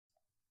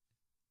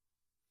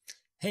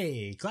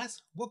Hey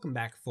class, welcome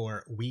back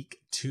for week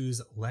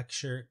 2's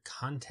lecture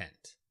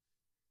content.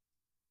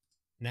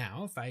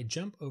 Now, if I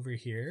jump over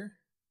here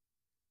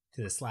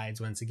to the slides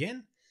once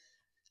again,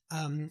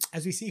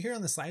 as we see here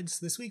on the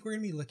slides this week, we're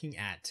going to be looking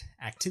at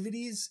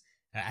activities,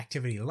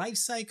 activity life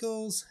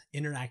cycles,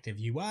 interactive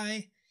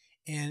UI,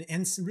 and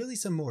really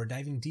some more,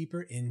 diving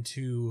deeper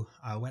into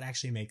what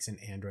actually makes an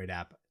Android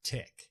app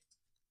tick.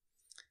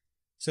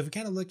 So if we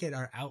kind of look at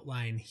our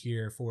outline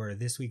here for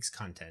this week's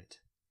content,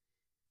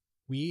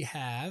 we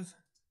have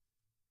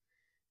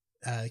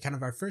kind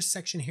of our first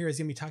section here is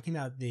going to be talking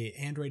about the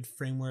Android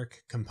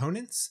framework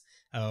components.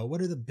 What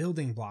are the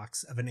building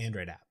blocks of an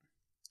Android app?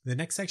 The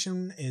next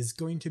section is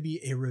going to be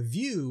a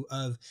review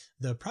of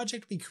the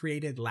project we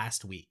created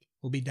last week.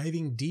 We'll be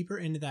diving deeper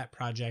into that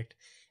project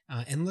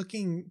and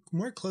looking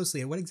more closely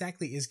at what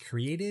exactly is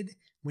created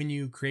when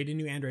you create a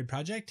new Android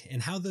project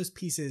and how those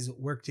pieces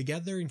work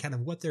together and kind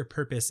of what their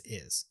purpose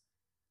is.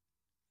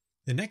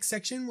 The next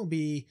section will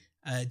be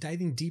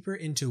diving deeper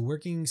into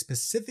working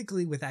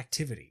specifically with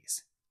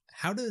activities.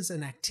 How does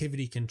an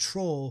activity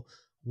control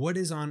what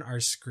is on our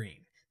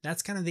screen?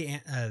 That's kind of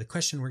the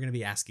question we're going to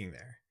be asking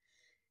there.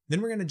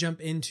 Then we're going to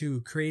jump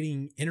into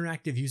creating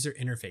interactive user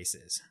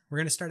interfaces. We're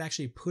going to start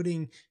actually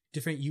putting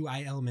different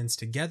UI elements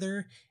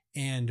together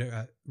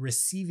and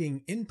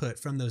receiving input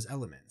from those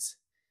elements.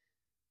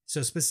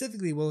 So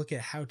specifically, we'll look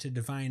at how to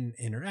define and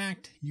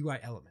interact UI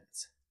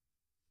elements.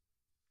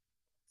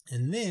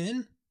 And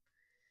then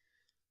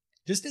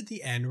just at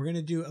the end, we're going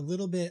to do a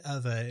little bit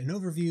of an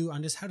overview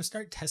on just how to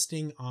start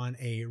testing on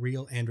a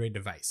real Android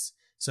device.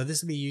 So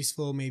this will be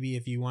useful maybe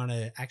if you want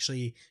to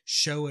actually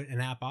show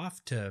an app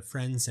off to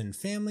friends and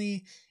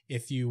family,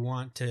 if you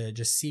want to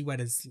just see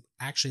what it's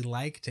actually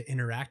like to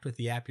interact with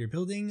the app you're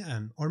building,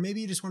 or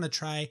maybe you just want to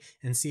try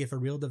and see if a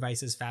real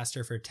device is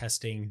faster for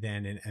testing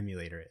than an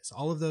emulator is.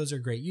 All of those are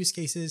great use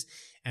cases,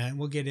 and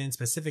we'll get in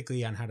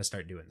specifically on how to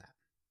start doing that.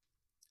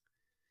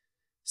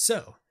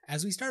 So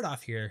as we start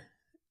off here,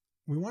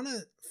 we want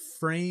to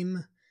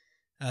frame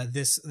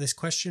this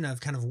question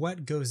of kind of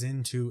what goes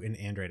into an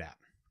Android app.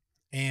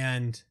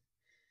 And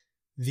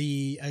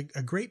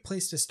a great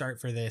place to start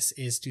for this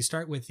is to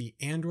start with the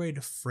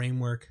Android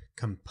framework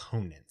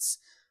components.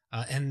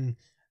 And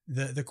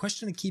the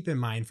question to keep in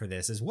mind for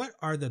this is, what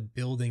are the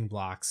building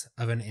blocks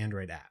of an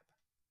Android app?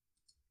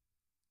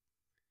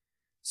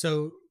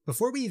 So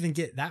before we even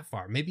get that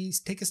far, maybe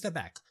take a step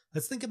back.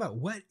 Let's think about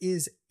what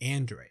is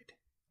Android.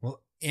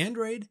 Well,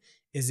 Android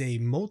is a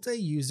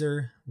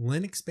multi-user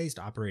Linux-based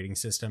operating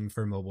system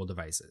for mobile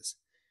devices.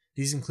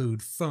 These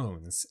include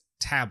phones,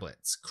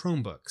 tablets,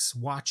 Chromebooks,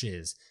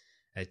 watches,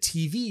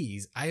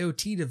 TVs,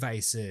 IoT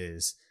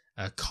devices,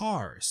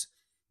 cars.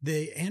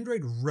 The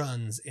Android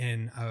runs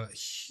in a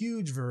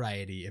huge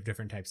variety of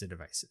different types of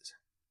devices.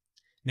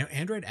 Now,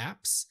 Android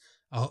apps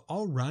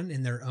all run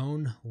in their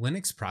own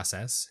Linux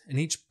process, and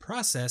each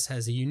process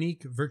has a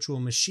unique virtual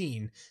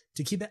machine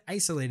to keep it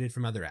isolated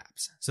from other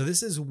apps. So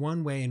this is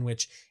one way in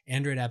which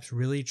Android apps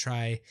really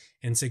try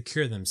and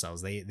secure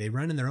themselves. They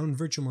run in their own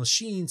virtual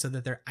machine so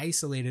that they're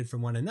isolated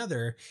from one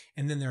another,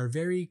 and then there are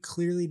very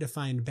clearly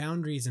defined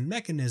boundaries and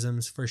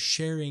mechanisms for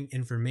sharing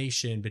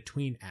information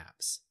between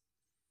apps.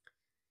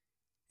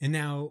 And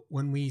now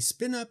when we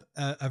spin up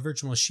a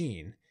virtual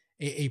machine,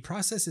 a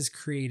process is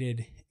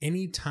created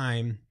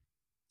anytime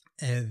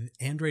an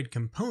Android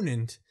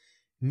component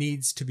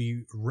needs to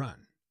be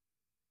run.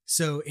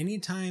 So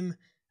anytime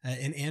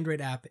an Android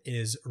app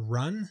is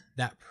run,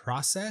 that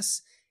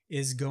process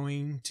is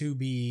going to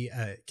be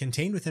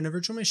contained within a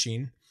virtual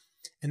machine,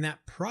 and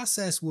that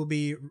process will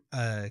be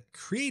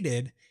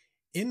created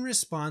in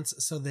response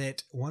so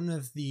that one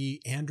of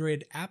the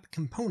Android app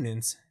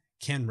components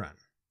can run.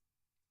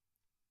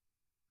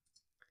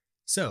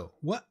 So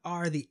what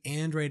are the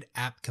Android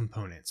app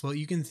components? Well,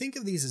 you can think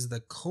of these as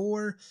the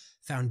core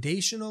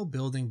foundational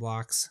building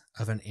blocks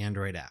of an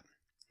Android app.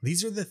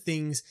 These are the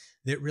things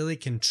that really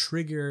can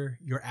trigger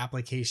your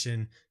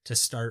application to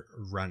start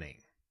running.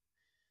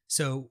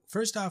 So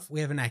first off,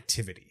 we have an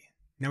activity.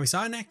 Now we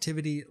saw an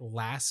activity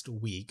last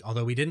week,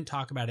 although we didn't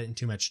talk about it in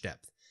too much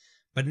depth.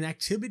 But an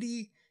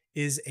activity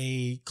is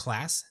a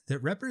class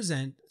that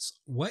represents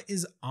what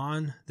is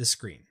on the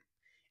screen.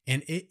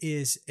 And it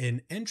is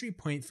an entry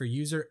point for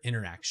user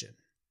interaction.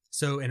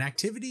 So an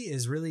activity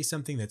is really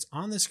something that's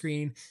on the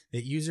screen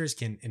that users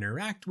can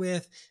interact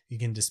with. You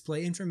can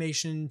display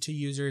information to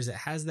users. It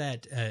has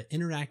that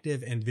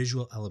interactive and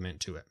visual element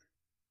to it.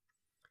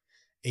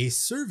 A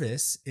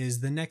service is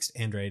the next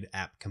Android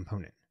app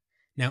component.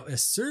 Now, a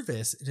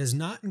service does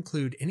not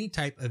include any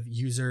type of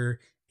user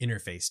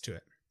interface to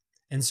it.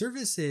 And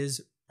services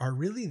are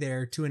really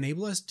there to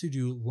enable us to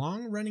do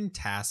long-running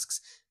tasks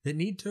that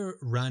need to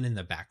run in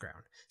the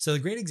background. So a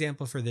great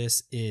example for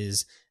this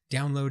is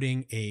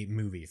downloading a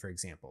movie, for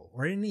example,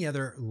 or any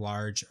other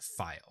large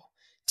file.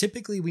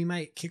 Typically, we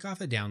might kick off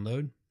a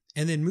download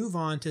and then move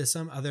on to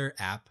some other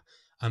app,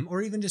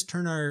 or even just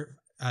turn our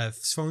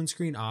phone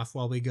screen off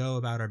while we go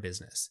about our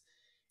business.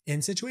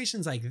 In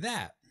situations like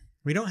that,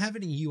 We don't have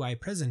any UI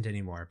present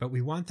anymore, but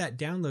we want that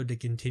download to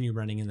continue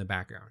running in the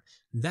background.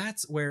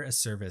 That's where a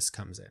service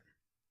comes in.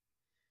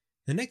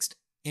 The next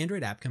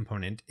Android app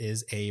component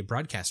is a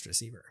broadcast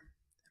receiver.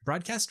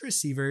 Broadcast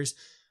receivers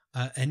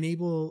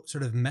enable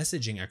sort of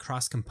messaging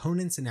across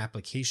components and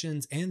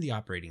applications and the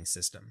operating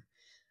system.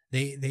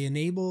 They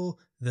enable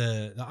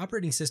the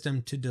operating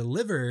system to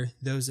deliver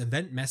those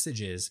event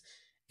messages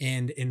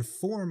and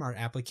inform our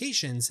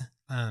applications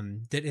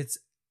that it's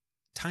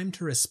time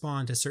to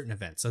respond to certain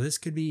events. So this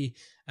could be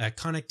a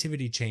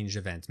connectivity change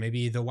event.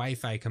 Maybe the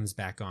Wi-Fi comes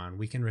back on.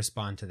 We can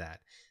respond to that.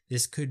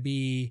 This could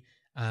be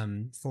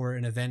for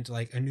an event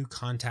like a new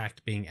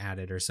contact being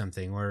added or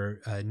something, or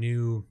a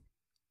new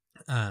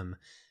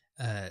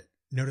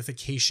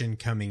notification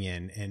coming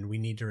in, and we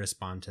need to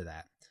respond to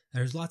that.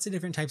 There's lots of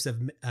different types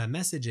of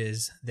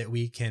messages that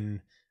we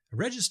can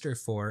register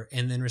for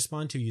and then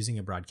respond to using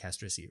a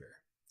broadcast receiver.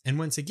 And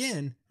once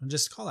again, I'll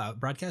just call out,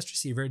 broadcast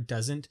receiver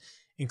doesn't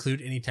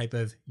include any type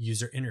of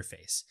user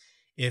interface.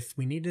 If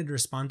we needed to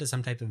respond to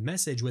some type of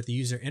message with the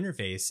user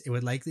interface, it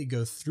would likely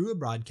go through a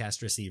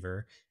broadcast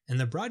receiver, and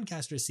the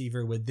broadcast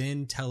receiver would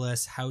then tell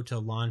us how to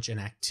launch an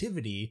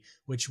activity,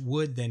 which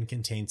would then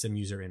contain some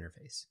user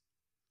interface.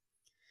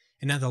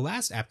 And now the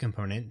last app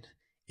component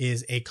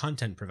is a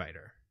content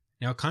provider.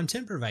 Now, a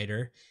content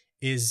provider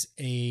is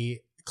a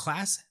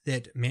class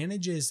that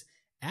manages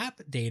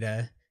app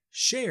data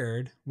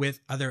shared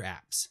with other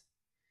apps.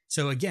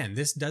 So again,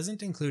 this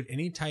doesn't include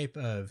any type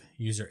of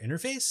user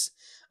interface,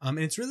 and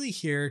it's really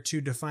here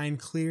to define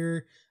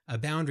clear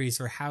boundaries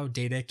for how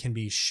data can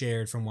be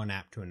shared from one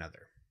app to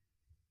another.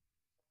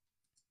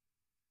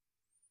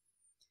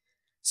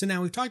 So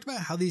now we've talked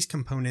about how these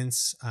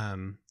components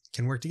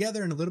can work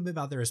together and a little bit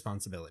about their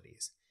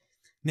responsibilities.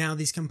 Now,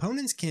 these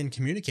components can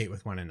communicate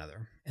with one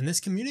another, and this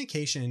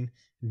communication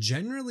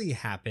generally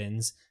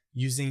happens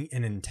using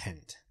an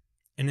intent.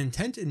 An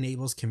intent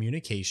enables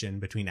communication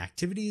between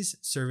activities,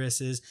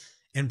 services,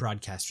 and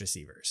broadcast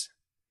receivers.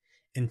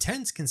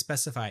 Intents can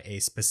specify a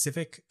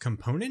specific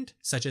component,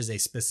 such as a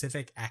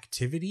specific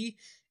activity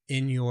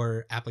in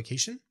your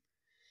application.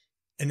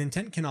 An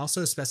intent can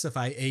also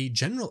specify a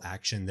general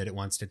action that it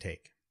wants to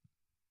take.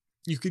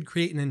 You could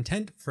create an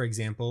intent, for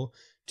example,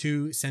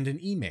 to send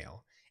an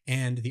email,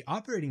 and the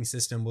operating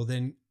system will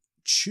then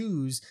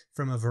choose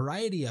from a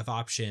variety of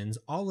options,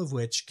 all of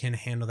which can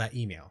handle that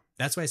email.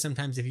 That's why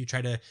sometimes if you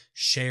try to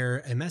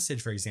share a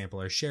message, for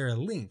example, or share a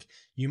link,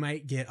 you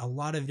might get a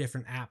lot of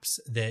different apps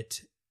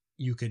that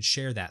you could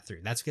share that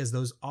through. That's because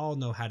those all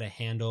know how to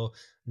handle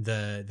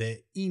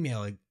the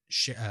email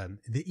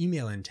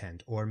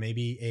intent, or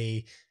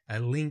maybe a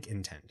link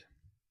intent.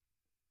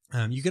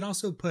 You can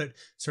also put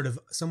sort of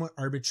somewhat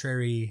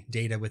arbitrary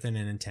data within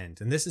an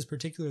intent, and this is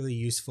particularly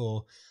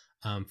useful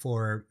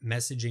for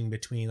messaging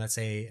between, let's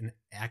say, an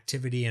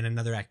activity and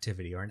another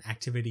activity, or an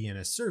activity and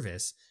a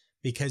service,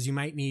 because you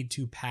might need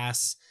to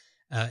pass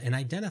an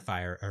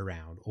identifier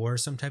around or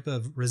some type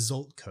of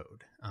result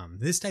code.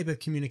 This type of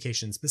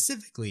communication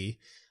specifically,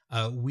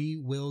 we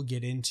will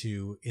get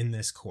into in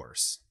this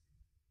course.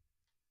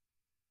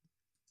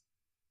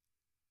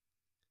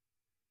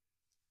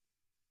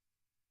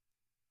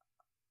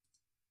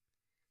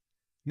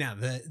 Now,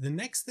 the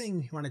next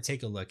thing you want to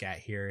take a look at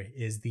here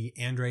is the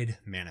Android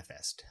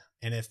manifest.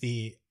 And if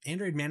the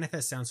Android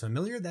manifest sounds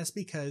familiar, that's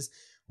because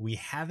we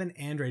have an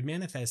Android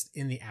manifest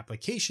in the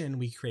application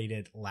we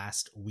created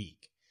last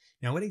week.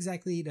 Now, what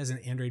exactly does an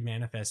Android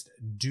manifest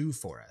do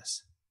for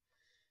us?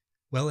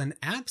 Well, an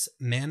app's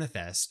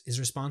manifest is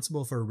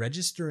responsible for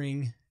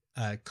registering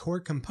core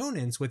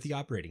components with the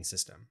operating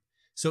system.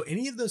 So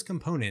any of those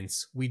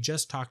components we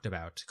just talked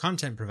about,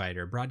 content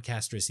provider,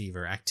 broadcast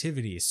receiver,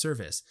 activity,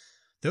 service,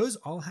 those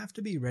all have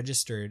to be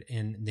registered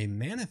in the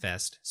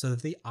manifest so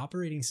that the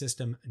operating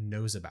system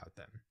knows about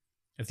them.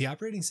 If the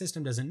operating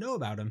system doesn't know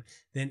about them,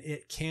 then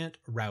it can't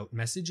route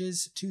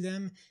messages to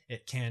them.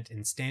 It can't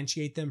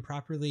instantiate them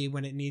properly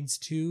when it needs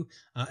to.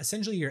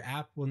 Essentially, your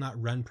app will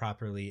not run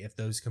properly if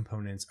those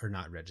components are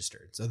not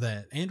registered. So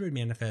the Android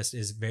manifest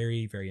is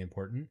very, very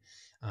important.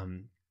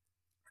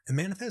 A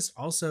manifest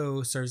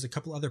also serves a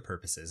couple other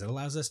purposes. It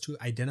allows us to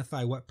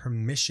identify what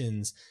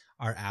permissions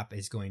our app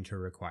is going to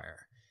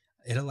require.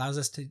 It allows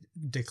us to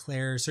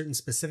declare certain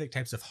specific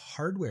types of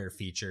hardware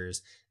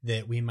features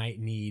that we might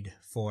need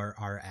for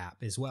our app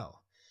as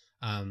well.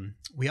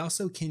 We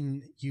also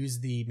can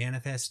use the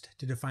manifest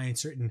to define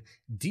certain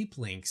deep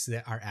links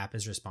that our app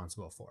is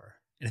responsible for.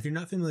 And if you're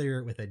not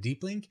familiar with a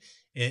deep link,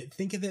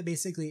 think of it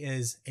basically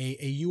as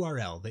a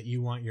URL that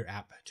you want your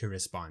app to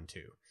respond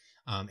to.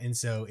 And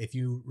so if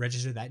you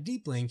register that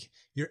deep link,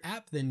 your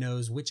app then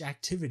knows which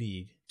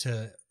activity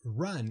to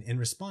run in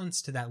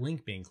response to that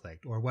link being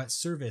clicked, or what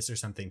service or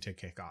something to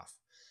kick off.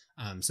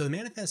 So the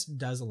manifest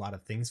does a lot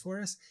of things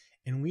for us,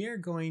 and we are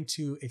going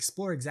to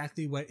explore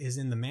exactly what is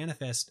in the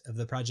manifest of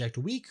the project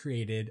we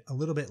created a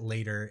little bit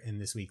later in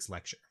this week's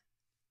lecture.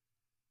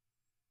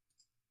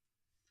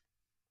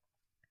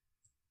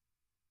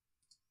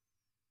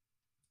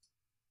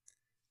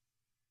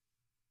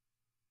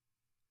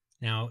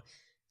 Now,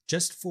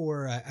 just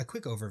for a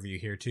quick overview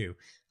here too,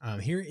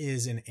 here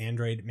is an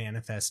Android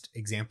manifest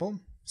example.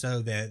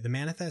 So the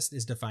manifest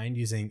is defined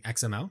using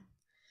XML.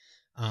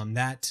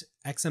 That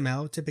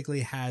XML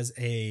typically has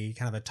a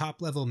kind of a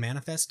top level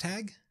manifest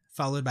tag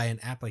followed by an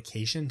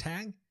application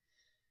tag.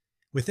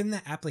 Within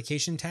the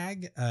application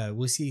tag,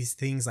 we'll see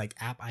things like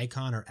app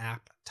icon or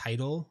app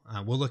title.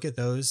 We'll look at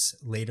those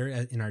later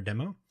in our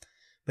demo.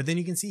 But then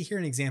you can see here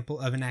an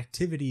example of an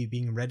activity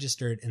being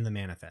registered in the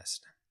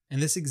manifest. In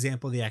this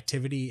example, the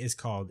activity is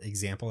called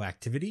example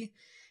activity,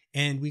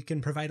 and we can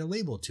provide a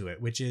label to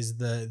it, which is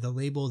the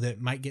label that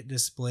might get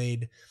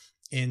displayed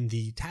in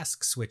the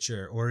task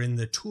switcher or in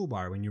the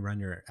toolbar when you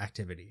run your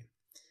activity.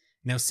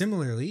 Now,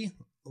 similarly,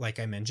 like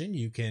I mentioned,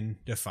 you can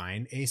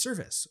define a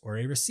service or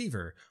a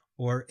receiver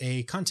or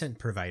a content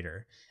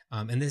provider.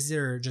 And these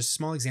are just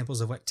small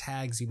examples of what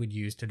tags you would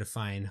use to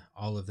define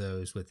all of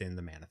those within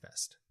the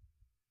manifest.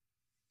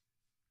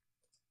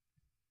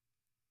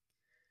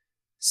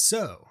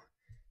 So,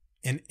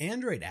 an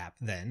Android app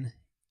then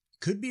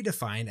could be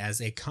defined as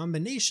a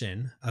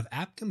combination of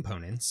app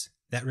components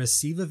that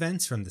receive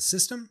events from the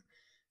system,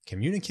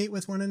 communicate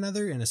with one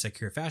another in a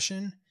secure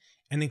fashion,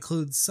 and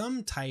include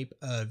some type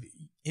of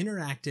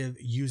interactive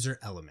user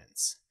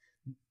elements.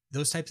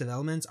 Those types of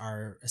elements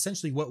are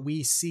essentially what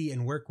we see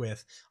and work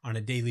with on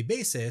a daily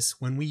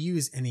basis when we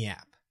use any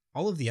app.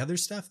 All of the other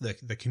stuff,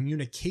 the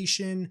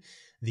communication,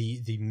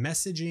 the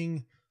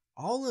messaging,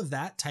 all of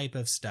that type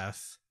of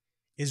stuff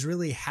is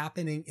really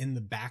happening in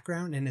the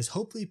background and is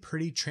hopefully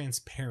pretty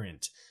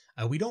transparent.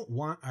 We don't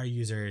want our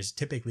users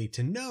typically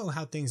to know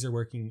how things are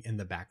working in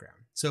the background.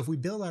 So if we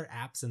build our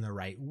apps in the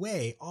right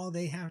way, all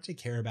they have to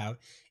care about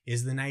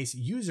is the nice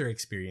user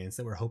experience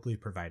that we're hopefully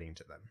providing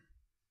to them.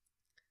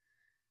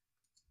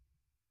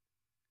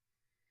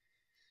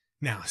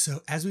 Now,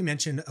 so as we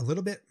mentioned a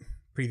little bit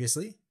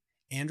previously,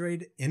 in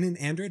an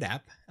Android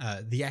app,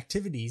 the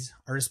activities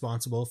are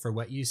responsible for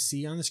what you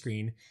see on the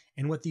screen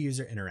and what the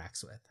user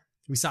interacts with.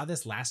 We saw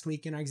this last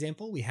week in our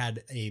example. We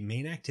had a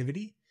main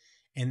activity,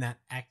 and that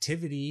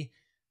activity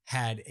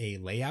had a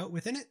layout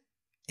within it.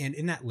 And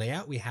in that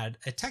layout, we had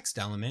a text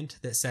element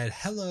that said,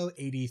 hello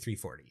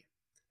 8340.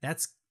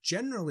 That's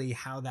generally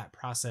how that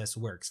process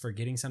works for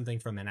getting something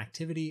from an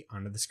activity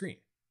onto the screen.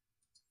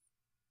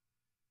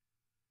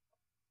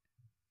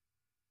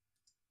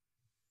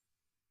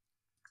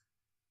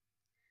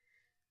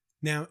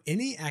 Now,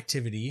 any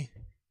activity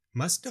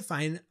must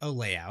define a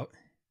layout,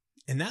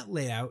 and that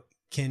layout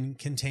can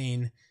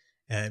contain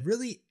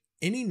really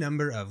any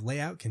number of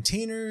layout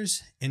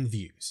containers and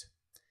views.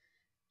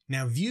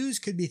 Now, views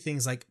could be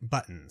things like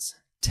buttons,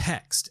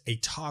 text, a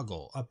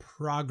toggle, a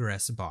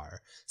progress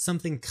bar,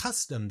 something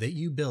custom that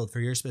you build for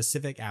your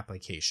specific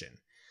application.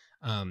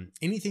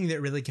 Anything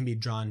that really can be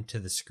drawn to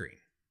the screen.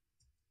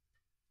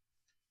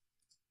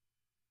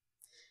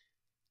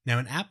 Now,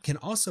 an app can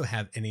also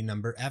have any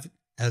number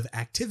of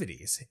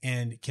activities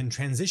and can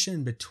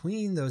transition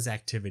between those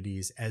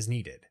activities as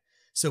needed.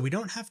 So we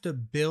don't have to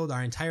build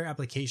our entire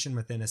application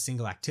within a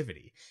single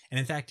activity. And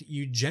in fact,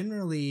 you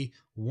generally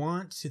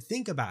want to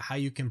think about how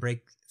you can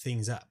break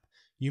things up.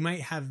 You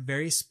might have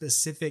very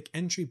specific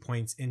entry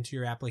points into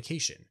your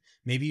application.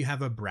 Maybe you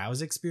have a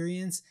browse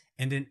experience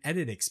and an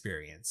edit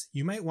experience.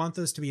 You might want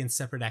those to be in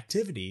separate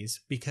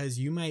activities because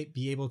you might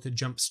be able to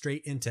jump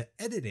straight into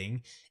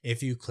editing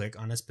if you click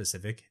on a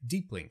specific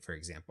deep link, for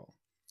example.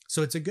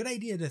 So it's a good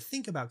idea to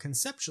think about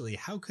conceptually,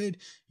 how could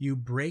you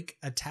break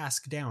a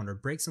task down or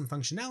break some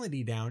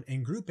functionality down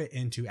and group it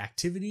into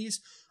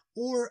activities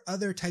or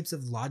other types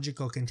of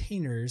logical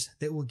containers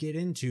that we'll get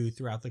into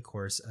throughout the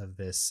course of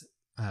this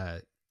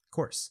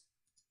course.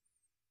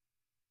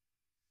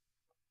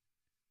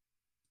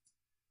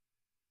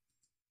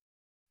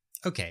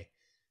 Okay,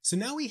 so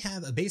now we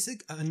have a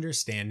basic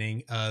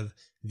understanding of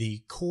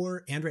the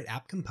core Android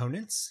app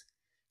components,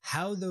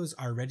 how those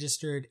are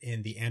registered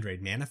in the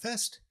Android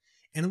manifest,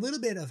 and a little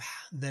bit of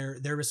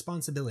their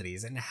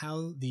responsibilities and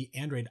how the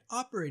Android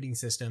operating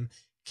system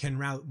can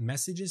route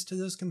messages to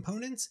those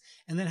components,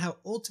 and then how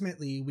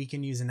ultimately we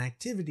can use an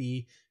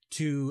activity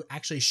to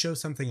actually show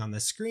something on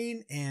the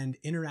screen and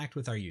interact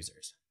with our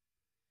users.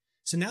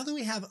 So now that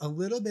we have a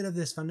little bit of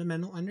this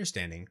fundamental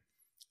understanding,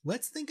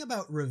 let's think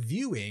about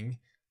reviewing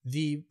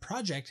the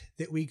project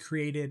that we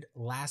created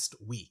last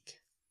week.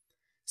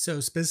 So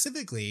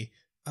specifically,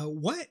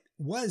 what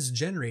was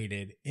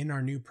generated in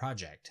our new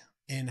project?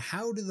 And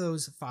how do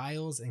those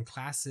files and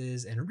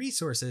classes and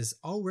resources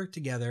all work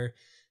together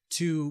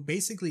to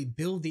basically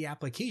build the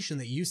application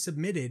that you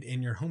submitted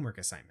in your homework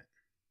assignment?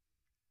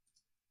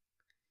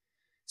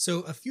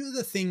 So a few of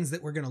the things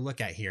that we're going to look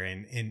at here,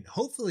 and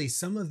hopefully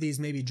some of these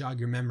maybe jog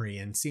your memory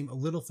and seem a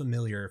little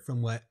familiar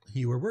from what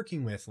you were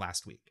working with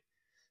last week.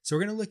 So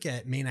we're going to look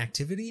at main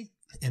activity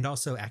and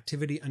also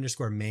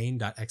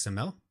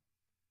activity_main.xml.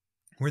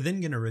 We're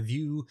then going to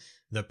review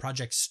the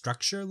project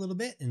structure a little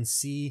bit and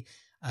see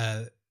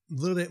a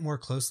little bit more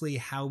closely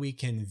how we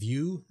can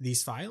view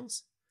these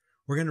files.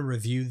 We're going to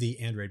review the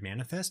Android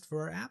manifest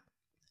for our app.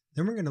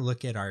 Then we're going to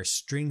look at our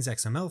strings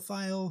XML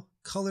file,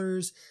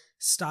 colors,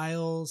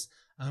 styles,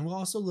 And we'll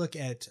also look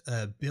at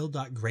a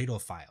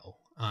build.gradle file.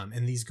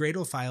 And these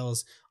Gradle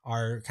files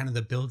are kind of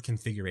the build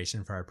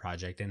configuration for our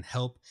project and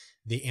help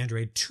the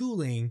Android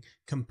tooling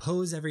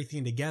compose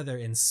everything together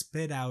and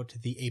spit out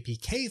the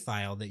APK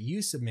file that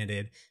you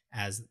submitted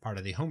as part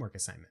of the homework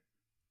assignment.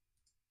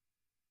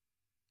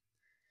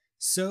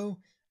 So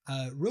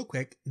real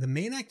quick, the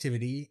main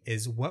activity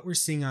is what we're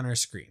seeing on our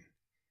screen.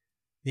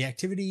 The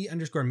activity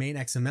underscore main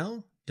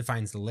XML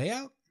defines the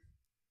layout.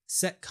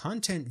 Set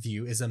content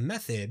view is a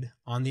method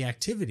on the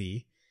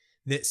activity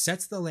that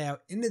sets the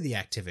layout into the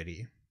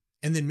activity,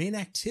 and then main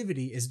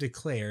activity is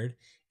declared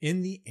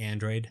in the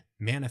Android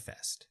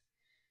manifest.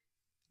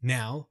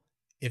 Now,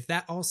 if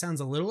that all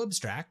sounds a little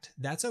abstract,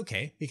 that's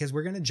okay, because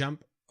we're going to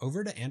jump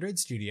over to Android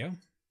Studio.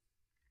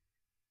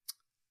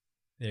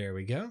 There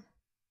we go.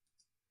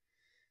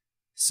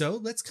 So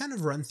let's kind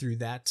of run through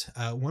that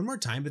one more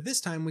time, but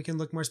this time we can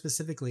look more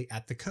specifically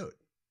at the code.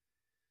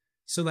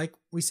 So like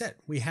we said,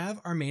 we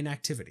have our main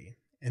activity,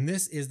 and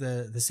this is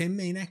the same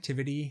main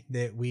activity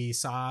that we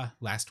saw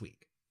last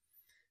week.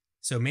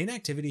 So main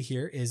activity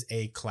here is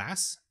a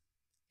class,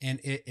 and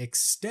it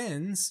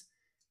extends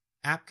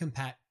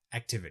app-compat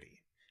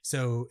activity.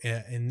 So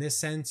in this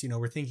sense,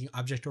 we're thinking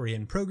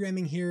object-oriented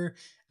programming here.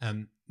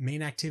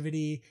 Main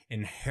activity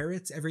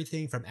inherits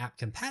everything from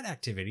app-compat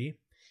activity,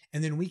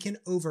 and then we can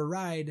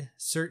override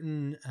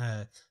certain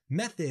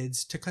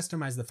methods to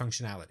customize the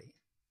functionality.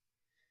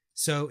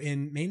 So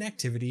in main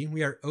activity,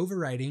 we are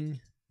overriding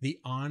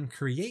the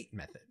onCreate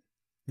method.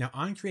 Now,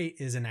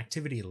 onCreate is an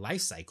activity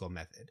lifecycle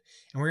method,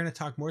 and we're going to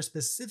talk more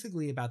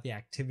specifically about the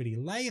activity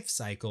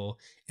lifecycle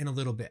in a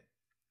little bit.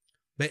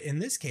 But in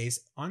this case,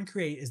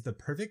 onCreate is the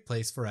perfect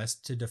place for us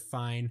to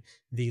define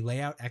the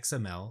layout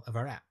XML of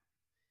our app.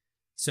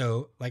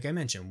 So like I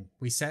mentioned,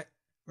 we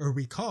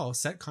call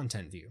set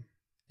content view,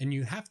 and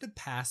you have to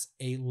pass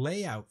a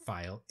layout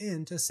file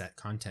into set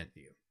content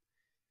view.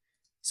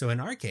 So in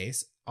our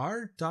case,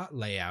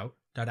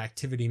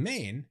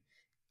 our.layout.activityMain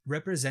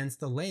represents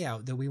the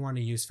layout that we want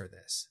to use for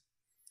this.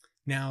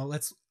 Now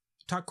let's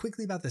talk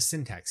quickly about the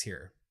syntax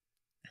here.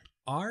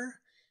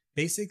 R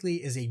basically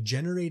is a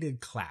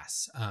generated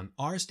class.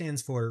 R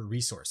stands for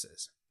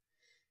resources.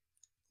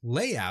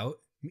 Layout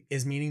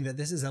is meaning that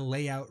this is a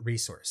layout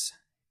resource.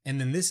 And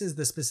then this is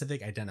the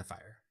specific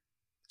identifier.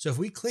 So if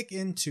we click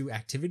into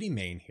activity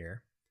main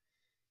here,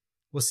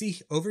 we'll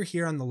see over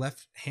here on the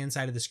left hand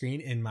side of the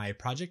screen in my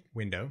project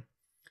window,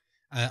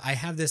 I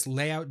have this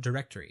layout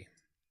directory.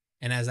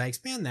 And as I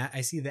expand that,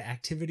 I see the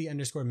activity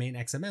underscore main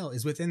XML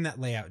is within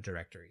that layout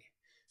directory.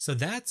 So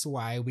that's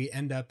why we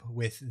end up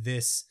with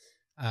this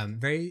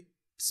very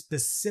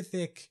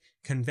specific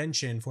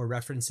convention for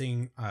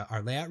referencing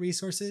our layout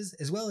resources,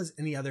 as well as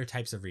any other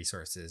types of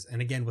resources. And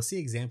again, we'll see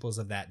examples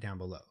of that down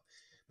below.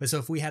 But so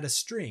if we had a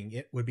string,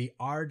 it would be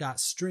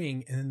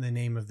r.string and then the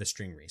name of the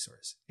string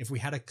resource. If we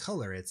had a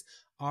color, it's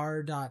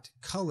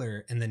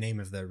r.color and the name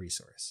of the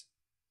resource.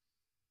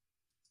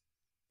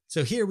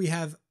 So here we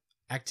have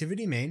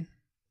activity main.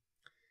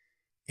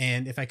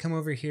 And if I come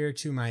over here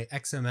to my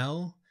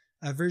XML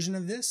version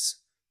of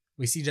this,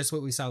 we see just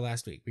what we saw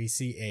last week. We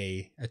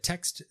see a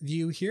text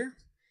view here,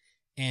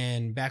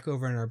 and back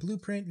over in our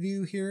blueprint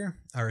view here,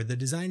 or the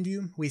design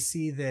view, we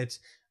see that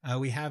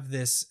we have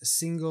this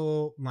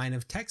single line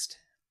of text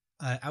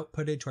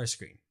outputted to our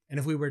screen. And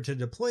if we were to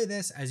deploy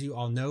this, as you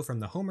all know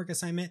from the homework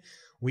assignment,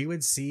 we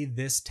would see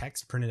this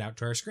text printed out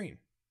to our screen.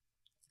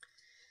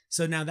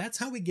 So now that's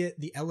how we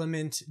get the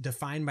element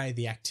defined by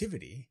the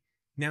activity.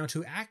 Now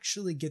to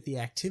actually get the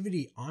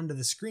activity onto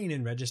the screen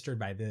and registered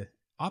by the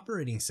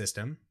operating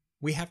system,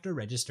 we have to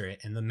register it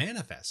in the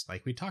manifest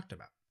like we talked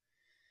about.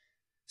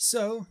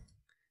 So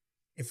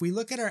if we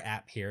look at our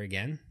app here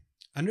again,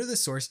 under the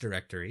source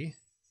directory,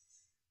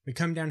 we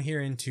come down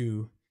here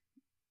into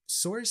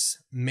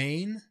source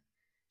main,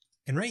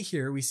 and right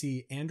here we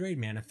see Android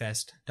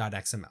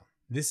manifest.xml.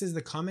 This is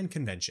the common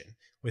convention.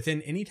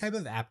 Within any type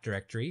of app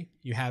directory,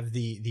 you have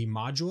the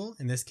module.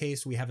 In this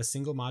case, we have a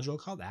single module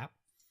called app,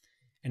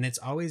 and it's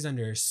always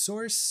under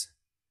source,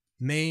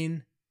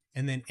 main,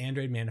 and then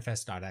Android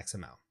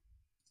manifest.xml.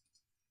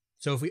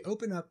 So if we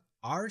open up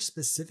our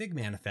specific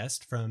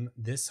manifest from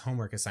this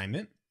homework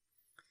assignment,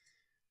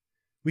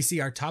 we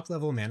see our top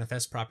level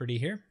manifest property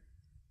here.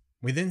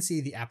 We then see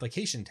the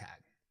application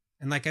tag.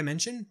 And like I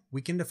mentioned,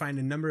 we can define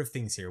a number of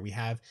things here. We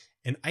have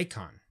an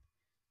icon.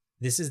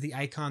 This is the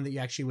icon that you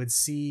actually would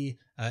see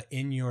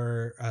in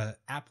your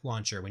app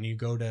launcher when you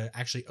go to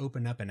actually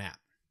open up an app.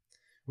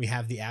 We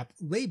have the app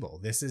label.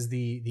 This is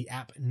the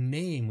app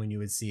name when you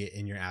would see it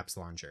in your apps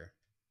launcher.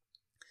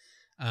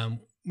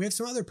 We have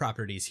some other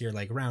properties here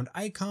like round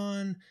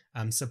icon,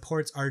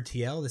 supports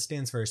RTL. This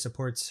stands for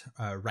supports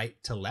right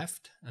to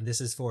left. And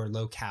this is for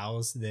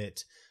locales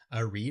that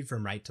read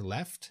from right to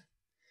left.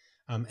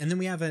 And then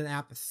we have an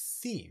app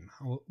theme.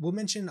 We'll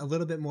mention a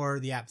little bit more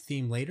of the app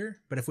theme later,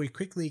 but if we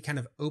quickly kind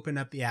of open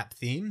up the app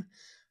theme,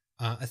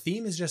 a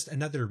theme is just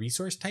another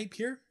resource type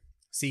here.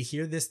 See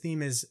here, this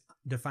theme is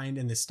defined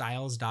in the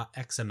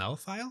styles.xml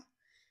file.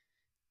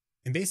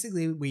 And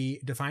basically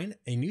we define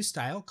a new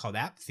style called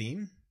app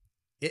theme.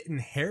 It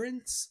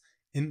inherits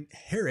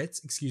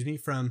inherits,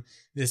 from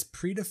this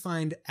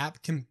predefined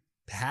app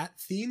compat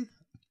theme.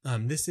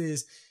 This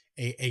is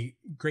a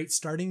great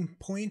starting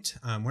point.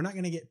 We're not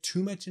going to get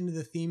too much into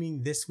the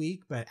theming this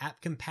week, but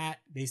app compat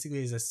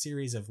basically is a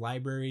series of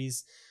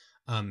libraries,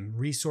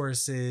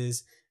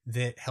 resources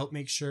that help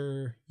make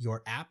sure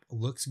your app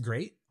looks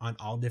great on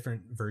all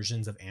different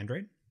versions of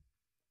Android.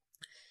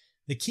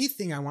 The key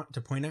thing I want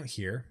to point out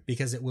here,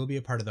 because it will be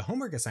a part of the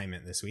homework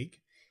assignment this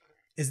week,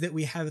 is that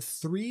we have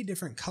 3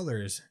 different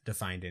colors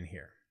defined in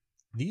here.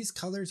 These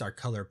colors are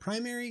color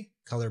primary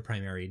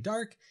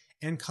dark,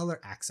 and color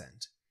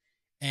accent.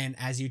 And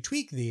as you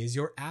tweak these,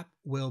 your app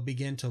will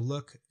begin to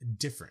look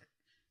different.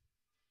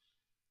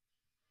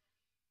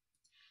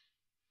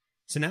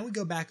 So now we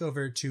go back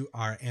over to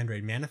our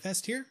Android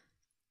manifest here,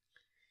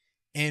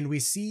 and we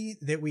see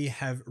that we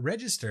have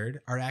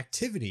registered our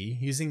activity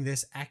using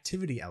this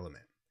activity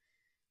element.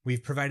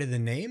 We've provided the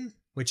name,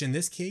 which in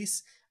this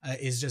case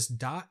is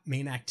just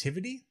 .main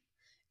activity.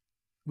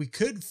 We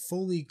could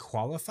fully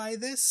qualify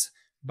this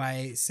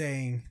by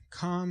saying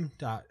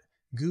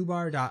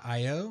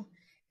com.goobar.io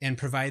and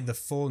provide the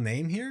full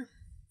name here.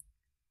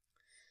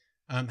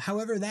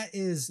 However, that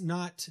is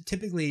not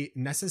typically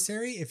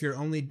necessary if you're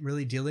only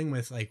really dealing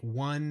with like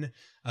one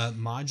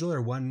module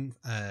or one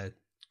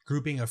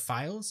grouping of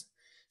files.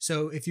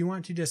 So if you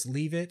want to just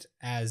leave it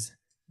as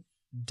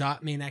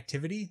 .main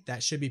activity,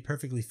 that should be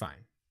perfectly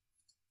fine.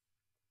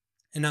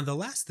 And now the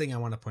last thing I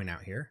want to point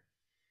out here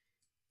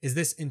is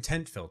this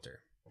intent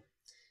filter.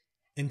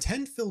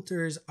 Intent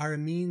filters are a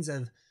means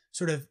of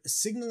sort of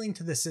signaling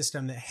to the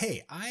system that,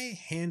 hey, I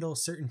handle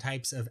certain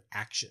types of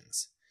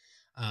actions.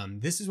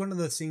 This is one of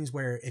those things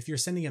where if you're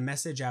sending a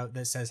message out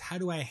that says, how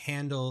do I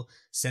handle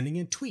sending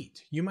a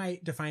tweet? You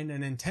might define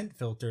an intent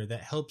filter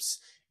that helps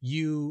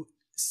you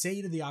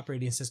say to the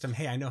operating system,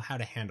 hey, I know how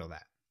to handle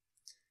that.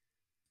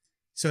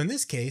 So in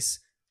this case,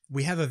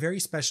 we have a very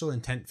special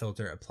intent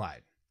filter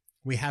applied.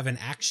 We have an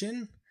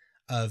action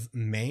of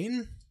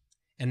main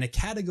and a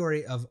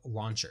category of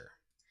launcher.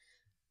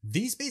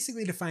 These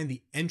basically define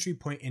the entry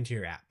point into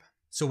your app.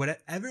 So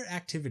whatever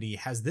activity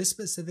has this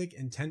specific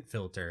intent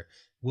filter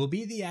will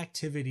be the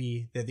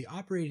activity that the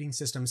operating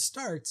system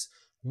starts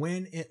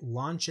when it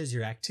launches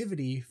your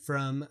activity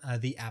from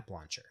the app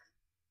launcher.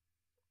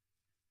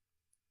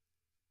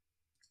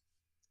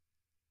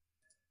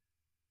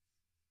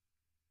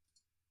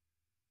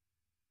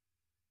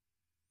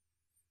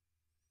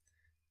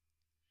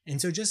 And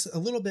so just a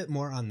little bit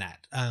more on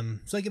that.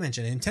 So like I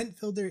mentioned, intent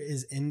filter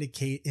is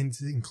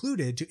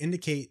included to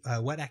indicate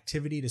what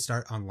activity to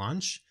start on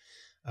launch.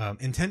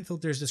 Intent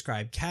filters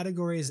describe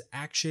categories,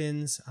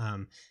 actions,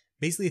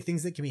 basically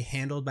things that can be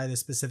handled by the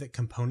specific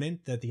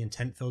component that the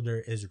intent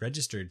filter is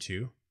registered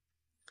to.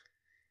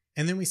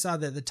 And then we saw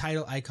that the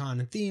title, icon,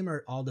 and theme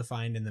are all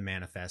defined in the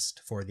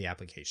manifest for the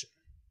application.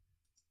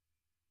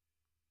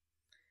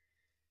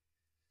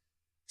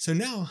 So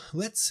now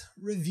let's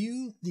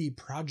review the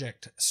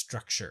project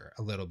structure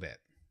a little bit.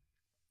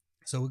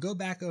 So we'll go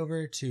back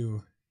over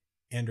to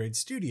Android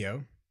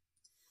Studio.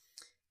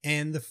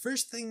 And the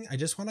first thing I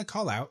just want to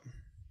call out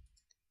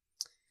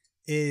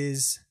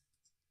is,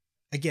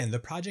 again, the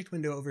project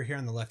window over here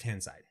on the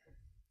left-hand side.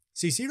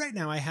 So you see right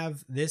now I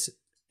have this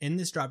in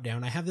this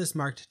dropdown, I have this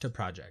marked to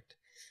project.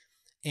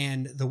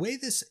 And the way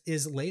this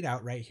is laid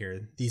out right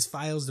here, these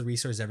files, the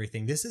resource,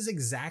 everything, this is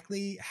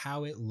exactly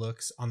how it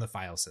looks on the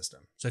file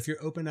system. So if you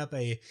open up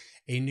a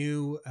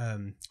new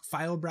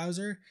file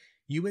browser,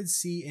 you would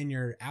see in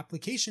your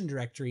application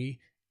directory,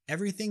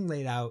 everything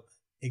laid out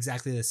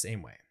exactly the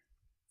same way.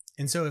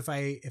 And so if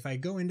I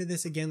go into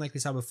this again, like we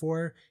saw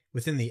before,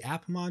 within the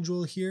app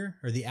module here,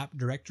 or the app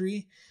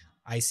directory,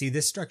 I see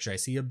this structure. I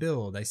see a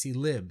build, I see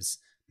libs.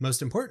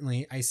 Most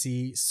importantly, I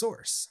see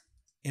source.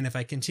 And if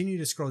I continue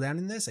to scroll down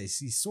in this, I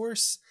see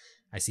source,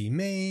 I see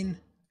main,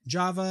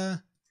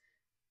 Java,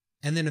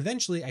 and then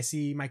eventually I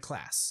see my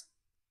class,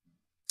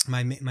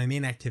 my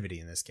main activity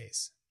in this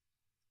case.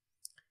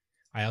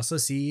 I also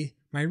see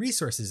my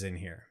resources in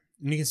here.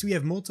 And you can see we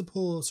have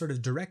multiple sort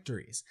of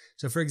directories.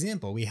 So for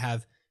example, we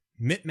have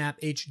mitmap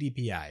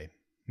HDPI,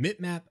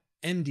 mitmap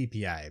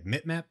MDPI,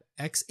 mitmap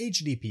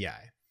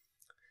XHDPI.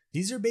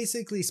 These are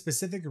basically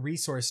specific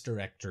resource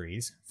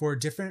directories for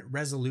different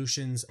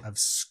resolutions of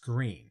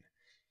screen.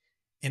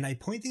 And I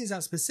point these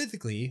out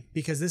specifically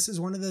because this is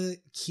one of the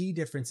key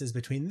differences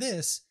between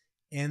this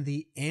and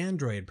the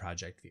Android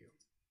project view.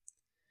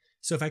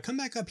 So if I come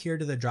back up here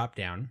to the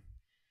dropdown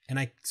and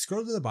I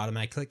scroll to the bottom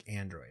and I click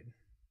Android,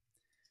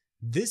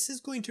 this is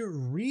going to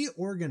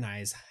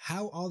reorganize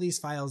how all these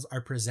files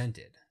are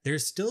presented. They're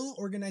still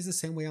organized the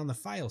same way on the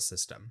file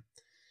system,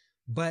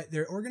 but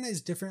they're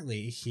organized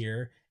differently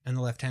here on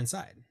the left-hand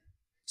side.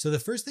 So the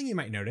first thing you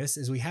might notice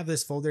is we have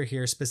this folder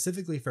here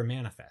specifically for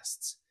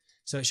manifests.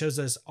 So it shows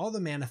us all the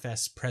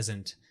manifests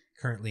present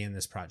currently in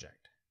this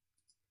project.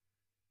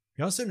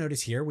 You also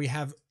notice here we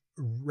have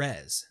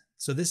res.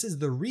 So this is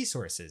the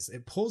resources.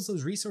 It pulls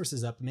those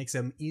resources up and makes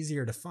them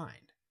easier to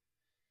find.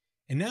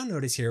 And now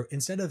notice here,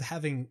 instead of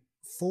having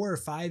 4 or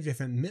 5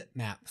 different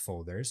mitmap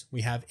folders,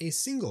 we have a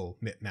single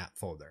mitmap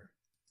folder.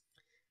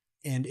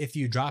 And if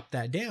you drop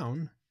that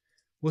down,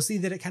 we'll see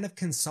that it kind of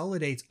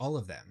consolidates all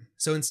of them.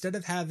 So instead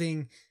of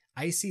having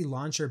IC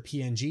launcher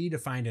PNG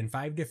defined in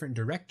 5 different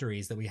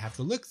directories that we have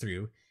to look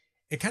through,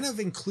 it kind of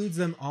includes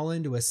them all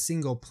into a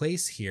single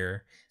place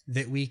here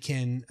that we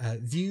can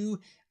view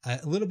a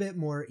little bit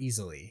more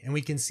easily. And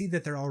we can see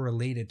that they're all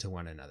related to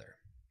one another.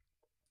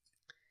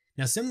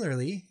 Now,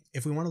 similarly,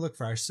 if we want to look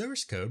for our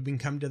source code, we can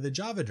come to the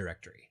Java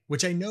directory,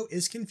 which I know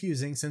is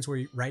confusing since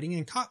we're writing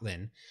in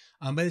Kotlin,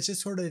 but it's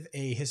just sort of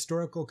a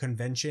historical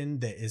convention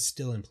that is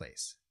still in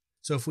place.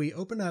 So if we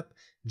open up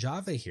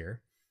Java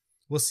here,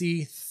 we'll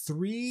see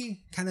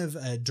 3 kind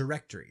of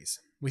directories.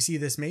 We see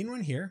this main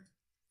one here.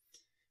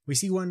 We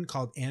see one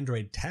called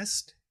Android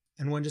test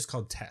and one just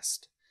called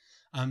test.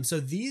 So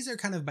these are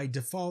kind of by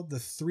default the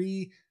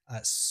 3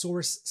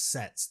 source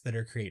sets that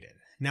are created.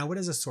 Now, what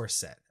is a source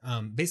set?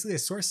 Basically, a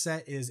source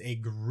set is a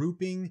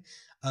grouping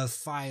of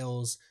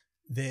files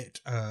that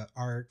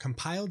are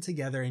compiled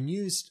together and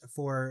used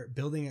for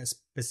building a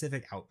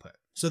specific output.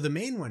 So the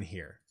main one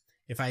here,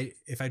 if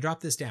I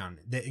drop this down,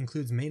 that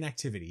includes main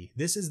activity,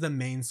 this is the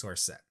main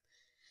source set.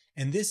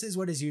 And this is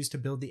what is used to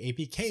build the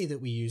APK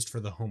that we used for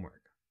the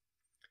homework.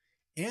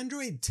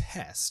 Android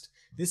test,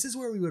 this is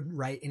where we would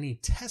write any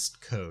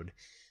test code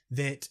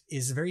that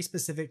is very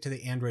specific to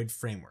the Android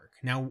framework.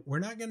 Now, we're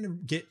not going to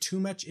get too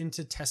much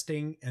into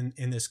testing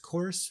in this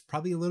course,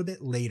 probably a little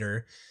bit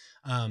later.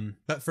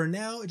 But for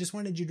now, I just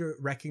wanted you to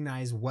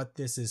recognize what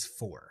this is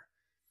for.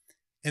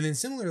 And then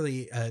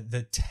similarly,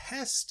 the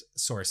test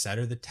source set,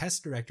 or the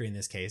test directory in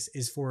this case,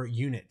 is for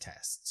unit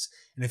tests.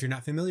 And if you're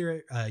not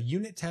familiar,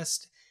 unit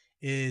test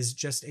is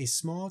just a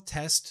small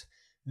test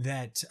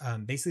that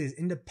basically is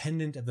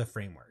independent of the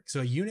framework. So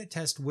a unit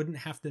test wouldn't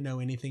have to know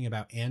anything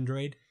about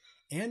Android.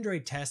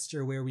 Android tests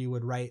are where we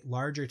would write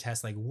larger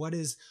tests like what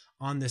is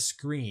on the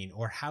screen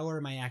or how are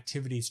my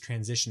activities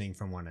transitioning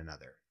from one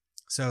another.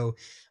 So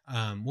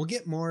we'll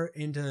get more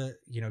into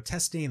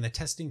testing and the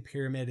testing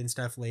pyramid and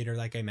stuff later,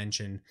 like I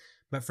mentioned.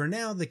 But for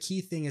now, the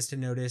key thing is to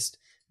notice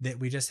that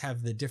we just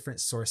have the different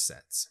source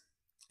sets.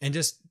 And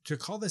just to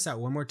call this out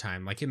one more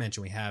time, like I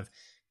mentioned, we have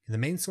the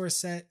main source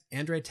set,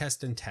 Android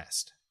test, and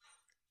test.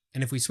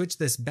 And if we switch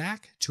this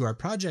back to our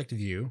project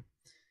view,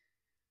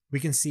 we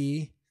can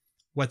see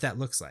what that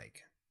looks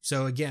like.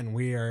 So again,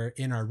 we are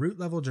in our root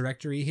level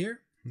directory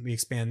here. We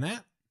expand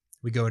that.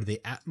 We go to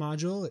the app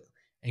module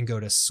and go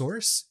to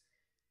source.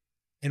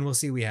 And we'll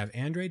see we have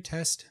Android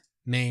test,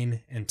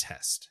 main, and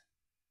test.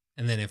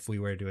 And then if we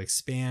were to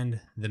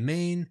expand the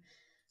main,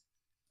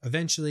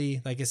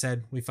 eventually, like I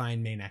said, we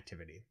find main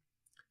activity.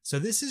 So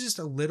this is just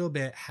a little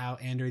bit how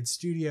Android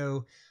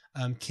Studio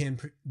can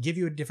give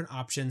you different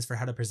options for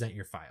how to present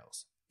your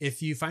files.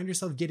 If you find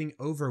yourself getting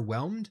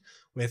overwhelmed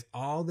with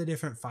all the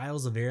different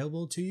files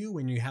available to you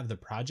when you have the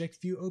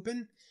project view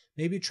open,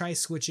 maybe try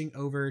switching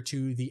over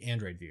to the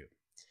Android view.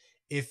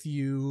 If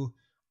you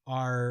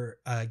are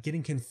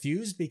getting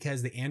confused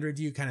because the Android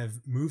view kind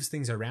of moves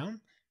things around,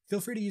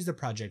 feel free to use the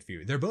project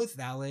view. They're both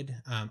valid.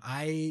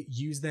 I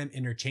use them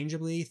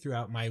interchangeably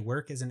throughout my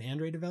work as an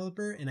Android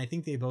developer, and I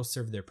think they both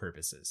serve their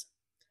purposes.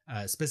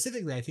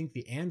 Specifically, I think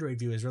the Android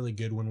view is really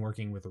good when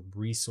working with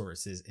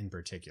resources in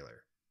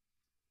particular.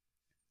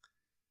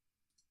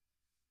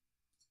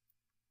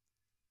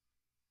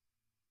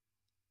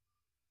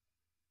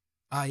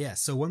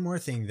 Yes. So one more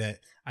thing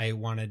that I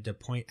wanted to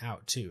point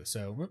out too.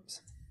 So,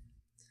 whoops.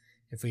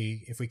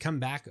 If we come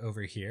back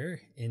over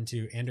here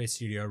into Android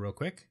Studio real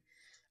quick,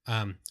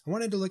 I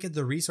wanted to look at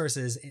the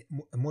resources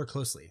more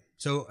closely.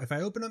 So if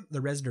I open up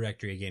the res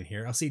directory again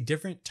here, I'll see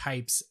different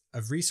types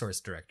of resource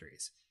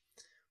directories.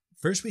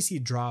 First, we see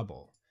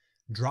drawable.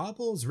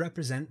 Drawables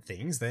represent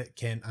things that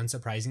can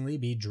unsurprisingly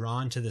be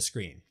drawn to the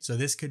screen. So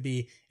this could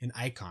be an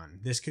icon.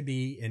 This could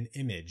be an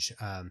image.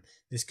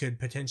 This could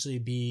potentially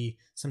be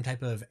some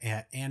type of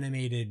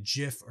animated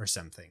GIF or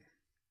something.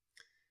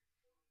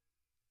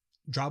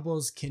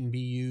 Drawables can be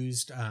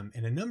used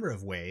in a number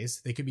of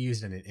ways. They could be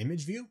used in an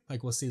image view,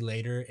 like we'll see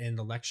later in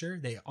the lecture.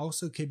 They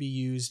also could be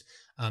used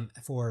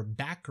for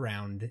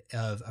background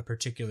of a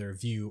particular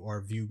view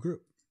or view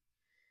group.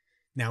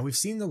 Now we've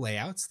seen the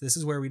layouts. This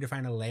is where we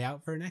define a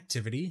layout for an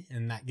activity,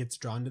 and that gets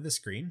drawn to the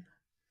screen.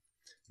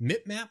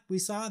 Mipmap we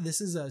saw, this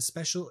is a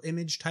special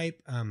image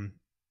type,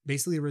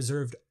 basically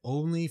reserved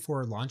only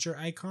for launcher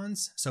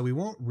icons. So we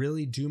won't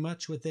really do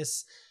much with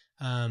this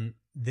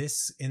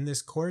in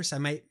this course. I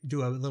might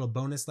do a little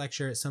bonus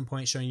lecture at some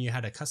point showing you how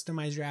to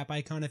customize your app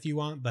icon if you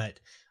want, but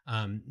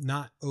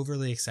not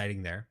overly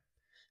exciting there.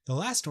 The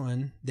last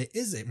one that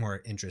is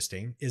more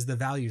interesting is the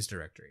values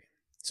directory.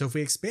 So if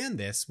we expand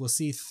this, we'll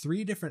see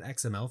 3 different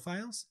XML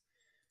files.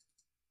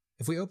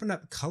 If we open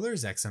up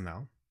colors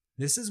XML,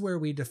 this is where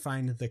we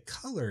define the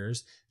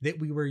colors that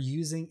we were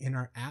using in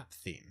our app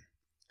theme.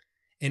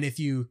 And if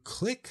you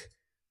click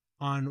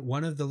on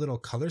one of the little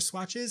color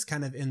swatches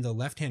kind of in the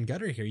left-hand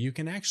gutter here, you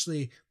can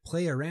actually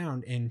play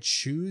around and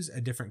choose a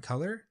different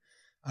color.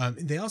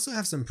 They also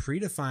have some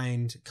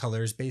predefined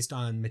colors based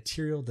on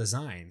material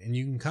design, and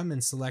you can come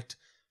and select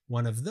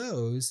one of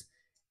those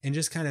and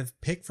just kind of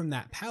pick from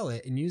that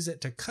palette and use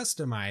it to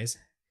customize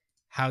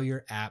how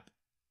your app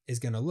is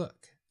going to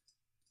look.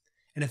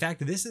 And in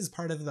fact, this is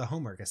part of the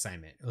homework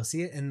assignment. You'll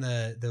see it in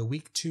the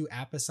week 2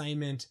 app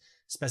assignment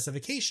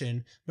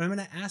specification, but I'm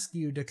going to ask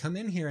you to come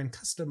in here and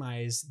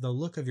customize the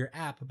look of your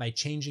app by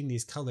changing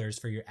these colors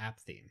for your app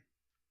theme.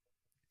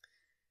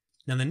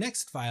 Now the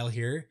next file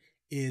here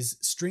is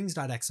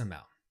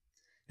strings.xml.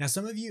 Now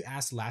some of you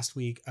asked last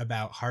week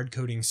about hard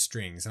coding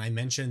strings, and I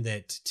mentioned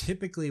that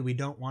typically we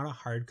don't want to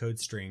hard code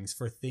strings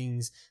for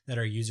things that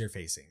are user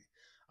facing.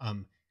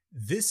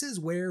 This is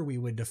where we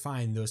would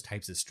define those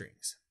types of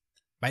strings.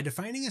 By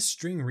defining a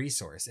string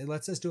resource, it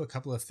lets us do a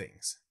couple of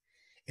things.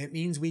 It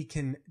means we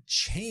can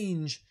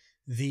change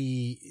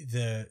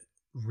the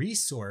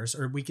resource,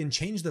 or we can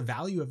change the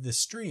value of the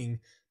string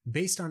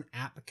based on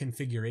app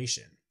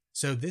configuration.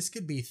 So this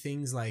could be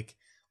things like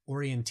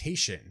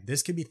orientation.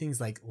 This could be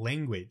things like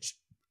language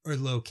or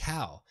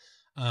locale.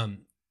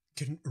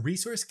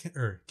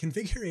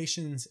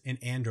 Configurations in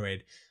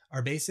Android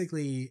are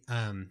basically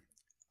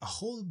a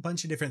whole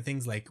bunch of different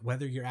things, like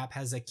whether your app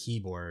has a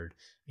keyboard,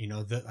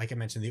 like I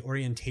mentioned, the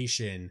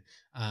orientation,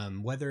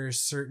 whether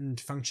certain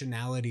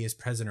functionality is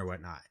present or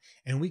whatnot.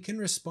 And we can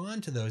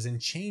respond to those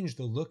and change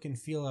the look and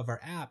feel of our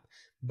app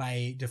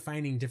by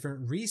defining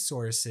different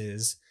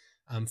resources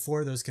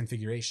for those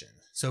configurations.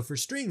 So for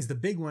strings, the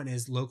big one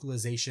is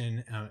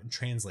localization and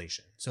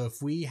translation. So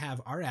if we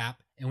have our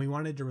app and we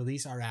wanted to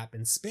release our app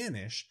in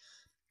Spanish,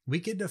 we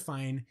could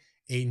define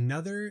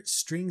another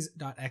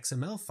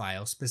strings.xml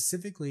file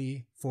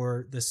specifically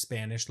for the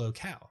Spanish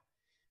locale.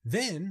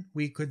 Then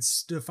we could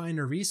define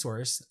a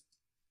resource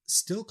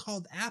still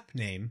called app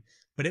name,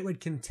 but it would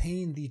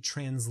contain the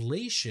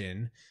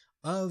translation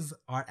of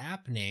our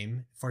app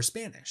name for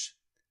Spanish.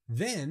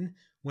 Then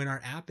when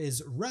our app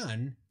is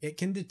run, it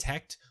can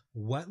detect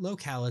what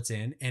locale it's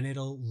in and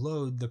it'll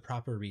load the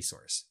proper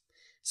resource.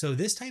 So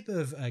this type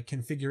of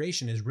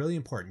configuration is really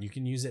important. You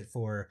can use it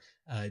for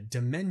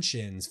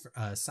dimensions,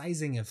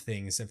 sizing of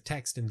things, of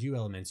text and view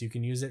elements. You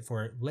can use it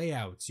for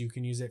layouts. You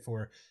can use it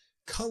for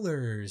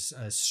colors,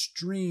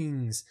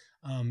 strings.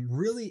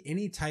 Really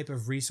any type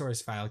of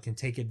resource file can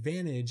take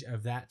advantage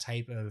of that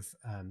type of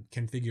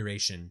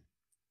configuration.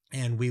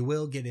 And we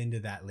will get into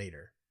that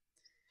later.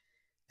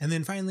 And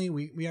then finally,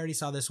 we already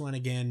saw this one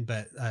again,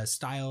 but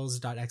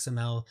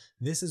styles.xml.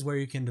 This is where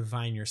you can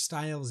define your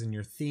styles and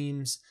your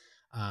themes.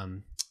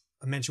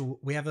 I mentioned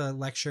we have a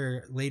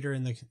lecture later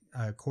in the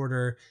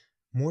quarter,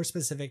 more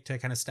specific to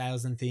kind of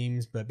styles and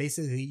themes, but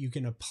basically you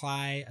can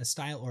apply a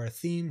style or a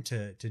theme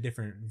to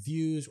different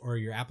views or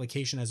your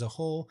application as a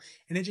whole,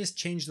 and it just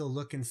changed the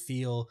look and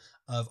feel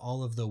of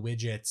all of the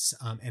widgets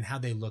and how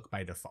they look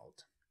by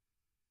default.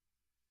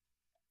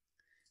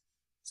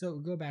 So we'll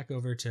go back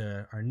over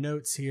to our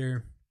notes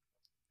here.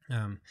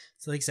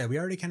 So like I said, we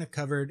already kind of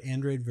covered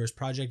Android versus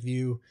project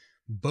view.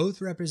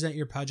 Both represent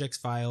your project's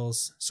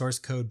files, source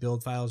code,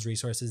 build files,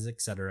 resources,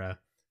 etc.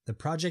 The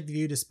project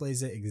view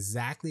displays it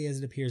exactly as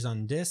it appears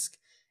on disk.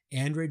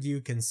 Android view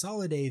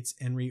consolidates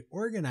and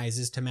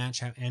reorganizes to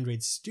match how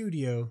Android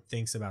Studio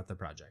thinks about the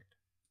project.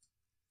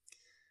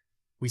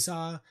 We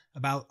saw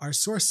about our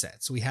source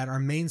sets. We had our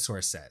main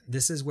source set.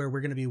 This is where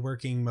we're going to be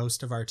working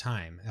most of our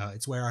time.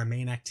 It's where our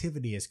main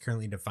activity is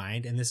currently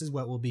defined, and this is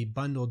what will be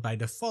bundled by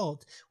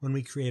default when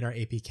we create our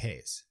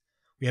APKs.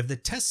 We have the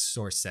test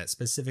source set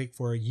specific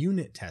for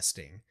unit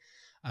testing,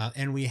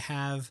 and we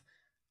have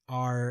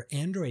our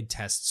Android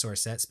test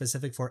source set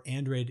specific for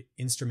Android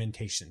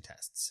instrumentation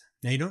tests.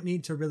 Now you don't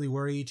need to really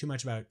worry too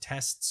much about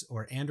tests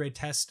or Android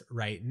test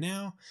right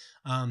now,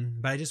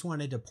 but I just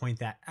wanted to point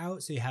that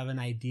out so you have an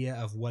idea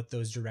of what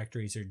those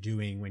directories are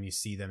doing when you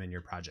see them in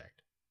your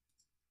project.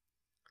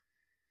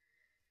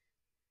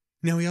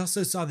 Now we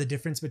also saw the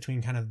difference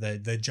between kind of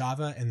the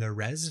Java and the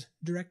res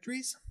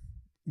directories.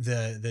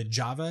 The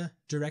Java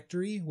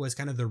directory was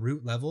kind of the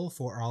root level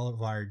for all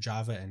of our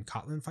Java and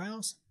Kotlin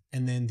files.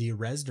 And then the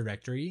res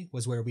directory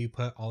was where we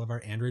put all of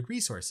our Android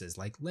resources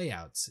like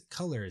layouts,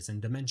 colors,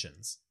 and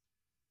dimensions.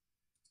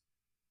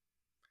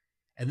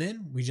 And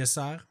then we just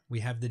saw we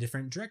have the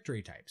different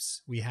directory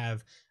types. We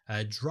have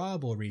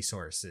drawable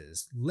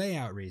resources,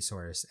 layout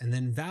resource, and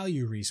then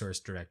value resource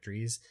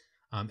directories.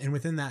 And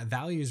within that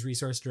values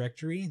resource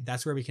directory,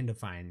 that's where we can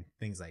define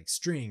things like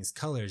strings,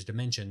 colors,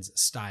 dimensions,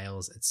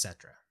 styles,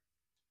 etc.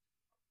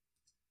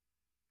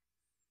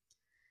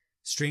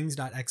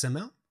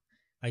 Strings.xml.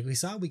 Like we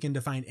saw, we can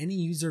define any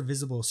user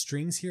visible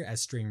strings here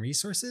as string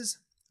resources.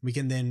 We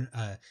can then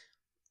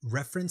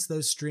reference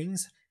those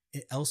strings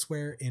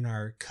elsewhere in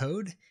our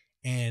code,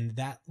 and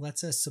that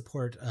lets us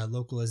support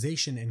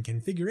localization and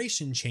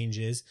configuration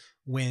changes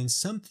when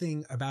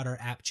something about our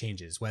app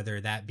changes,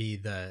 whether that be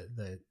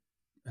the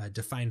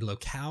defined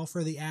locale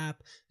for the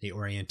app, the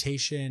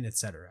orientation,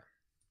 etc.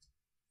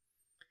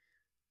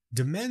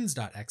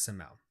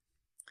 Dimens.xml.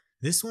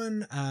 This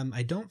one,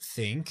 I don't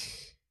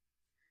think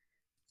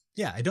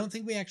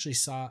we actually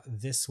saw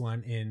this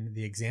one in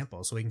the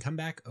example. So we can come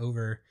back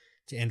over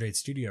to Android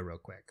Studio real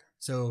quick.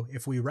 So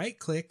if we right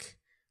click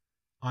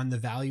on the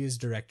values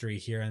directory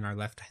here on our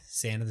left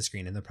side of the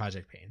screen in the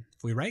project pane,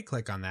 if we right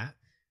click on that,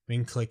 we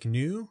can click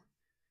new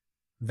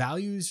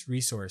values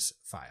resource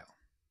file.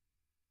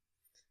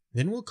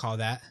 Then we'll call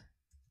that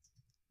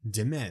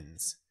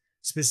dimens,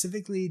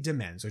 specifically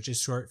dimens, which is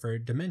short for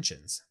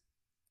dimensions.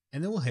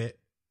 And then we'll hit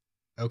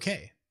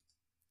OK.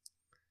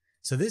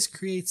 So this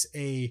creates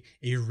a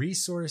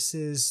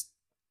resources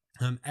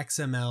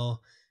XML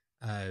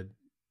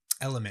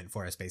element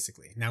for us,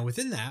 basically. Now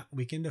within that,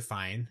 we can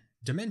define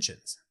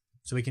dimensions.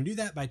 So we can do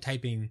that by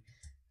typing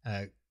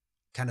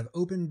kind of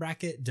open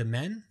bracket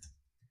dimen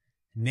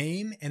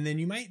name, and then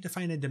you might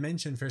define a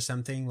dimension for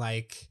something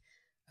like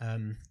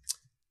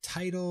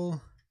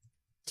title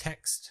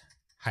text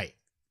height.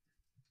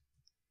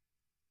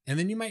 And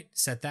then you might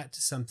set that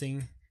to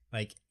something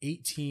like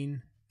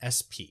 18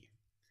 SP.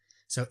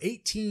 So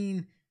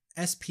 18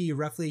 SP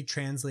roughly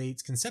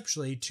translates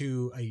conceptually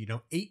to a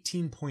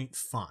 18-point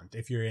font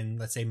if you're in,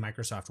 let's say,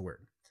 Microsoft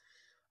Word.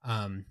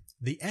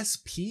 The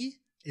SP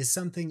is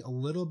something a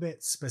little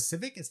bit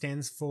specific. It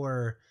stands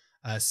for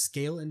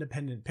scale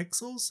independent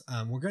pixels.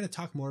 We're going to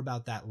talk more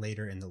about that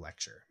later in the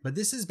lecture. But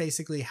this is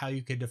basically how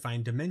you could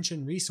define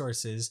dimension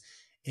resources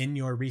in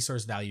your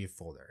resource value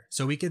folder.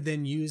 So we could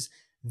then use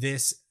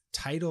this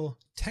title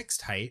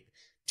text height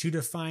to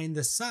define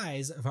the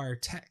size of our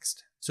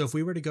text. So if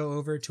we were to go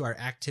over to our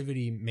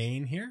activity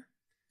main here,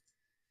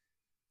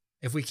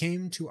 if we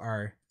came to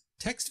our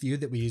text view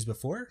that we used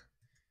before,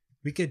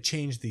 we could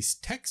change this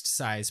text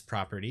size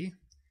property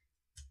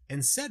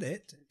and set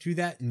it to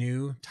that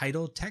new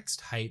title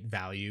text height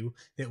value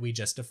that we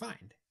just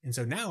defined. And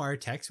so now our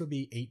text would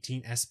be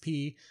 18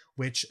 SP,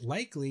 which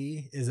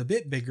likely is a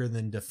bit bigger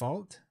than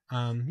default.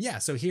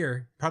 So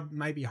here, probably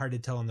might be hard to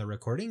tell on the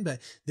recording,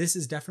 but this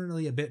is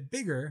definitely a bit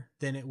bigger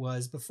than it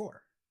was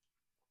before.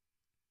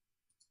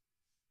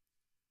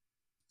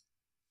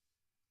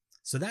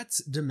 So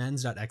that's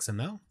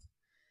dimens.xml.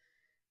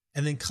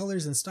 And then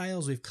colors and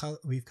styles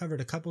we've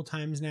covered a couple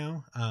times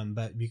now,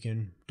 but you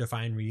can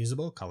define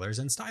reusable colors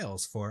and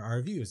styles for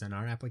our views and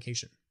our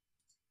application.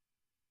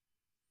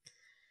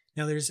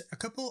 Now there's a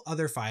couple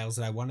other files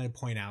that I want to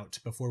point out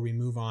before we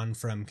move on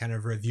from kind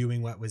of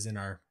reviewing what was in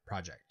our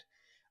project.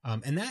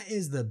 And that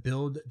is the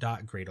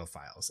build.gradle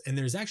files. And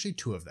there's actually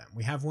two of them.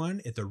 We have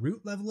one at the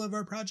root level of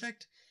our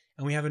project,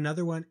 and we have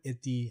another one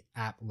at the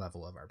app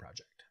level of our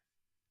project.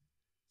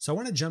 So I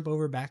want to jump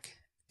over back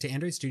to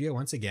Android Studio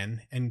once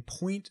again and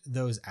point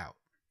those out.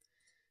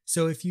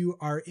 So if you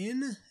are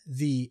in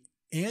the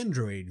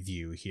Android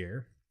view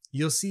here,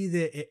 you'll see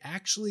that it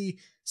actually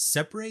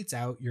separates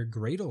out your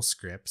Gradle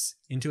scripts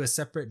into a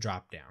separate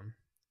dropdown.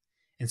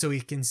 And so we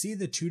can see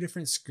the two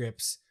different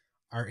scripts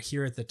are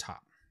here at the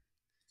top.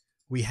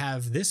 We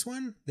have this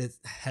one that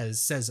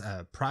says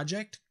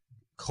project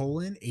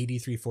colon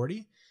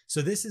 8340.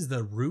 So this is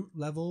the root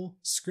level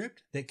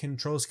script that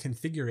controls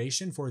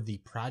configuration for the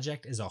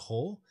project as a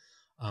whole.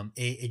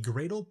 A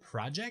Gradle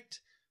project,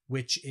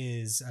 which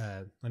is,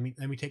 let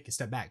me take a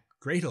step back.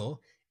 Gradle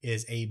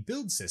is a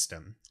build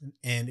system,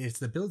 and it's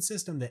the build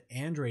system that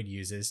Android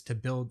uses to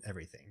build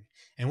everything.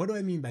 And what do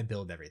I mean by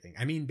build everything?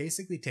 I mean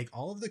basically take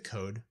all of the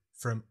code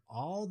from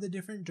all the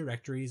different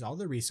directories, all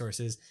the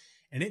resources,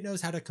 and it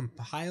knows how to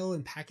compile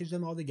and package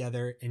them all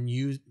together and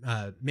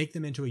make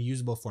them into a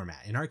usable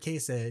format. In our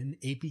case, an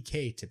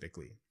APK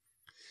typically.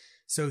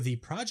 So the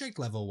project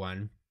level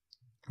one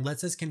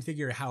lets us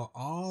configure how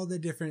all the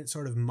different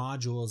sort of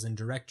modules and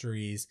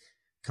directories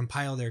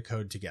compile their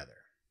code together.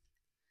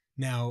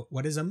 Now,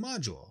 what is a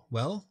module?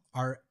 Well,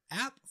 our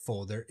app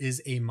folder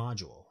is a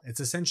module. It's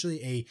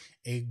essentially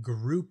a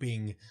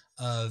grouping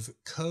of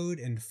code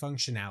and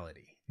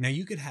functionality. Now,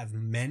 you could have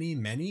many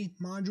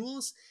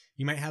modules.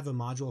 You might have a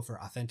module for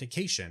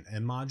authentication, a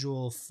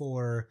module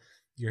for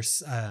your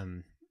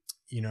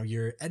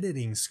your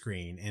editing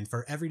screen and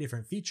for every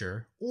different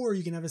feature, or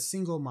you can have a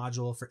single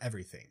module for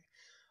everything.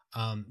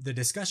 The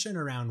discussion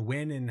around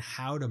when and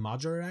how to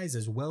modularize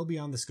is well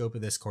beyond the scope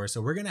of this course,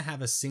 so we're going to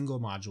have a single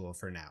module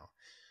for now.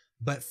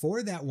 But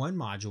for that one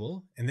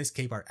module, in this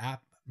case our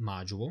app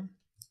module,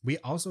 we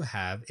also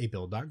have a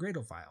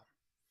build.gradle file.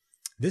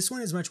 This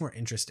one is much more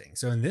interesting.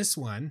 So in this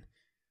one,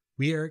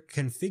 we are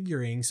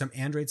configuring some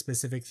Android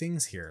specific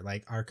things here,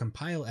 like our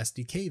compile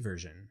SDK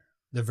version,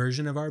 the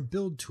version of our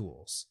build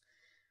tools,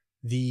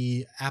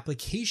 the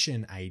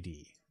application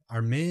ID,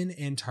 our min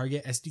and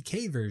target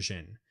SDK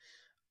version.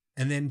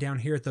 And then down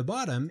here at the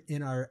bottom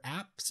in our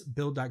apps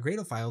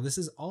build.gradle file, this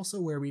is also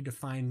where we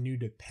define new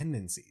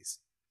dependencies.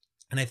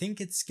 And I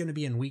think it's going to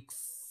be in week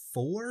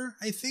 4,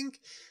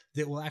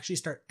 that we'll actually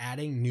start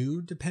adding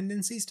new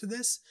dependencies to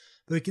this.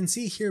 But we can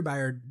see here by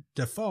our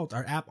default,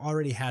 our app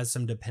already has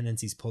some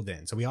dependencies pulled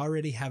in. So we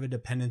already have a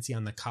dependency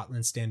on the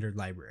Kotlin standard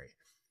library.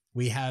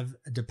 We have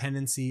a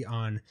dependency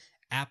on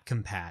app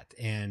compat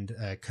and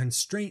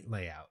constraint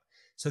layout.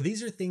 So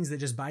these are things that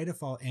just by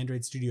default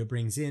Android Studio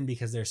brings in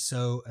because they're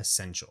so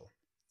essential.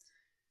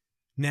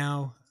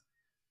 Now,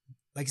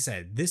 like I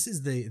said, this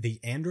is the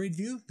Android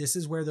view. This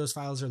is where those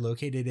files are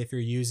located if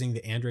you're using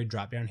the Android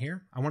dropdown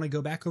here. I want to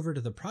go back over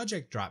to the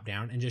project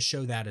dropdown and just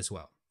show that as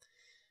well.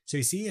 So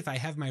you see if I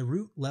have my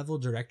root level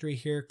directory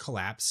here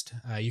collapsed,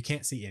 you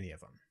can't see any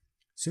of them.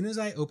 As soon as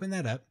I open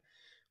that up,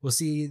 we'll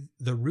see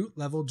the root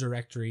level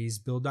directory's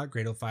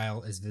build.gradle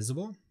file is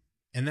visible.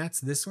 And that's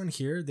this one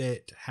here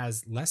that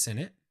has less in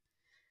it.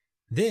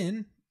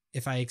 Then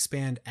if I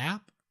expand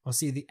app, I'll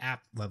see the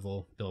app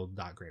level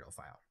build.gradle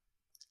file.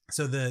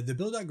 So the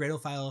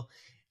build.gradle file,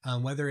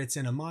 whether it's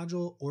in a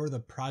module or the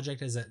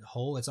project as a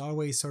whole, it's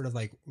always sort of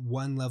like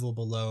one level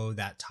below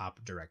that top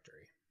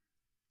directory.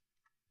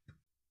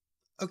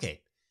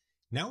 Okay,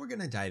 now we're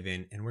going to dive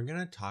in and we're going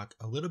to talk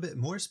a little bit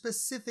more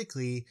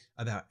specifically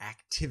about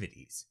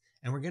activities.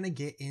 And we're going to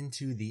get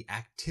into the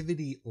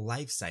activity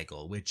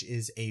lifecycle, which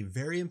is a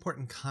very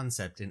important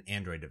concept in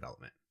Android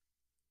development.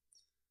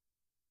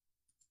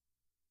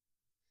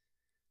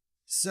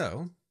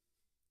 So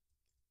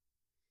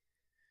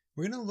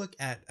we're going to look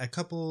at a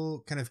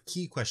couple kind of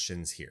key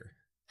questions here.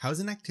 How is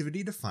an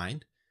activity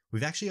defined?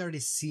 We've actually already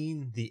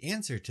seen the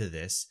answer to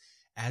this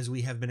as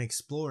we have been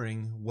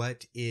exploring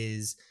what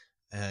is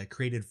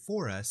created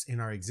for us in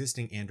our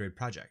existing Android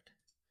project.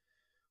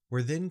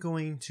 We're then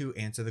going to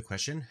answer the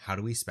question, how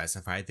do we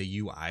specify the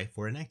UI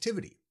for an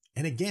activity?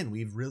 And again,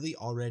 we've really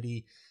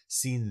already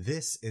seen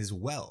this as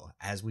well,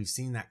 as we've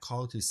seen that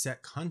call to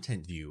set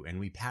content view and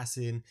we pass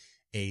in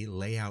a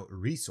layout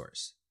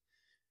resource.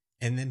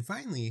 And then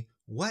finally,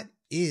 what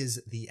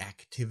is the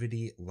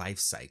activity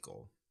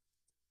lifecycle?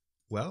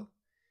 Well,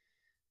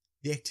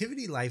 the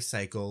activity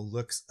lifecycle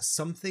looks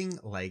something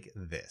like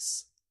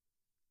this.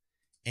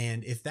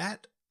 And if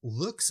that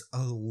looks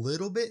a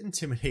little bit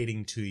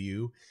intimidating to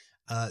you,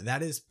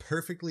 that is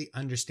perfectly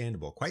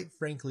understandable. Quite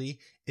frankly,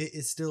 it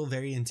is still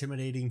very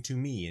intimidating to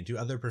me and to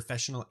other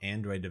professional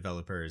Android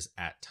developers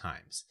at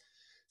times.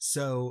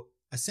 So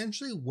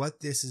essentially what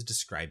this is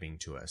describing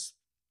to us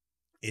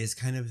is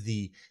kind of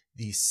the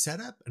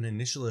setup and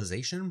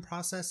initialization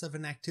process of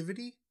an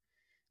activity,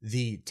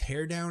 the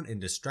teardown and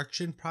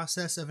destruction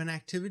process of an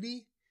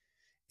activity,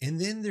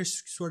 and then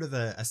there's sort of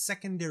a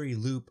secondary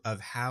loop of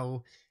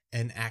how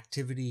an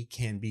activity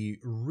can be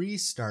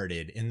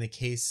restarted in the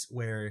case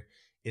where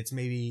it's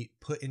maybe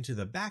put into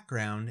the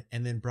background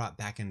and then brought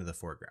back into the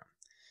foreground.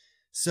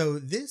 So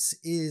this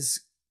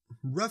is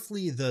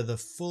roughly the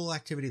full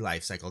activity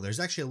lifecycle. There's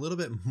actually a little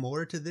bit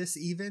more to this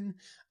even,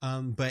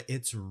 but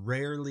it's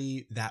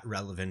rarely that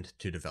relevant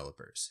to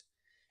developers.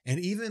 And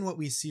even what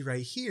we see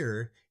right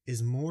here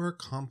is more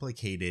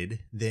complicated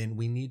than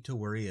we need to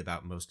worry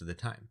about most of the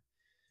time.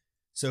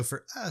 So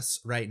for us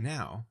right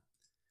now,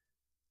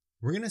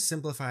 we're going to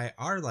simplify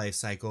our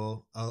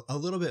lifecycle a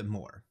little bit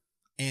more.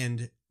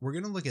 And we're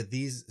going to look at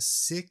these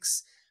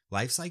 6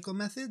 lifecycle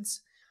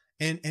methods.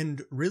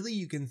 And really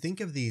you can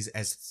think of these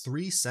as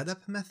 3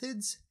 setup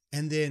methods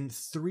and then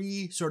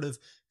 3 sort of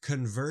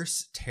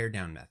converse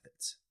teardown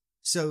methods.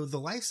 So the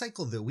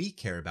lifecycle that we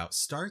care about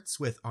starts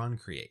with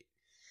onCreate.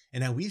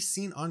 And now we've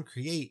seen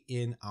onCreate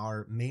in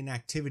our main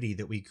activity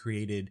that we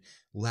created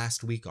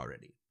last week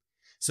already.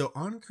 So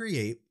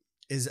onCreate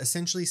is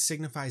essentially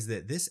signifies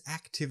that this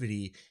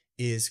activity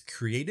is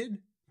created,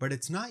 but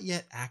it's not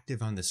yet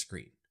active on the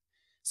screen.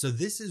 So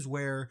this is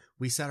where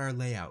we set our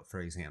layout,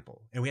 for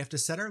example, and we have to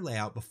set our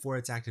layout before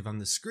it's active on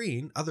the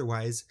screen.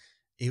 Otherwise,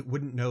 it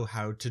wouldn't know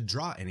how to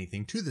draw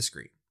anything to the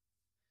screen.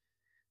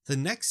 The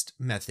next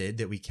method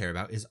that we care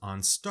about is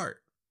onStart.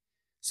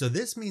 So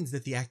this means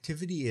that the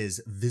activity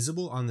is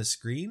visible on the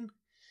screen,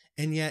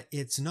 and yet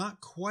it's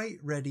not quite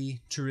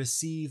ready to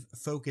receive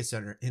focus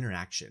or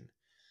interaction.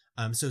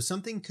 So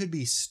something could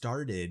be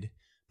started,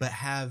 but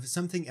have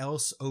something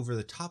else over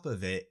the top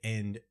of it,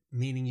 and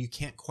meaning you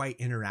can't quite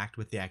interact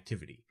with the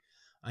activity.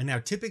 Now,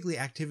 typically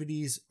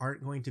activities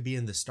aren't going to be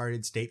in the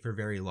started state for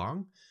very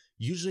long.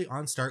 Usually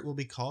onStart will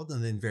be called,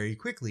 and then very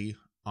quickly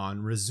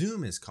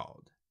onResume is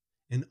called.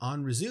 And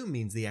onResume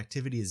means the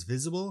activity is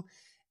visible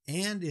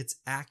and it's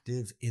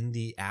active in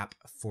the app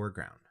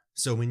foreground.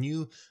 So when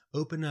you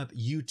open up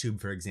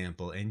YouTube, for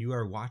example, and you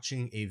are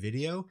watching a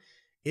video,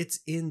 it's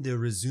in the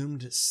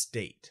resumed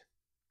state.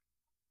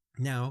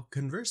 Now,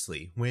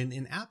 conversely, when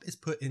an app is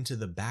put into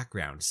the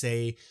background,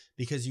 say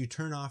because you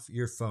turn off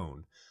your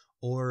phone,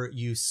 or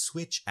you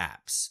switch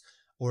apps,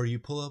 or you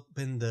pull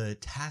open the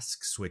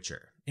task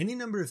switcher, any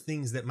number of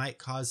things that might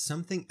cause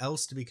something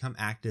else to become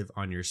active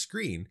on your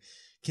screen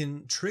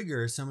can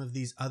trigger some of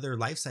these other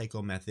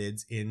lifecycle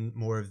methods in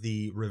more of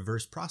the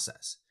reverse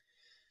process.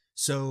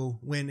 So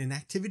when an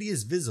activity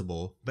is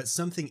visible, but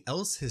something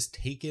else has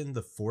taken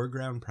the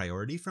foreground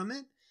priority from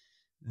it,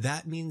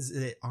 that means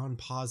that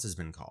onPause has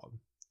been called.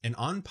 And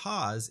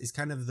onPause is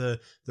kind of the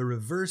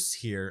reverse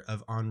here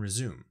of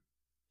onResume.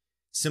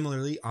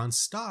 Similarly,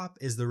 onStop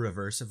is the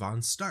reverse of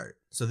onStart.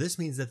 So this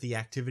means that the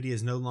activity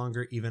is no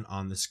longer even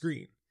on the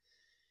screen.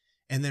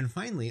 And then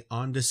finally,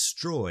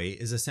 onDestroy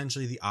is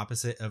essentially the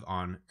opposite of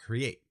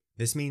onCreate.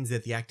 This means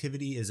that the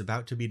activity is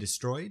about to be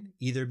destroyed,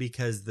 either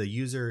because the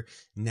user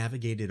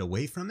navigated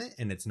away from it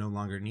and it's no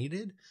longer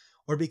needed,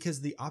 or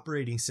because the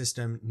operating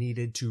system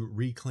needed to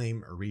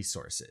reclaim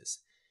resources.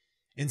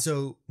 And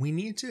so we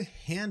need to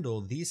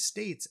handle these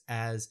states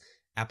as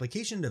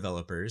application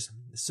developers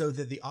so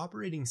that the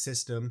operating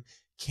system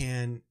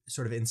can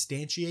sort of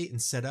instantiate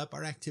and set up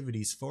our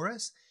activities for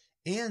us,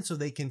 and so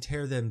they can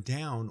tear them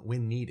down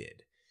when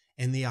needed.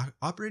 And the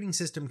operating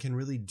system can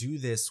really do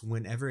this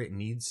whenever it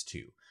needs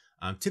to.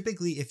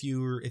 Typically, if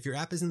your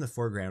app is in the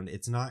foreground,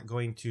 it's not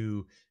going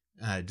to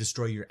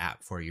destroy your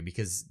app for you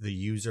because the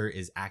user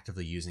is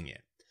actively using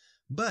it.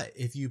 But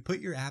if you put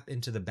your app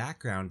into the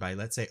background by,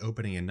 let's say,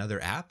 opening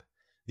another app,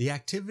 the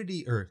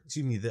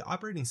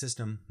operating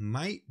system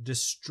might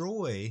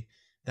destroy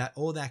that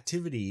old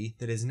activity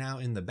that is now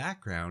in the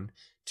background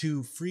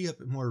to free up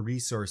more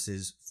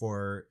resources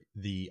for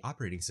the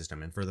operating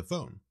system and for the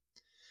phone.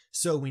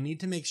 So we need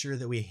to make sure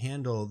that we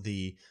handle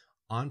the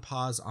on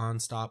pause, on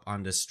stop,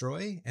 on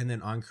destroy, and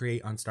then on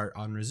create, on start,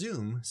 on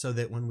resume, so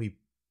that when we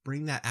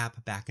bring that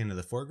app back into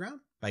the foreground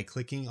by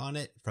clicking on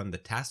it from the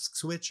task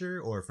switcher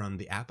or from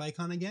the app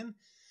icon again,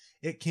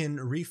 it can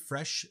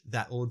refresh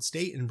that old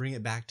state and bring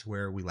it back to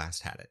where we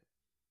last had it.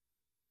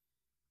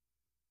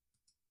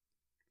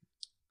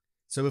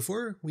 So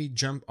before we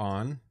jump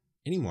on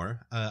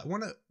anymore, I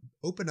want to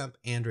open up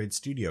Android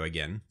Studio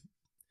again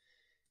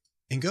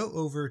and go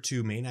over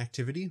to main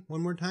activity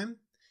one more time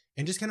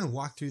and just kind of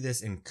walk through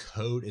this in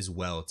code as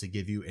well to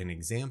give you an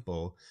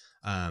example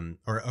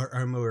or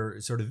a more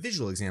sort of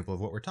visual example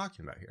of what we're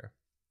talking about here.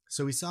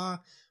 So we saw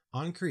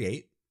on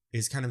create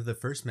is kind of the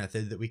first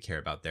method that we care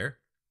about there.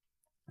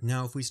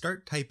 Now, if we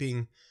start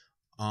typing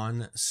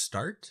on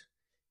start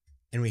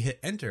and we hit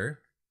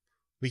enter,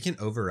 we can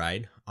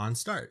override on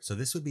start. So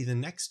this would be the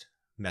next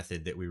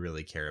method that we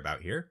really care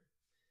about here.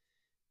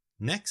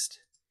 Next,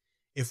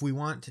 if we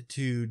want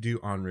to do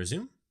on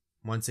resume,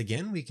 once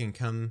again, we can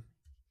come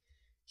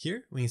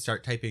here. We can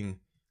start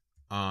typing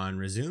on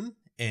resume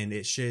and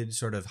it should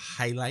sort of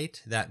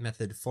highlight that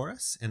method for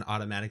us and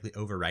automatically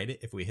override it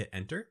if we hit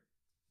enter.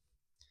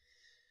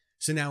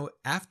 So now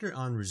after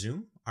on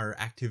resume, our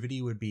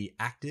activity would be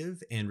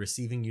active and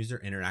receiving user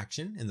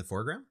interaction in the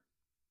foreground.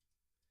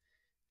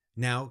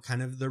 Now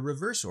kind of the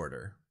reverse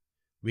order.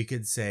 We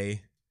could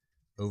say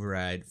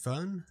override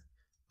fun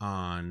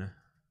on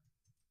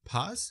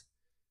pause.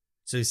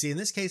 So you see in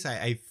this case,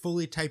 I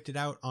fully typed it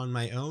out on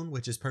my own,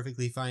 which is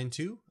perfectly fine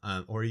too.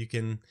 Or you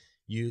can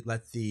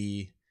let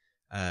the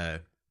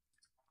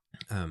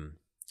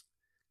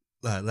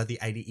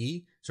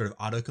IDE sort of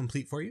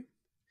autocomplete for you.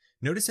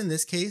 Notice in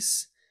this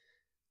case,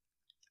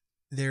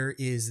 there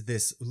is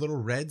this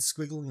little red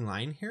squiggly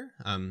line here.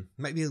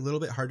 Might be a little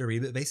bit hard to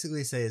read, but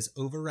basically it says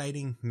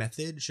overriding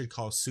method should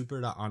call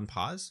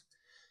super.onPause.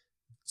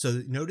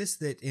 So notice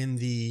that in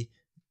the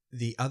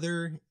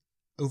other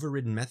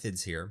overridden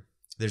methods here,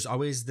 there's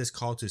always this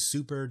call to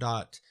super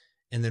dot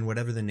and then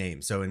whatever the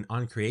name. So in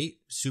onCreate,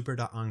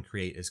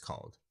 super.onCreate is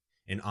called.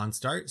 In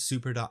onStart,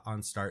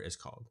 super.onStart is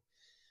called.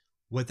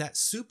 What that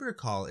super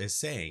call is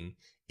saying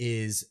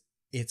is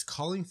it's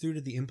calling through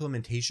to the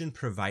implementation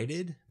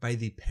provided by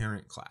the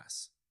parent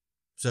class.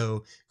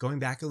 So going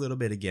back a little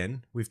bit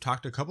again, we've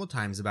talked a couple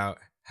times about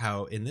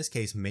how in this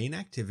case, main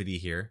activity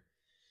here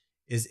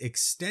is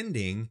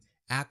extending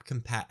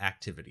app_compat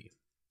activity.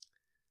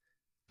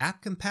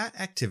 App_compat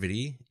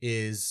activity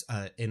is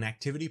an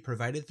activity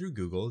provided through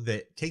Google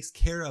that takes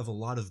care of a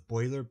lot of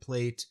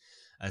boilerplate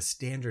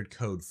standard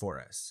code for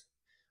us.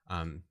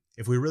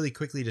 If we really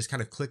quickly just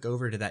kind of click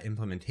over to that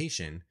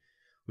implementation,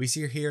 we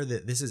see here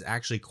that this is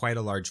actually quite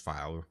a large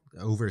file.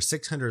 Over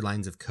 600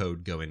 lines of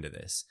code go into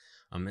this.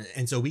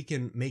 And so we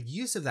can make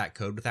use of that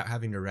code without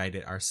having to write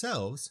it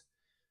ourselves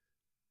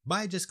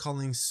by just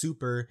calling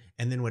super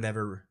and then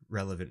whatever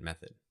relevant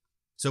method.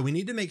 So we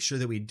need to make sure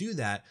that we do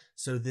that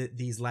so that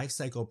these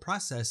lifecycle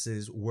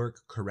processes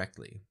work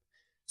correctly.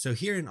 So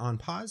here in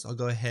onPause, I'll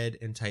go ahead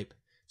and type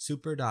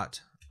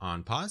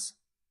super.onPause.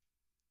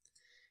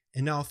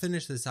 And now I'll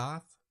finish this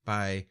off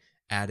by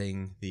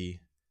adding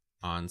the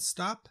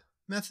onStop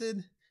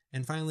method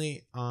and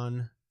finally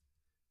on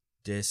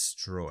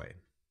destroy.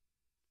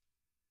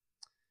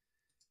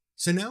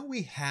 So now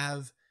we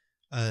have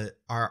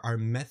our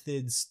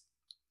methods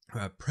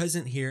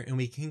present here and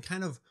we can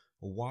kind of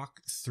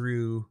walk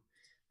through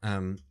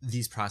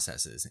these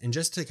processes. And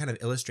just to kind of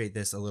illustrate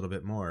this a little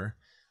bit more,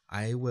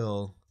 I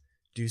will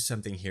do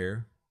something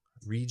here.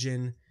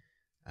 Region,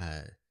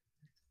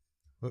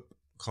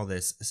 call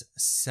this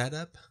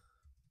setup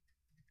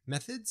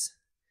methods.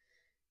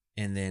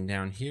 And then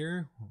down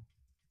here,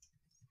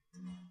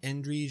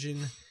 end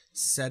region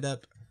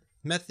setup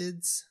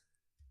methods.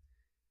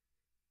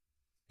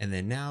 And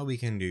then now we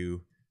can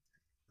do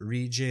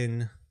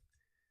region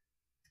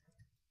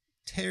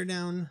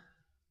teardown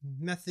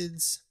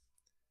methods.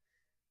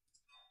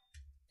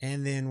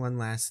 And then one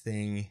last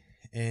thing,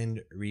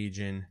 end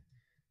region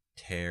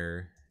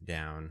tear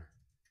down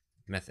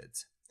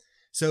methods.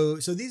 So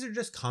these are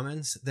just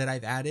comments that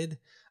I've added,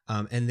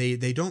 and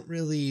they don't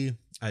really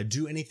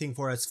do anything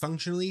for us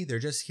functionally. They're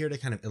just here to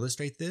kind of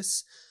illustrate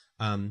this.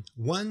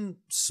 One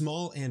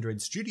small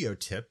Android Studio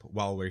tip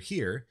while we're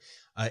here,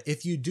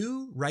 if you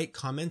do write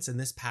comments in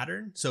this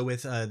pattern, so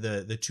with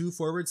the 2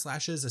 forward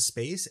slashes, a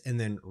space, and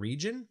then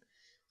region,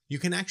 you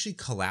can actually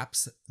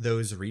collapse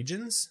those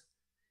regions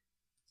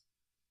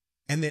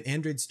And then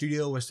Android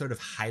Studio will sort of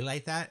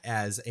highlight that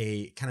as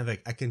a kind of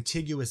a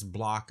contiguous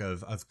block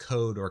of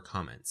code or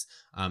comments.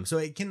 So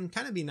it can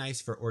kind of be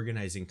nice for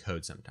organizing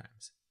code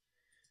sometimes.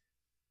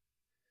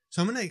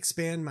 So I'm going to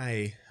expand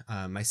my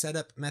my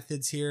setup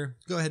methods here.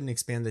 Go ahead and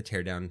expand the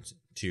teardown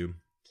too.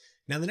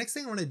 Now the next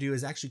thing I want to do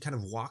is actually kind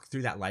of walk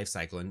through that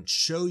lifecycle and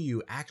show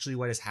you actually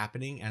what is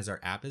happening as our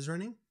app is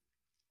running.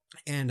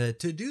 And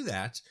to do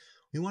that,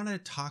 we want to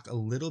talk a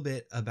little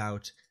bit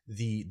about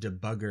the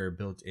debugger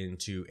built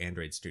into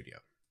Android Studio.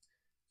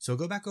 So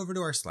go back over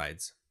to our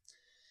slides.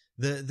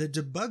 The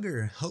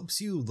debugger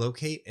helps you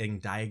locate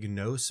and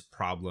diagnose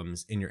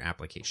problems in your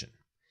application.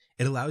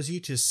 It allows you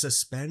to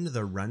suspend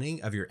the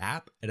running of your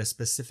app at a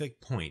specific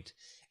point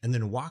and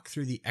then walk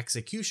through the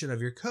execution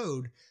of your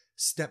code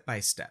step by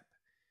step.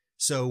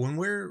 So when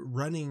we're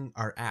running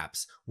our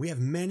apps, we have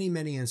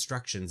many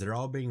instructions that are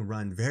all being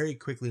run very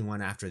quickly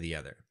one after the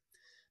other.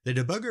 The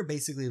debugger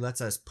basically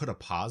lets us put a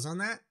pause on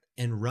that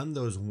and run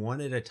those one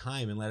at a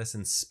time and let us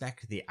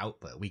inspect the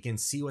output. We can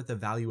see what the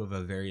value of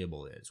a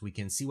variable is. We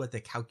can see what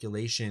the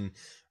calculation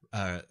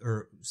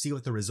or see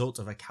what the result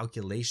of a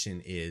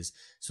calculation is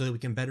so that we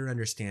can better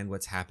understand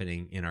what's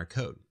happening in our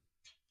code.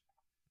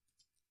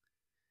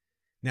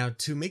 Now,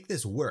 to make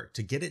this work,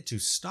 to get it to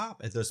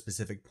stop at those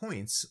specific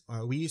points,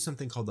 we use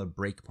something called a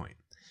breakpoint.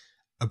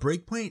 A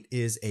breakpoint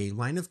is a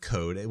line of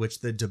code at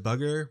which the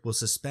debugger will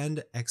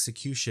suspend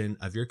execution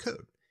of your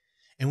code.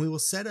 And we will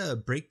set a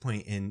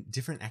breakpoint in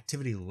different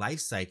activity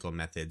lifecycle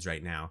methods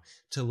right now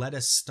to let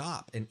us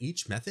stop in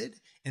each method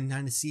and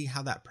kind of see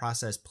how that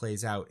process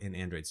plays out in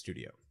Android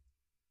Studio.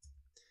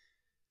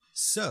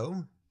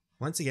 So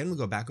once again, we'll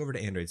go back over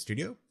to Android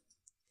Studio.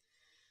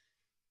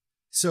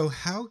 So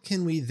how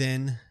can we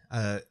then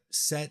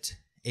set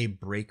a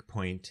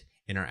breakpoint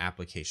in our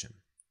application?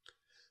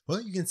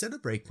 Well, you can set a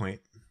breakpoint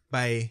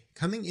by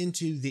coming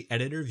into the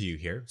editor view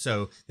here.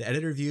 So the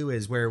editor view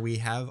is where we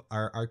have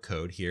our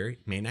code here,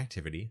 main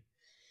activity.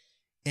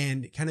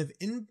 And kind of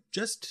in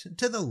just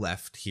to the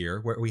left here,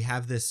 where we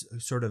have this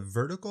sort of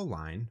vertical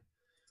line,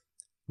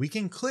 we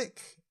can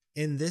click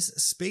in this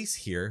space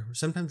here,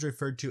 sometimes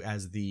referred to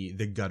as the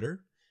gutter.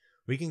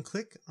 We can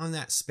click on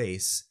that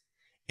space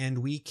and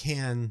we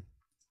can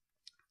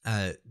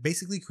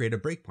basically create a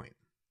breakpoint.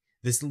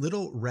 This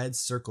little red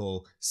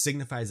circle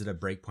signifies that a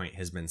breakpoint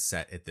has been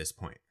set at this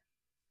point.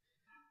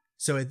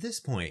 So at this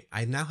point,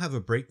 I now have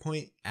a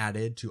breakpoint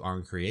added to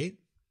onCreate.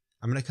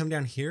 I'm going to come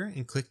down here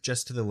and click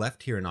just to the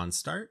left here in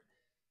onStart.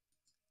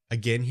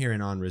 Again here in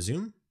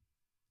onResume.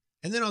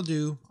 And then I'll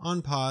do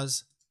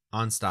onPause,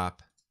 onStop,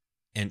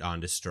 and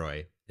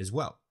onDestroy as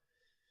well.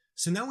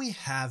 So now we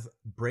have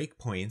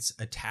breakpoints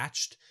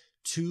attached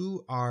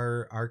to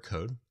our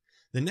code.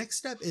 The next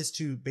step is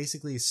to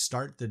basically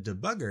start the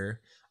debugger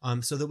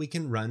so that we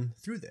can run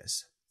through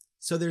this.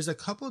 So there's a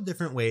couple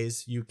different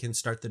ways you can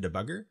start the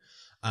debugger.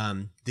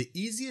 The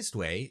easiest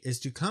way is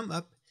to come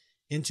up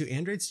into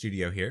Android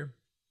Studio here,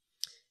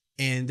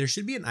 and there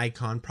should be an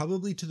icon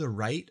probably to the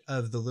right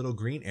of the little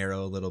green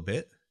arrow a little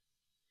bit.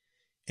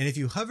 And if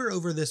you hover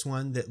over this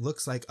one that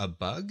looks like a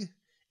bug,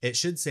 it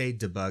should say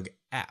Debug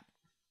App.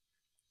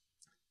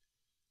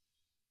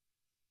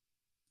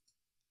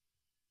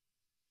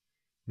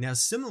 Now,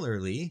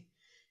 similarly,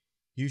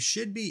 you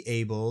should be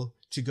able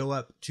to go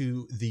up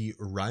to the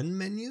Run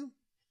menu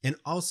and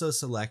also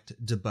select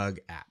Debug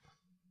App.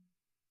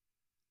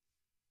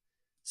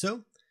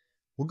 So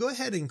we'll go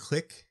ahead and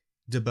click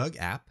Debug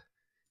App.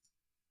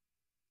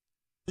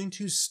 I'm going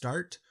to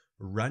start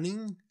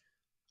running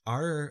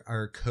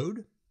our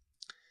code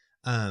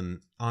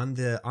on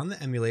the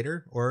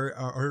emulator or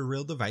a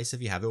real device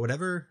if you have it,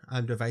 whatever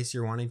device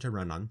you're wanting to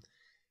run on.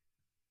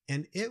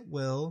 And it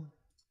will,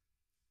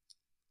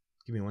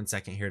 give me 1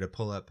 second here to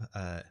pull up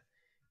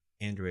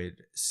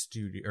Android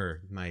Studio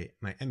or my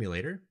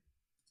emulator.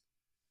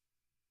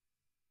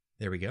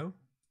 There we go.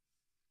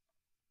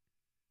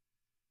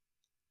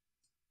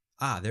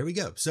 There we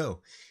go.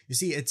 So you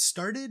see, it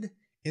started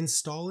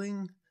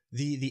installing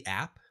the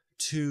app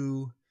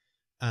to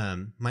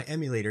my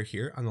emulator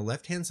here on the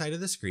left-hand side of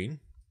the screen.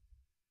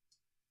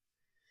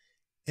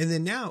 And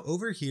then now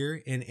over here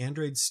in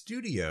Android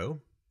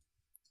Studio,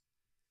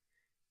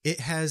 it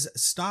has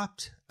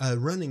stopped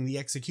running the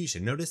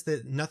execution. Notice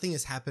that nothing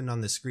has happened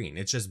on the screen.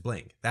 It's just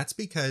blank. That's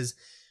because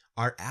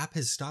our app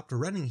has stopped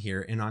running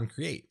here in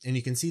onCreate. And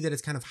you can see that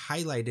it's kind of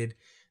highlighted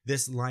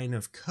this line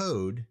of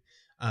code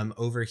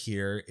over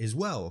here as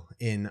well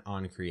in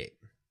onCreate.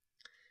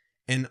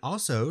 And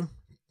also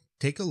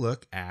take a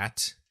look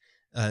at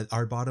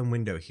our bottom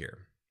window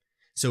here.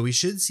 So we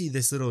should see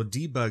this little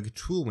debug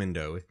tool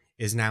window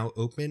is now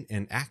open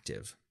and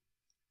active.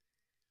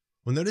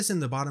 Well, notice in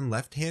the bottom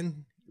left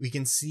hand, we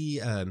can see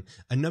a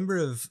number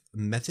of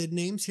method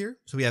names here.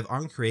 So we have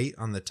onCreate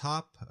on the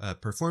top,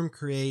 perform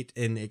create,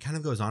 and it kind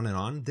of goes on and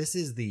on. This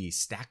is the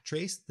stack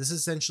trace. This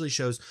essentially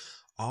shows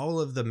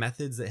all of the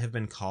methods that have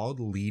been called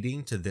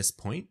leading to this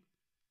point.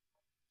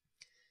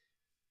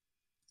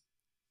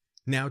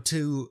 Now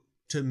to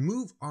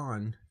move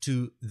on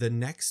to the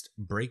next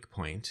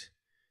breakpoint,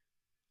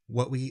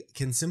 what we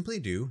can simply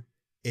do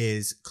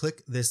is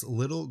click this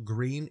little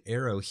green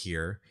arrow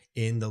here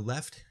in the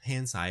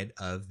left-hand side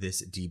of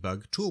this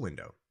debug tool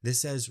window.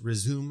 This says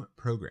resume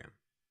program.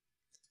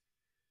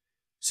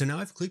 So now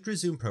I've clicked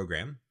resume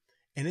program,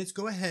 and it's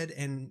go ahead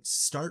and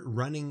start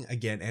running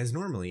again as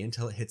normally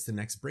until it hits the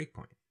next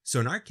breakpoint. So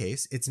in our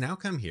case, it's now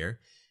come here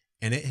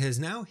and it has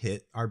now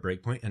hit our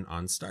breakpoint and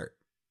on start.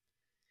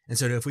 And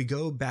so if we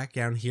go back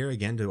down here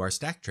again to our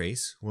stack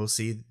trace, we'll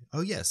see,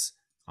 oh yes,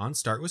 on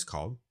start was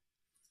called.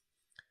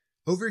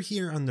 Over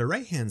here on the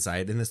right-hand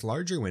side in this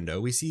larger window,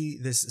 we see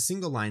this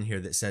single line here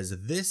that says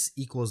this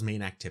equals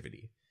main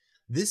activity.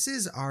 This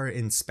is our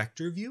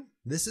inspector view.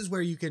 This is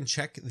where you can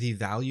check the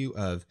value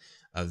of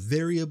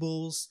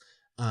variables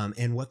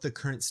and what the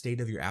current state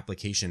of your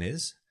application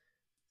is.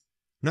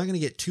 I'm not going to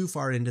get too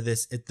far into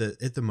this at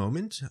the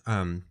moment,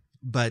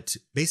 but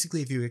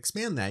basically if you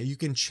expand that, you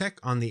can check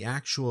on the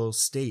actual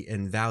state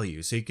and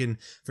value. So you can,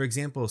 for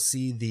example,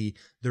 see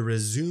the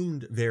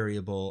resumed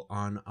variable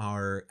on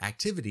our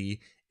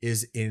activity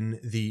is in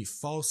the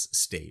false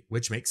state,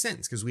 which makes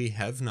sense because we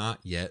have not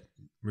yet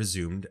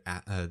resumed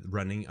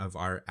running of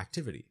our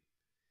activity.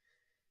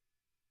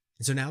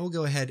 And so now we'll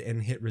go ahead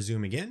and hit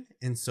resume again.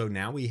 And so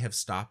now we have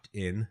stopped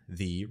in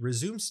the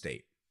resume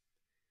state.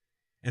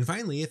 And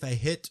finally, if I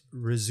hit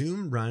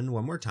resume run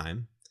one more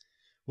time,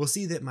 we'll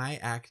see that my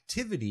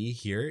activity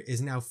here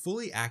is now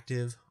fully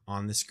active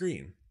on the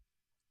screen.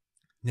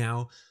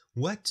 Now,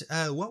 what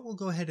will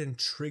go ahead and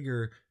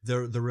trigger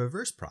the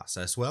reverse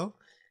process? Well,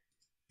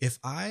 if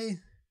I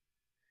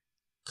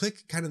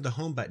click kind of the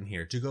home button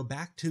here to go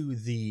back to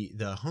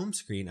the home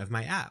screen of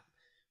my app,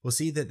 we'll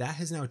see that that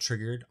has now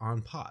triggered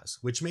on pause,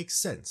 which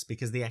makes sense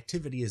because the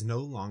activity is no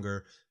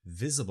longer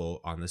visible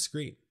on the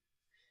screen.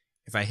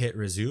 If I hit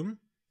resume,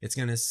 it's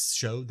going to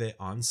show that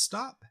on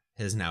stop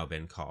has now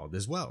been called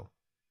as well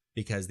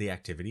because the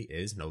activity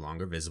is no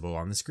longer visible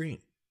on the screen.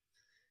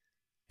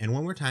 And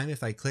one more time,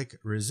 if I click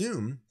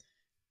resume,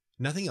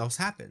 nothing else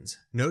happens.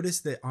 Notice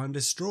that on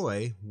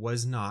destroy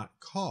was not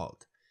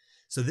called.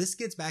 So this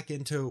gets back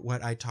into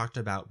what I talked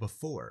about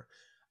before.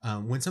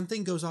 When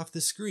something goes off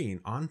the screen,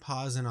 on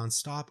pause and on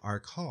stop are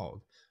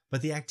called,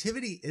 but the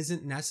activity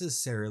isn't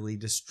necessarily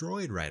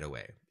destroyed right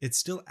away. It's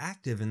still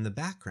active in the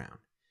background.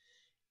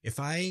 If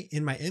I,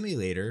 in my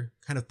emulator,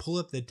 kind of pull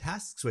up the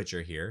task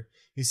switcher here,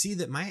 you see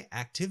that my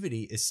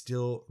activity is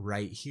still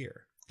right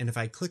here. And if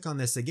I click on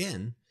this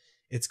again,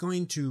 it's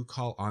going to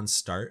call on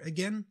start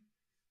again.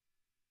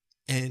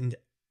 And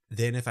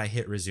then if I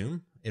hit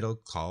resume, it'll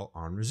call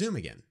on resume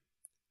again.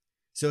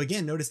 So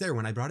again, notice there,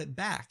 when I brought it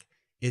back,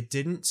 it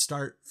didn't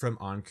start from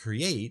on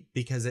create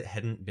because it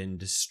hadn't been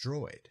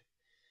destroyed.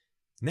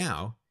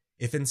 Now,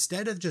 if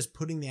instead of just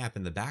putting the app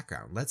in the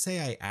background, let's say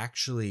I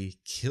actually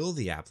kill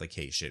the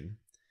application.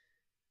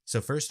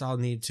 So first I'll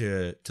need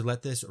to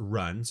let this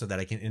run so that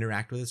I can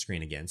interact with the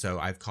screen again. So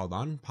I've called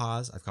on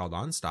pause, I've called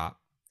on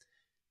stop.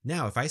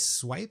 Now, if I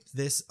swipe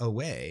this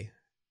away,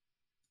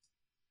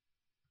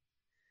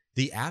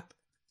 the app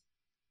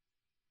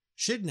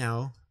should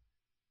now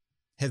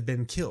have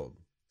been killed.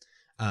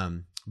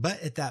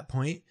 But at that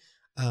point,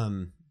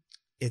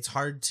 it's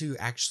hard to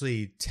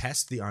actually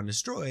test the on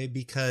destroy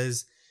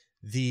because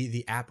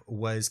the app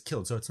was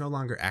killed. So it's no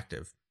longer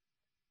active.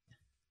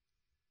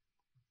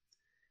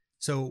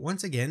 So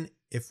once again,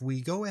 if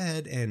we go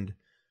ahead and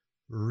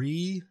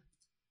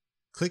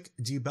click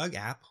debug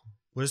app,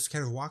 we'll just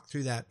kind of walk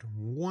through that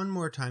one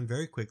more time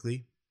very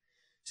quickly.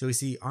 So we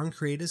see on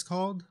create is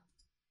called,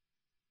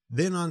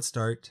 then on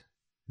start,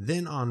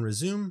 then on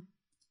resume.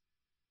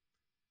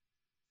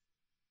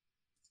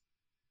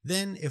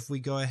 Then if we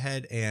go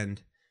ahead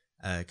and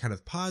kind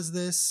of pause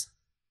this,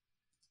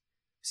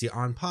 see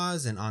on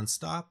pause and on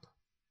stop,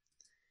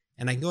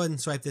 and I can go ahead and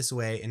swipe this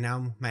away, and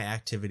now my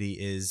activity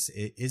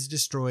is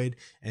destroyed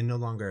and no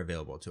longer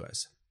available to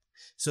us.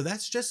 So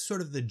that's just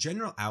sort of the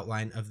general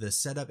outline of the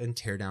setup and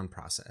teardown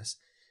process.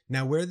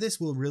 Now, where this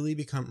will really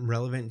become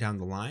relevant down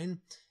the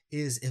line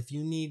is if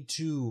you need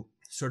to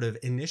sort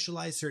of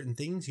initialize certain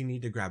things, you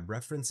need to grab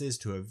references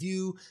to a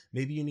view,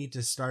 maybe you need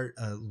to start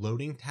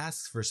loading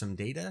tasks for some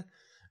data.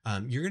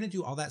 You're going to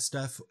do all that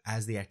stuff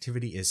as the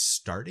activity is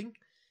starting,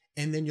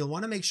 and then you'll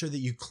want to make sure that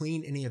you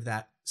clean any of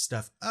that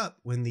stuff up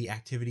when the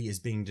activity is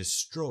being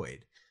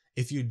destroyed.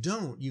 If you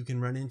don't, you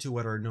can run into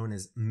what are known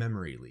as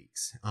memory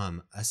leaks.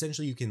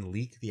 Essentially, you can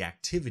leak the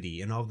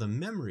activity and all the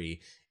memory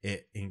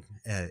it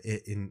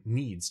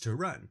needs to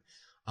run.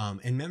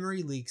 And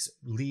memory leaks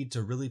lead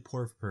to really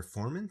poor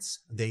performance.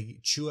 They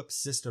chew up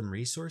system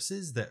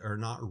resources that are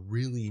not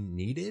really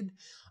needed.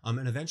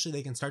 And eventually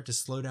they can start to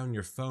slow down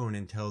your phone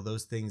until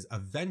those things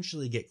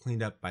eventually get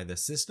cleaned up by the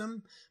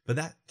system. But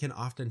that can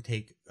often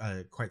take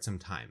quite some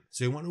time.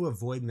 So you want to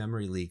avoid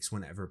memory leaks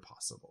whenever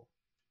possible.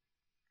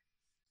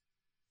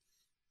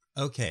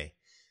 Okay,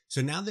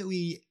 so now that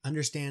we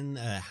understand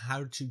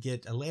how to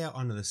get a layout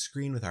onto the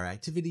screen with our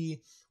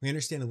activity, we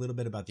understand a little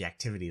bit about the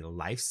activity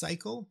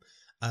lifecycle.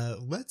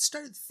 Let's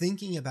start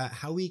thinking about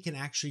how we can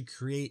actually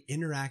create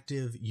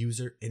interactive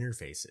user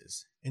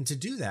interfaces. And to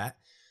do that,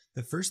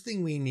 the first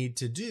thing we need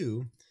to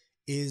do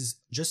is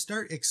just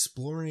start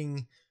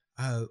exploring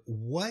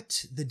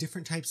what the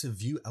different types of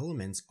view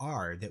elements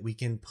are that we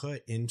can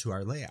put into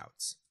our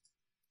layouts.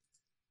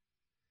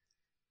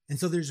 And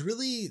so there's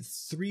really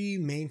three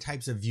main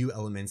types of view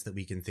elements that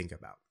we can think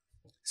about.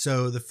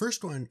 So the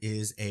first one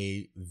is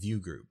a view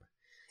group.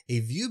 A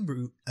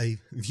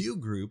view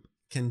group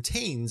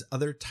contains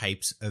other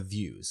types of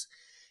views,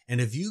 and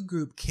a view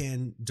group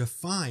can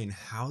define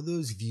how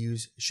those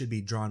views should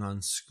be drawn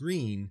on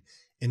screen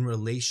in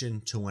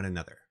relation to one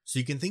another. So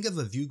you can think of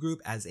a view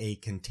group as a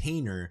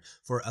container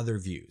for other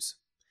views.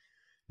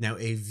 Now,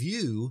 a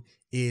view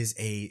is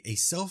a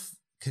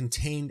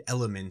self-contained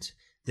element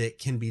that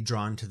can be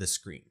drawn to the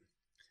screen.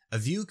 A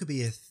view could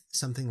be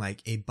something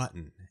like a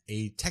button,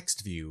 a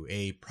text view,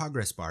 a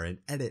progress bar, an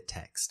edit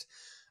text.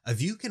 A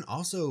view can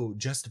also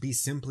just be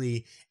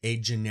simply a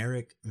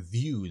generic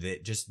view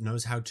that just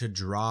knows how to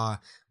draw,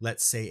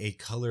 let's say, a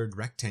colored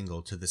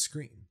rectangle to the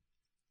screen.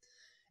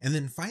 And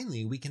then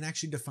finally, we can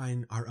actually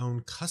define our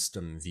own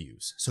custom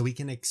views. So we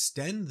can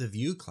extend the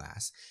view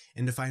class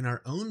and define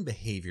our own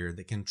behavior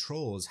that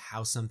controls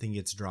how something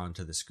gets drawn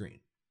to the screen.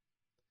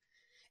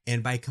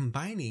 And by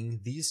combining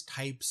these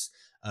types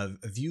of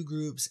view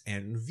groups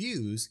and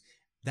views,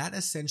 that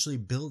essentially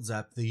builds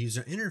up the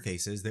user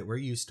interfaces that we're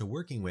used to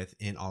working with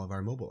in all of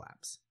our mobile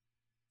apps.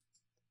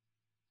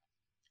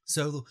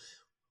 So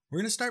we're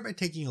going to start by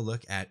taking a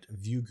look at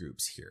view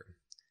groups here.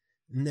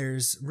 And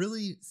there's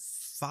really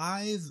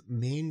 5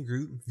 main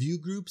view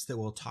groups that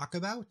we'll talk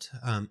about,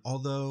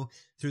 although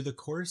through the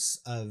course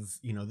of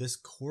this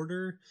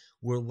quarter,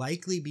 we'll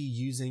likely be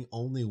using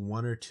only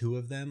 1 or 2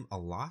 of them a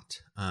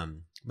lot.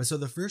 But so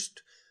the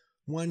first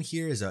one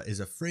here is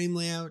a frame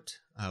layout.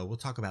 We'll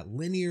talk about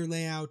linear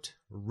layout,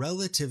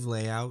 relative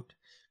layout,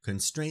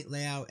 constraint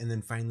layout, and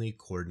then finally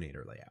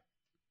coordinator layout.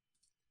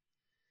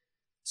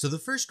 So the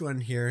first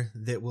one here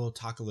that we'll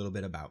talk a little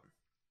bit about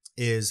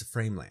is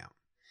frame layout.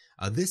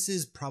 This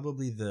is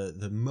probably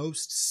the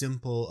most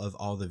simple of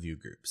all the view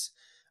groups.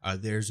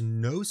 There's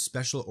no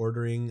special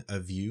ordering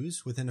of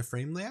views within a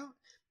frame layout.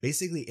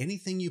 Basically,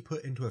 anything you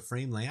put into a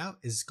frame layout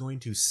is going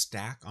to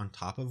stack on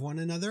top of one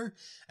another,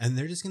 and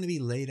they're just going to be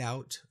laid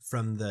out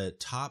from the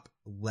top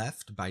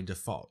left by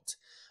default.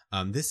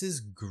 This is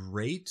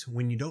great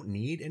when you don't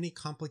need any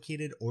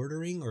complicated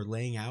ordering or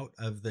laying out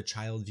of the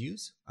child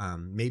views.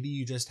 Maybe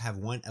you just have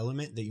one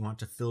element that you want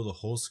to fill the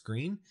whole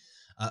screen.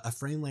 A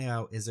frame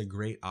layout is a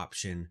great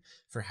option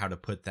for how to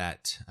put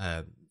that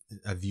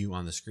a view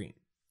on the screen.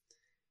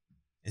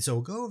 And so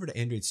we'll go over to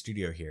Android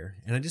Studio here,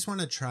 and I just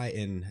want to try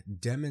and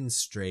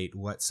demonstrate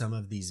what some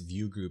of these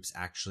view groups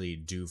actually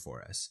do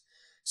for us.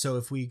 So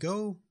if we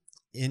go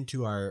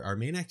into our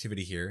main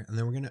activity here, and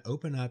then we're going to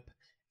open up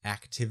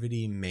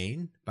activity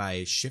main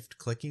by shift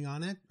clicking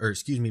on it, or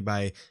excuse me,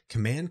 by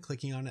command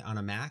clicking on it on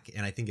a Mac,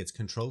 and I think it's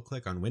control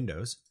click on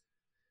Windows.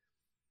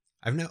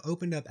 I've now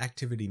opened up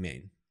activity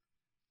main.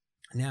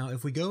 Now,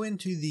 if we go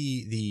into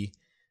the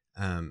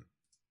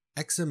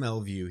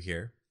XML view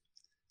here,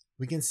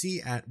 we can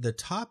see at the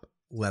top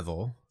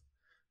level,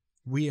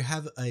 we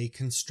have a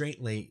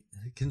constraint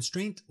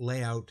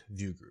layout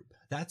view group.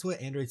 That's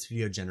what Android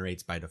Studio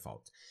generates by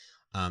default.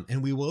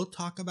 And we will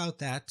talk about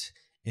that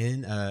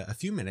in a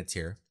few minutes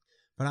here,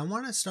 but I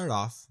want to start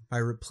off by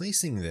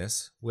replacing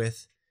this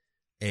with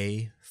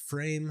a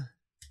frame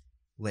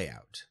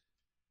layout.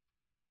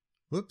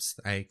 Whoops,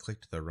 I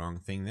clicked the wrong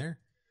thing there.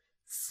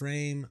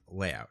 Frame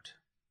layout.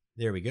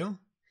 There we go.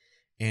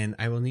 And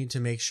I will need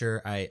to make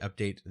sure I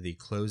update the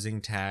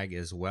closing tag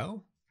as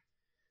well.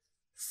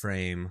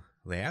 Frame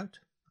layout.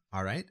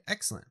 All right,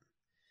 excellent.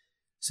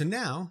 So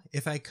now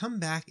if I come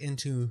back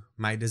into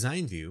my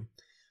design view,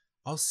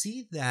 I'll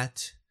see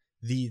that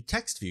the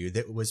text view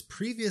that was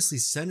previously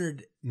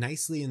centered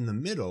nicely in the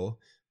middle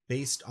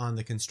based on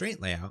the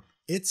constraint layout,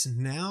 it's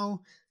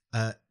now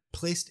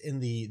placed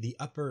in the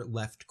upper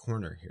left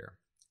corner here.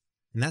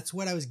 And that's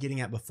what I was getting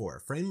at before.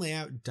 Frame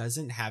layout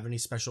doesn't have any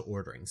special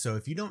ordering. So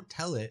if you don't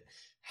tell it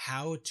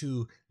how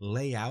to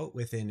lay out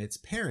within its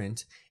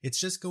parent, it's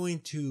just going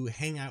to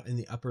hang out in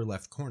the upper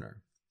left corner.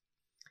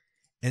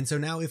 And so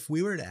now if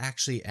we were to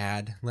actually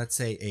add, let's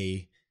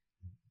say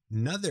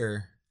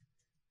another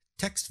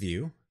text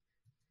view,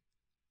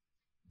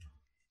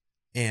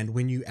 and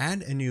when you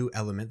add a new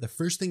element, the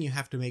first thing you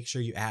have to make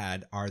sure you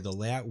add are the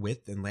layout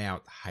width and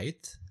layout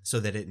height so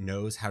that it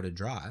knows how to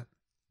draw it.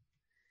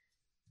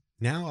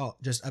 Now I'll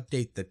just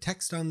update the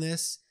text on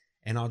this,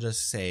 and I'll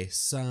just say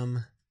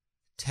some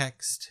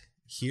text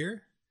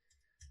here.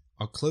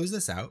 I'll close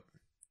this out.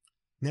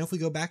 Now if we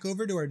go back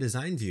over to our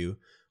design view,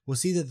 we'll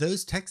see that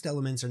those text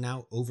elements are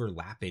now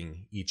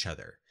overlapping each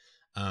other.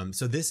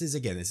 So this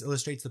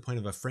illustrates the point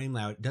of a frame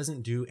layout. It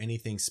doesn't do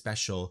anything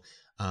special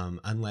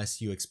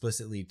unless you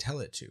explicitly tell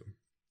it to.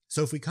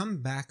 So if we come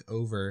back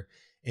over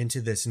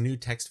into this new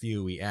text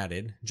view we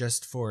added,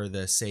 just for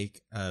the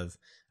sake of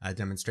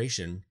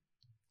demonstration,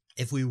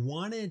 if we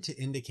wanted to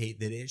indicate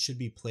that it should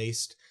be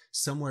placed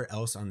somewhere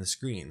else on the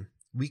screen,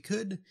 we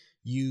could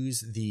use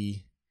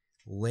the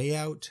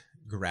layout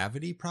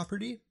gravity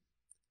property.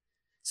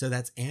 So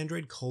that's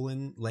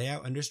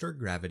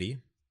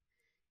Android:layout_gravity.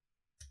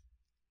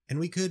 and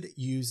we could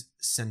use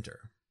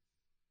center.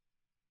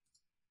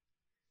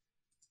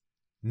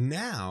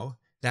 Now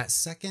that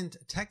second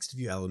text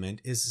view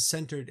element is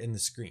centered in the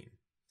screen.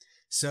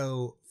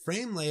 So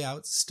frame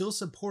layouts still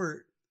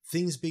support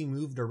things being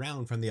moved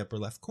around from the upper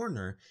left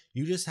corner.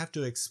 You just have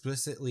to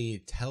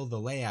explicitly tell the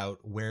layout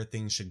where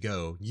things should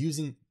go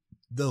using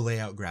the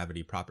layout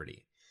gravity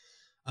property.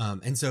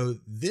 And so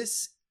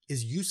this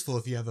is useful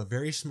if you have a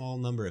very small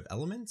number of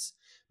elements,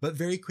 but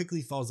very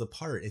quickly falls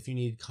apart if you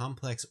need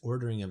complex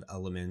ordering of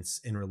elements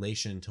in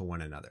relation to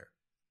one another.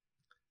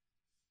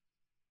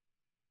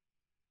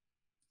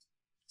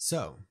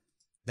 So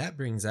that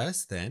brings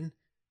us then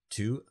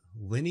to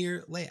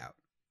linear layout.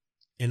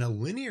 In a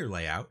linear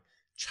layout,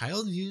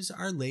 child views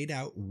are laid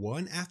out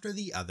one after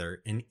the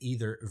other in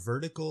either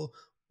vertical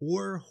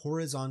or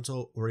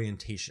horizontal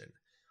orientation.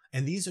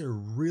 And these are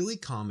really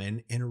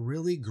common and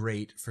really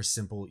great for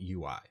simple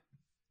UI.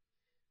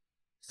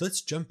 So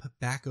let's jump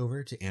back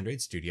over to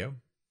Android Studio.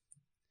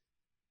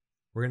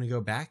 We're going to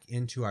go back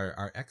into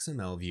our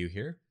XML view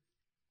here.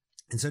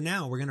 And so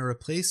now we're going to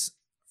replace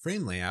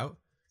frame layout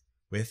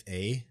with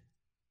a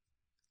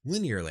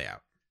linear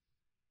layout.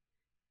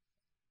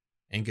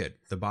 And good,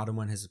 the bottom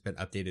one has been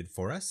updated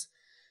for us.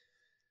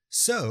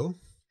 So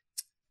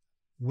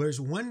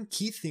there's one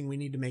key thing we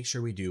need to make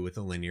sure we do with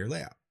a linear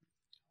layout.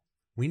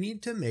 We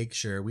need to make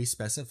sure we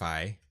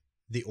specify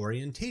the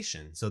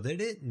orientation so that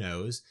it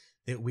knows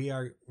that we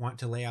want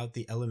to lay out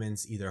the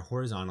elements either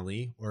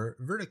horizontally or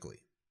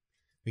vertically.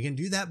 We can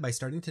do that by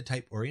starting to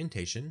type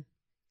orientation,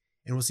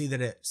 and we'll see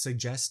that it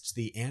suggests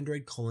the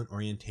Android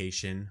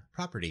orientation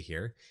property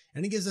here,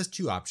 and it gives us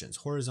two options,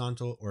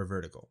 horizontal or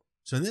vertical.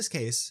 So in this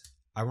case,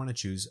 I want to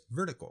choose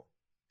vertical.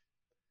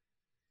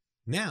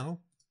 Now,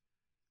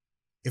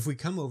 if we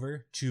come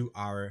over to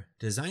our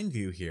design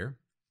view here,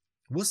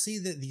 we'll see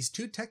that these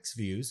two text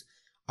views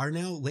are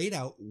now laid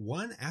out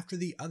one after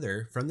the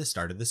other from the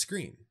start of the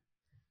screen.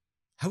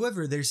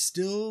 However, there's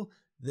still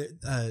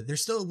a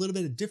little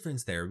bit of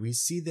difference there. We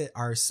see that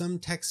our some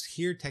text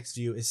here text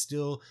view is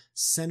still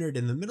centered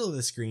in the middle of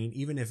the screen,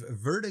 even if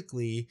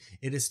vertically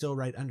it is still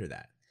right under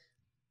that.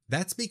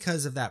 That's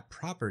because of that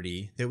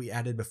property that we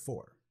added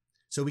before.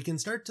 So we can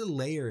start to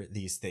layer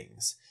these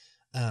things.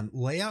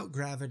 Layout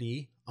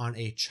gravity on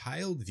a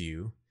child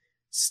view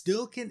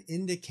still can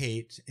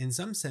indicate in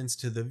some sense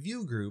to the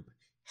view group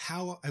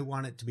how I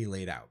want it to be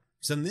laid out.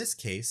 So in this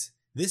case,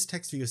 this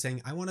text view is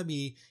saying I want to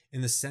be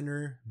in the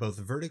center both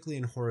vertically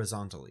and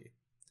horizontally.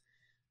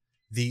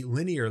 The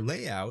linear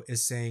layout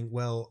is saying,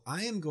 well,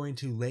 I am going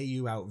to lay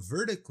you out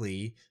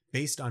vertically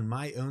based on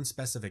my own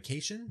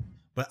specification,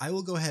 but I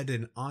will go ahead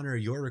and honor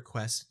your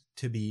request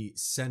to be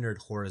centered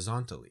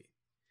horizontally.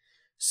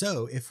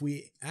 So if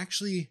we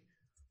actually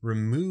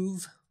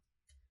remove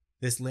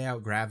this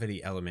layout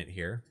gravity element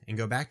here and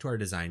go back to our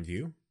design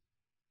view,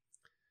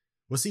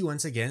 we'll see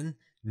once again,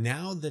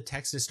 now the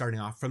text is starting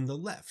off from the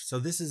left. So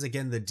this is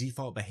again the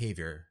default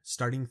behavior,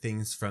 starting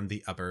things from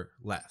the upper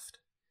left.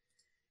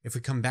 If we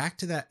come back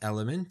to that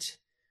element,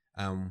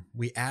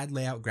 we add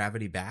layout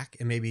gravity back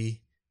and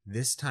maybe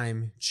this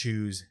time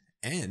choose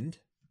end,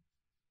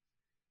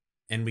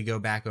 and we go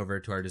back over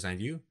to our design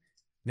view.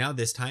 Now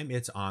this time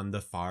it's on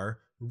the far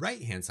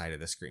right-hand side of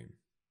the screen.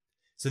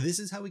 So this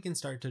is how we can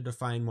start to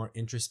define more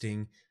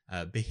interesting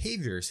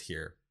behaviors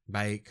here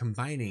by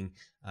combining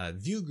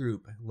view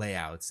group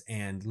layouts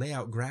and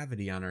layout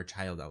gravity on our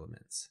child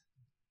elements.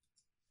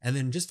 And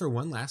then just for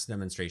one last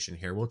demonstration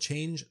here, we'll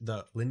change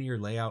the linear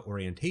layout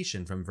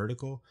orientation from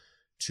vertical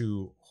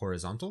to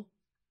horizontal.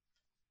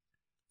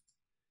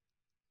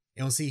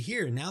 And we'll see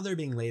here, now they're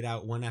being laid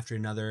out one after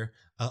another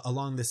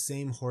along the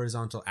same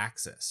horizontal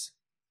axis.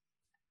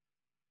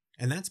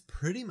 And that's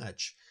pretty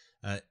much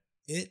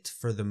it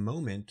for the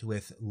moment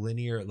with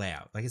linear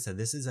layout. Like I said,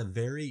 this is a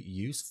very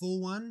useful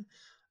one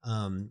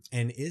and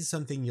is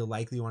something you'll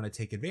likely want to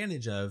take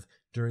advantage of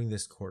during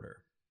this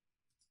quarter.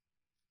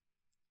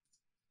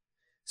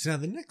 So now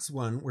the next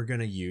one we're going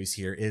to use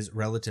here is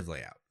relative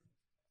layout.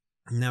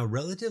 Now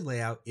relative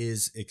layout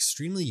is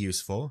extremely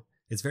useful.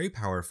 It's very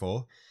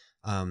powerful.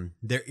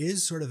 There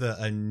is sort of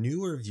a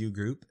newer view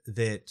group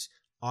that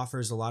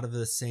offers a lot of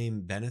the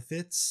same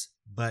benefits,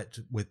 but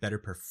with better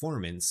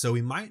performance. So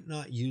we might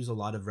not use a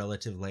lot of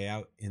relative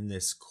layout in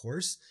this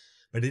course,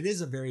 but it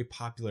is a very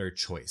popular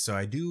choice. So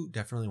I do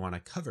definitely want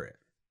to cover it.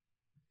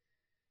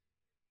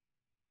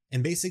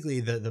 And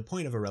basically the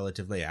point of a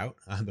relative layout,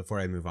 before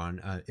I move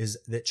on, is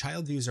that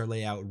child views are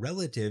laid out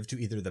relative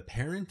to either the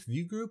parent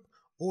view group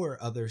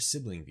or other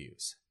sibling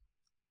views.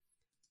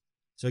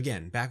 So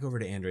again, back over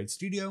to Android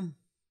Studio,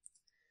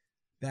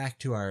 back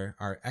to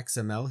our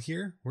XML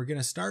here. We're going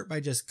to start by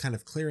just kind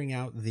of clearing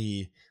out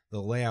the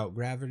layout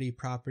gravity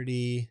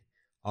property,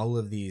 all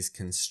of these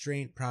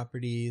constraint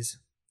properties,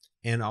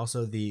 and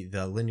also the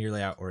linear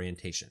layout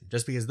orientation,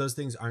 just because those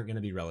things aren't going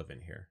to be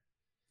relevant here.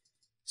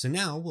 So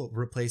now we'll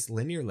replace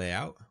linear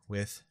layout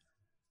with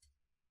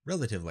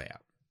relative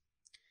layout.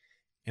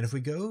 And if we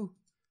go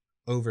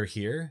over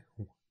here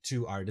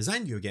to our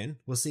design view again,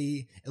 we'll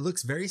see it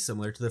looks very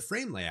similar to the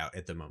frame layout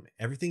at the moment.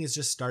 Everything is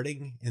just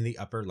starting in the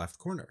upper left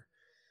corner.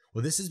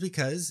 Well, this is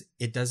because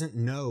it doesn't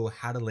know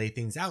how to lay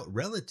things out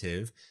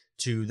relative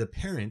to the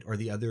parent or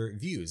the other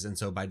views. And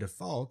so by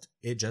default,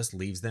 it just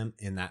leaves them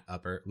in that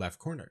upper left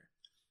corner.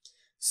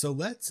 So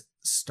let's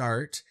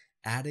start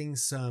adding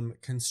some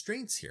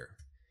constraints here.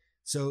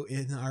 So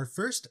in our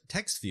first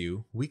text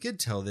view, we could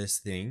tell this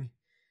thing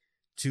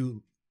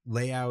to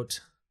lay out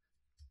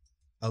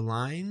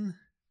align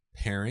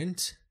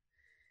parent.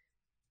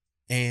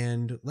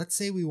 And let's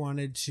say we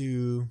wanted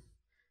to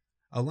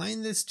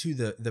align this to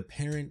the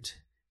parent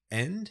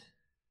end.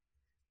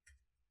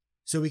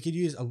 So we could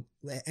use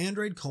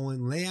Android :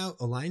 layout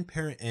align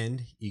parent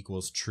end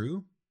equals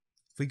true.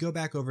 If we go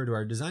back over to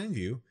our design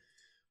view,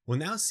 we'll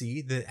now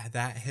see that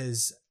that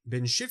has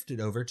been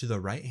shifted over to the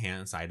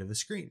right-hand side of the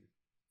screen.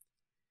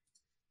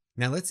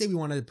 Now let's say we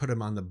wanted to put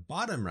them on the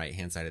bottom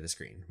right-hand side of the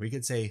screen. We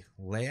could say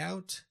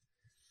layout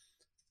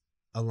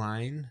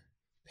align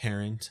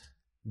parent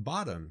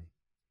bottom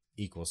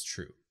equals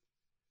true.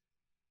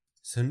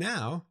 So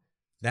now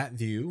that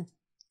view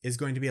is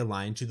going to be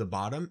aligned to the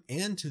bottom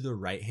and to the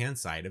right-hand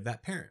side of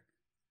that parent.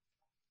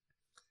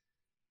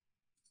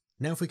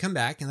 Now, if we come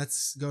back and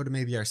let's go to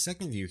maybe our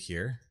second view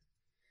here,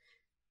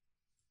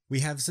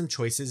 we have some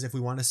choices if we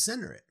want to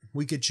center it.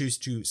 We could choose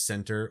to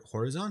center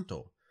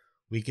horizontal.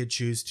 We could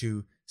choose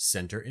to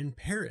center in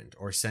parent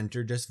or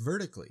center just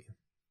vertically.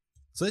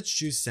 So let's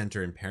choose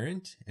center in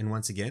parent. And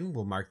once again,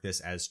 we'll mark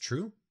this as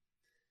true.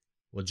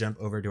 We'll jump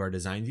over to our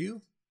design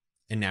view.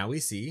 And now we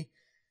see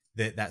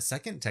that that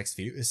second text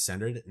view is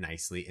centered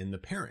nicely in the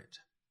parent.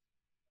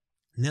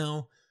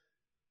 Now,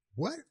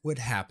 what would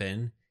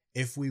happen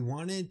if we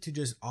wanted to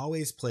just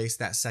always place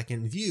that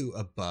second view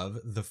above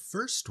the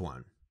first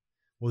one?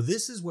 Well,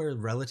 this is where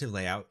relative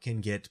layout can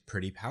get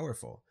pretty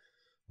powerful.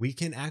 We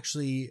can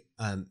actually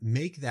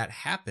make that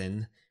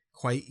happen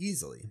quite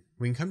easily.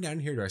 We can come down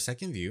here to our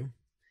second view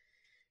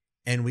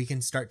and we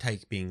can start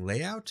typing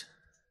layout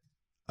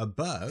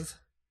above.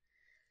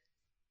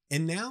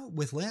 And now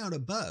with layout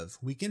above,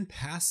 we can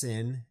pass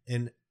in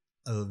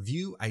a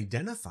view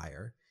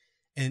identifier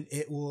and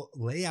it will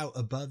lay out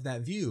above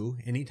that view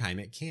anytime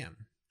it can.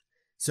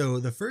 So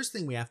the first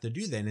thing we have to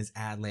do then is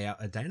add layout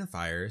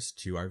identifiers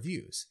to our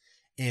views.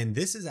 And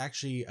this is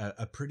actually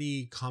a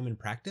pretty common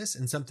practice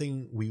and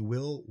something we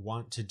will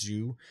want to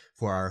do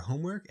for our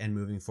homework and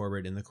moving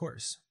forward in the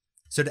course.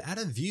 So to add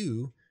a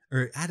view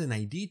or add an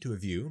ID to a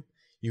view,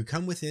 you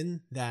come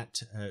within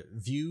that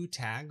view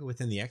tag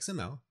within the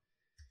XML.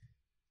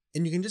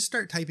 And you can just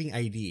start typing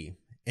ID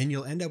and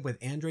you'll end up with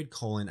Android :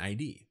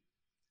 ID.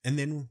 And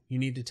then you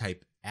need to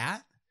type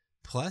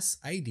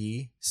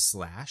 @+ID/.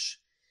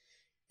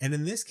 And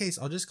in this case,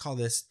 I'll just call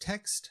this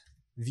text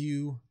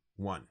view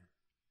 1.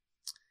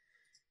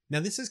 Now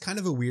this is kind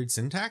of a weird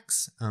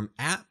syntax.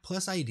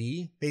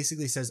 @+ID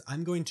basically says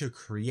I'm going to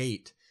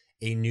create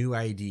a new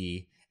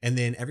ID and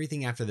then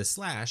everything after the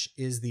slash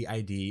is the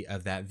ID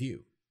of that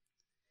view.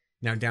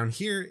 Now down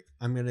here,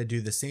 I'm going to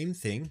do the same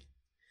thing.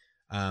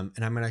 And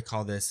I'm going to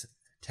call this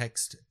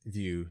text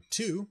view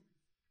 2.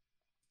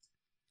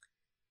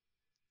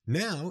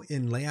 Now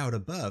in layout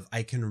above,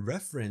 I can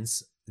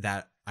reference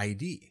that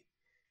ID.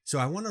 So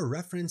I want to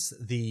reference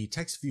the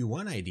text view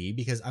 1 ID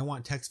because I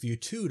want text view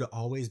 2 to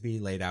always be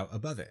laid out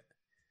above it.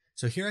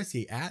 So here I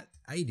see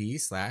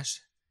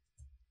 @ID/text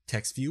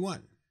view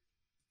 1.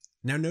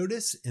 Now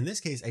notice in this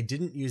case, I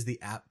didn't use the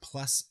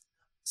 @+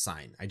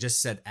 sign. I just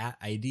said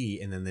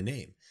 @ID and then the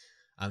name.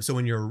 So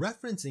when you're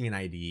referencing an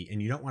ID and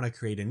you don't want to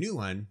create a new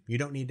one, you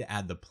don't need to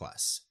add the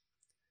plus.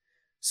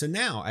 So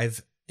now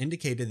I've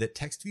indicated that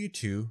text view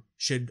 2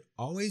 should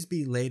always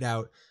be laid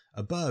out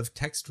above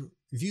text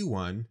view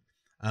 1,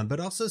 but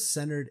also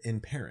centered in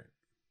parent.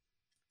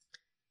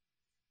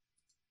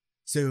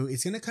 So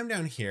it's going to come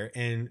down here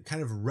and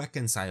kind of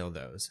reconcile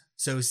those.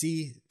 So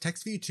see,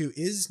 text view 2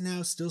 is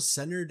now still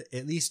centered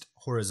at least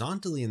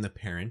horizontally in the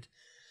parent,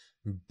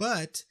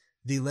 but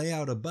the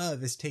layout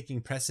above is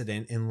taking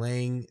precedent in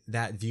laying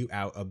that view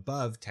out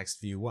above text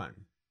view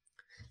 1.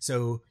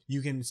 So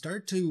you can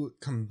start to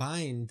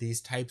combine these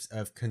types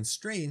of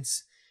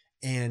constraints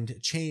and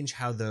change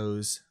how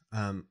those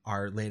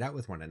are laid out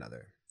with one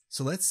another.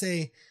 So let's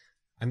say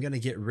I'm going to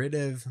get rid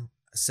of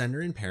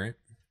center and parent,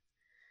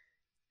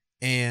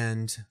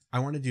 and I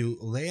want to do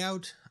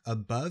layout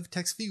above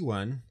text view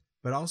 1,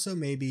 but also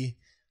maybe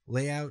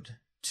layout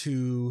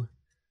to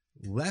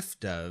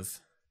left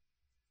of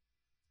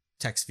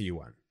text view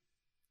 1.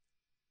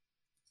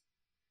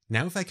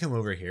 Now if I come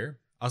over here,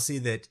 I'll see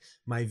that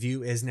my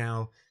view is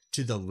now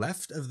to the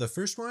left of the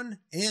first one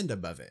and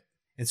above it.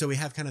 And so we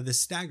have kind of this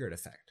staggered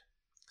effect.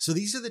 So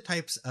these are the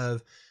types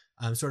of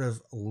sort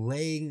of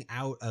laying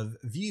out of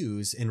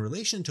views in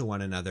relation to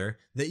one another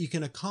that you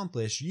can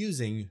accomplish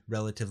using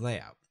relative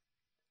layout.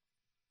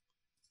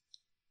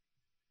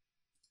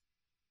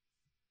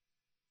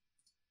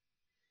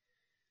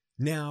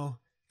 Now,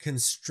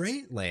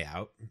 constraint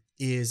layout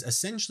is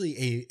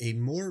essentially a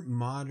more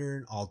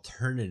modern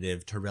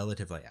alternative to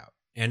relative layout.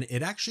 And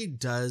it actually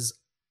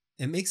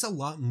it makes a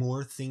lot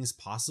more things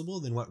possible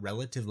than what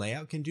relative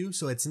layout can do.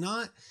 So it's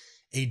not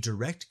a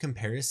direct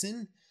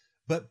comparison,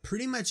 But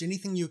pretty much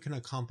anything you can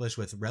accomplish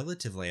with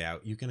relative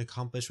layout, you can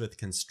accomplish with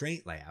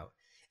constraint layout.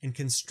 And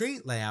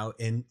constraint layout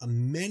in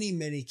many,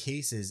 many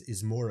cases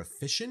is more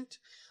efficient.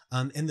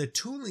 And the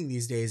tooling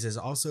these days is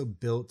also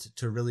built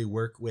to really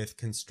work with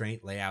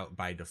constraint layout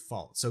by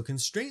default. So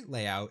constraint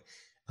layout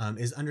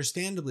is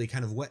understandably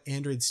kind of what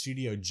Android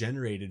Studio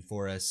generated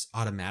for us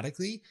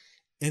automatically.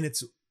 And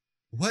it's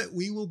what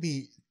we will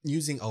be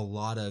using a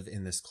lot of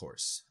in this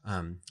course.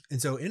 And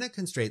so in a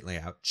constraint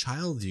layout,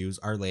 child views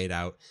are laid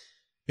out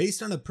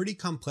based on a pretty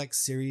complex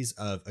series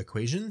of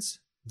equations.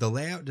 The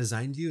layout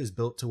design view is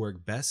built to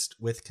work best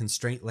with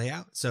constraint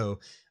layout. So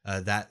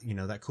that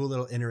cool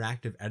little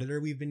interactive editor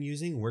we've been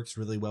using works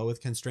really well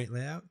with constraint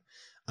layout.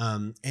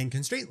 And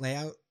constraint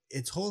layout,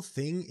 its whole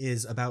thing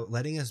is about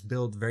letting us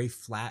build very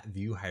flat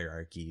view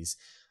hierarchies.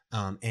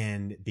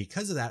 And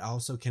because of that,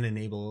 also can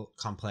enable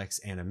complex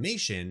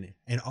animation,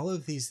 and all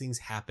of these things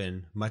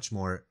happen much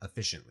more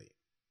efficiently.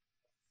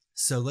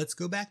 So let's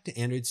go back to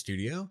Android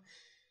Studio,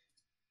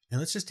 and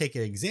let's just take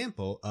an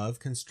example of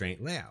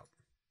constraint layout.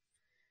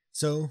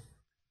 So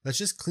let's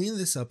just clean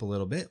this up a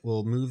little bit.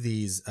 We'll move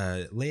these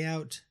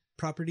layout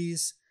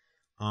properties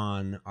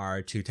on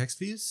our two text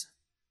views.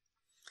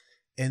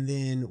 And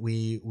then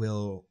we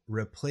will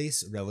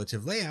replace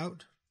relative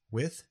layout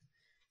with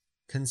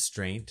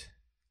constraint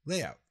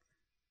layout.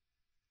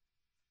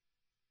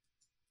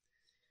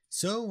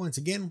 So once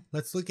again,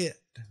 let's look at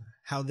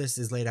how this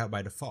is laid out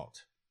by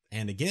default.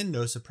 And again,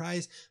 no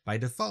surprise, by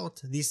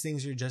default, these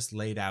things are just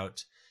laid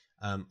out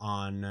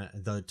on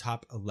the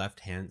top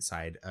left-hand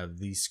side of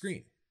the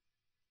screen.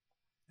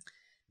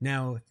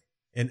 Now,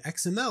 in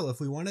XML, if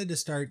we wanted to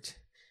start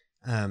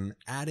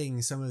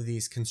adding some of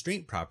these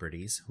constraint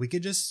properties, we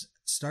could just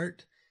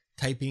start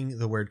typing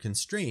the word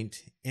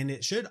constraint, and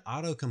it should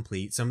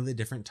autocomplete some of the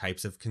different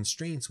types of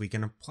constraints we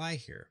can apply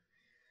here.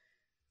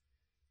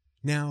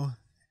 Now,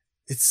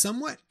 it's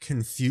somewhat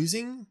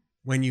confusing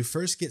when you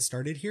first get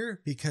started here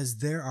because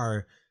there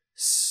are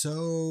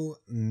so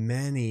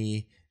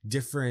many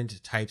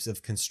different types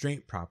of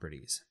constraint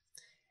properties.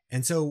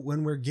 And so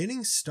when we're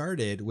getting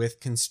started with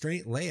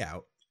constraint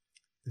layout,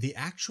 the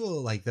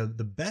actual,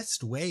 the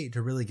best way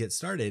to really get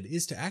started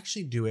is to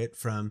actually do it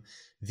from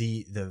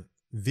the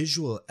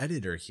visual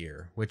editor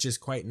here, which is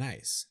quite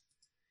nice.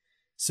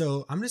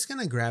 So I'm just going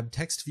to grab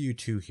text view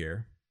 2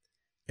 here,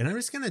 and I'm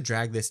just going to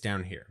drag this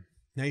down here.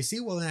 Now you see,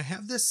 when I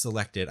have this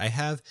selected, I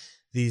have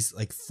these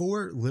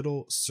 4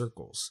 little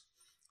circles.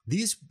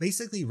 These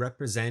basically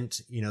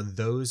represent,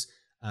 those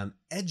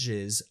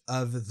edges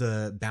of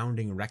the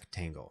bounding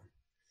rectangle.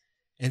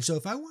 And so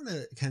if I want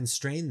to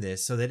constrain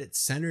this so that it's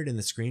centered in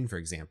the screen, for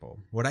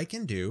example, what I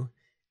can do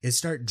is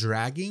start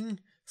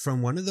dragging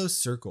from one of those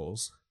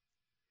circles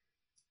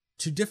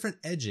to different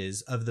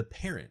edges of the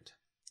parent.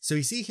 So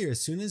you see here,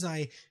 as soon as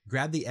I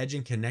grabbed the edge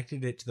and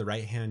connected it to the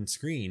right-hand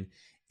screen,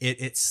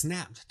 it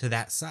snapped to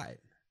that side.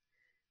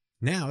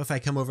 Now, if I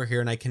come over here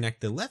and I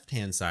connect the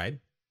left-hand side,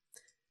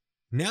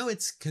 now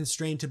it's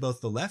constrained to both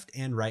the left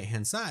and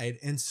right-hand side,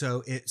 and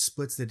so it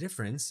splits the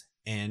difference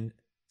and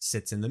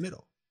sits in the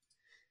middle.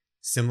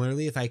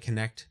 Similarly, if I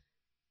connect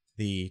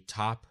the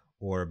top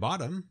or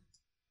bottom,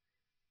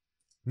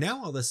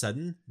 now all of a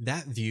sudden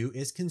that view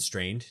is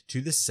constrained to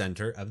the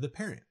center of the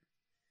parent.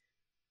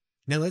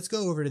 Now let's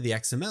go over to the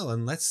XML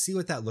and let's see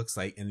what that looks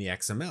like in the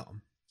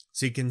XML.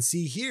 So you can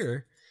see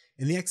here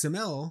in the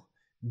XML,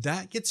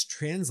 that gets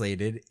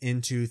translated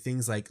into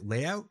things like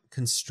layout,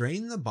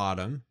 constrain the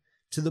bottom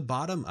to the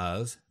bottom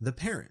of the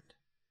parent,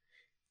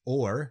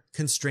 or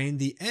constrain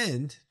the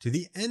end to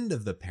the end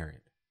of the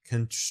parent,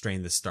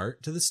 constrain the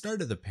start to the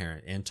start of the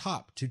parent, and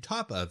top to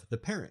top of the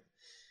parent.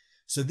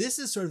 So this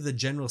is sort of the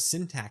general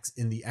syntax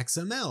in the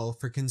XML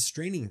for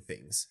constraining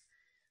things.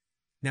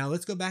 Now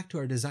let's go back to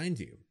our design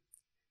view.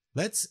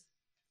 Let's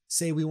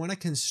say we want to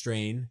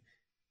constrain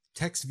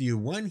text view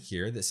 1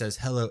 here that says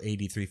hello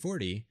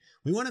 8340.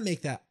 We want to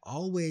make that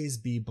always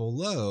be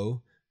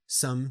below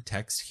some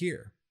text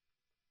here.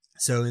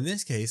 So in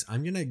this case,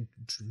 I'm going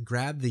to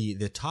grab the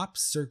top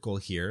circle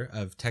here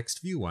of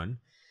text view 1,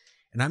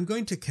 and I'm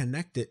going to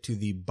connect it to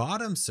the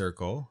bottom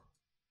circle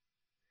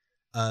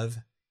of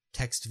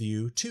text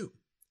view 2.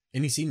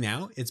 And you see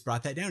now it's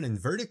brought that down, and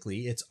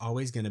vertically it's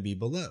always going to be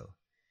below.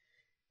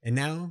 And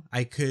now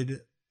I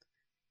could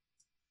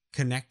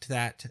connect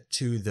that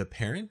to the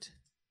parent.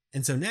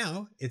 And so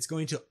now it's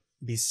going to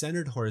be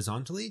centered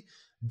horizontally,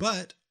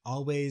 but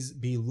always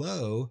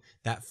below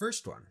that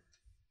first one.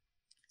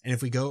 And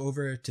if we go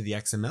over to the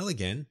XML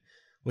again,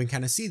 we can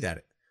kind of see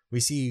that.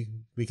 We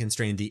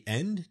constrained the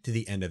end to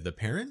the end of the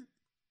parent.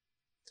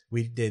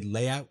 We did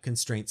layout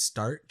constraint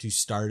start to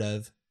start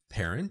of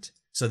parent.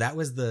 So that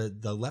was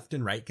the left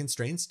and right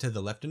constraints to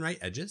the left and right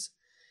edges.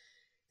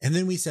 And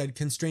then we said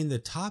constrain the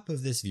top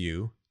of this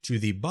view to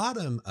the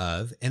bottom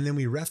of, and then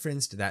we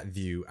referenced that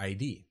view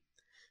ID.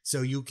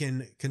 So you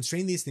can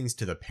constrain these things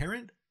to the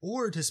parent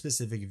or to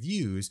specific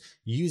views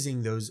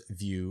using those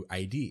view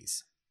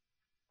IDs.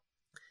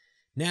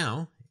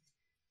 Now,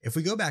 if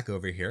we go back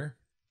over here,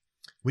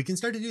 we can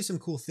start to do some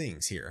cool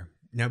things here.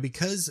 Now,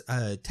 because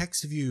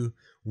text view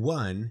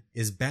 1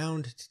 is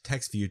bound to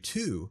text view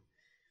 2,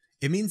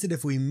 it means that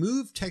if we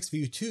move text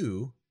view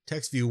 2,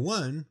 text view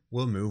 1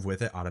 will move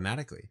with it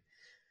automatically.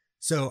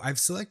 So I've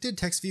selected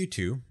text view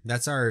 2,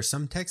 that's our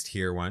some text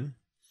here one,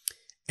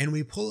 and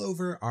we pull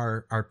over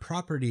our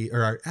property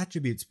or our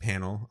attributes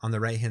panel on the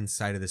right-hand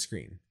side of the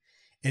screen.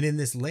 And in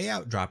this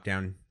layout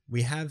dropdown,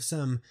 we have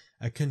some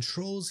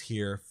controls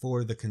here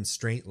for the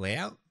constraint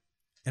layout.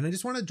 And I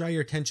just want to draw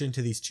your attention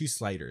to these two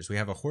sliders. We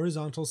have a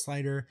horizontal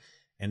slider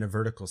and a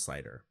vertical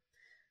slider.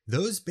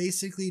 Those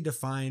basically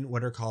define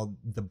what are called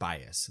the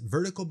bias,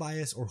 vertical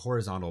bias or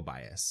horizontal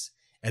bias.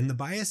 And the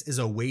bias is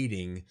a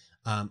weighting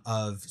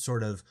of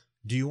sort of,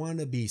 do you want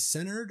to be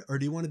centered or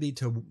do you want to be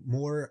to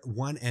more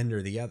one end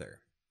or the other?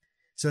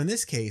 So in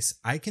this case,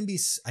 I can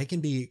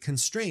be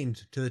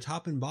constrained to the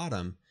top and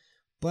bottom,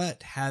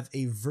 but have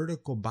a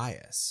vertical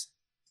bias.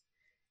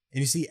 And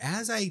you see,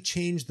 as I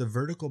change the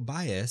vertical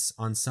bias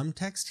on some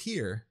text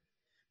here,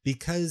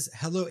 because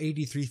Hello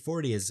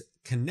 8340 is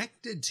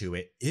connected to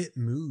it, it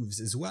moves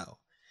as well.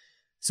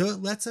 So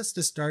it lets us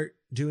to start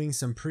doing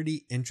some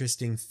pretty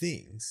interesting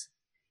things.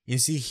 You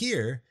see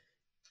here,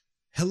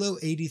 Hello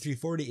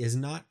 8340 is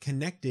not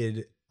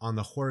connected on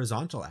the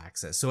horizontal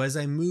axis. So as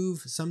I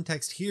move some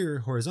text here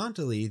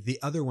horizontally, the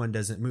other one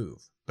doesn't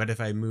move. But if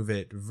I move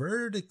it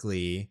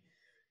vertically,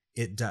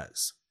 it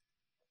does.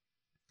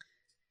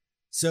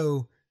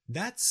 So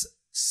that's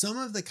some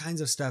of the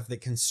kinds of stuff that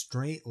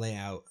constraint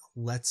layout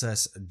lets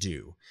us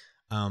do.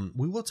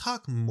 We will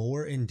talk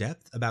more in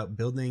depth about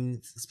building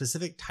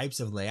specific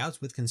types of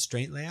layouts with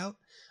constraint layout,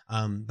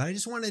 but I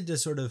just wanted to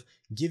sort of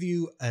give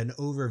you an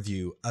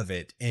overview of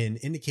it and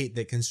indicate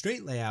that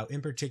constraint layout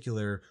in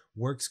particular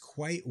works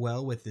quite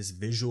well with this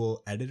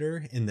visual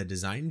editor in the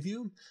design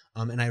view,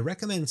 and I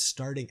recommend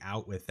starting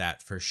out with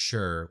that for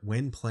sure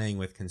when playing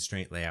with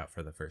constraint layout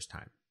for the first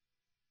time.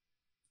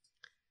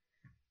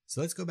 So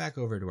let's go back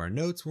over to our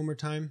notes one more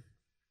time.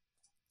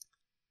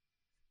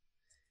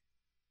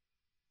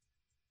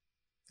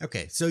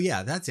 Okay, so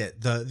yeah, that's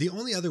it. The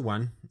only other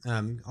one,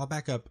 I'll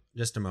back up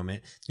just a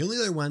moment. The only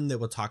other one that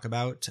we'll talk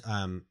about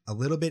a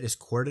little bit is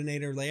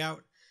coordinator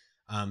layout.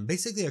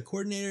 Basically, a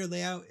coordinator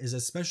layout is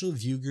a special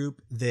view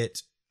group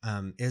that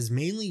is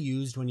mainly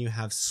used when you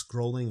have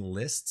scrolling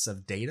lists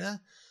of data.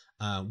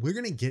 We're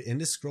going to get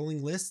into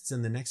scrolling lists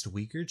in the next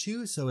week or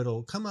two, so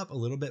it'll come up a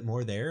little bit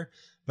more there.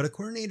 But a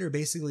coordinator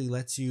basically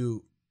lets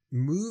you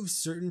move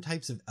certain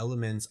types of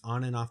elements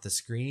on and off the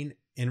screen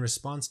in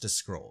response to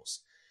scrolls.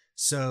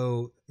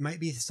 So it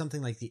might be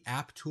something like the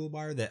app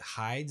toolbar that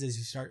hides as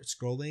you start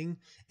scrolling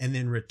and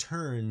then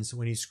returns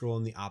when you scroll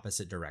in the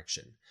opposite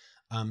direction.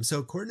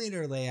 So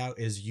coordinator layout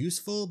is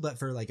useful, but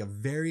for like a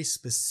very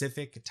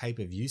specific type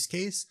of use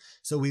case.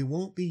 So we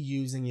won't be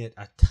using it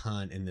a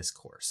ton in this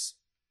course.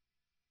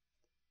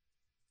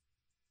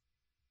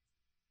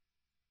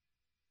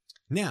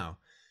 Now,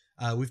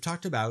 we've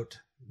talked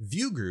about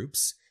view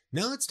groups.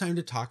 Now it's time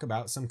to talk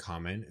about some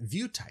common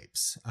view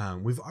types.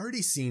 We've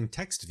already seen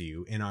text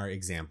view in our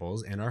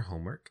examples and our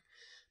homework,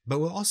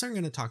 but we're also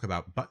going to talk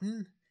about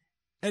button,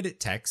 edit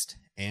text,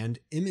 and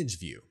image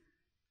view.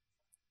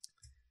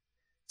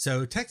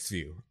 So text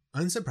view,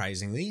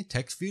 unsurprisingly,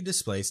 text view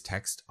displays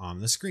text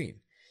on the screen.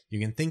 You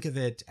can think of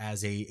it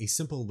as a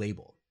simple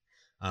label.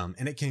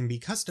 And it can be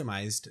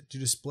customized to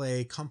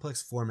display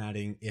complex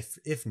formatting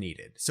if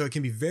needed. So it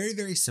can be very,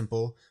 very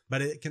simple,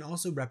 but it can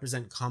also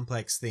represent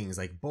complex things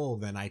like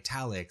bold and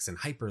italics and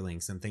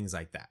hyperlinks and things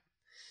like that.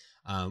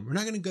 We're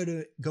not going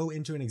to go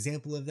into an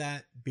example of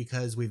that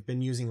because we've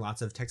been using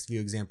lots of text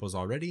view examples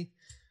already.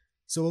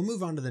 So we'll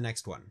move on to the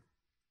next one.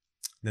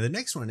 Now the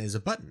next one is a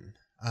button.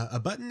 A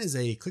button is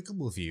a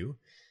clickable view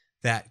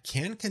that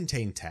can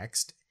contain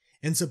text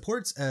and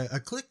supports a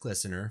click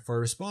listener for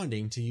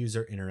responding to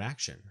user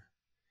interaction.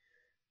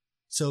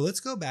 So let's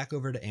go back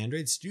over to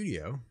Android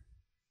Studio,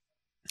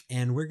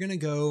 and we're going to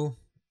go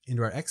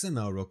into our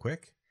XML real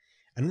quick,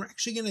 and we're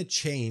actually going to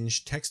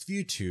change text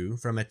view 2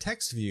 from a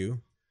text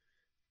view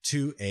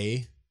to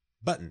a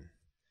button.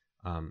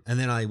 And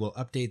then I will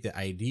update the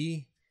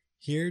ID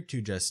here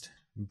to just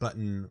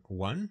button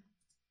 1.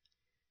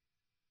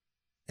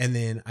 And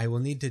then I will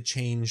need to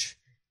change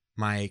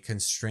my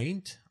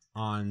constraint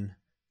on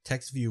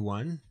text view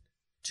 1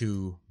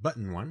 to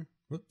button 1.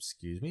 Whoops,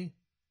 excuse me,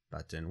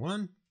 button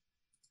 1.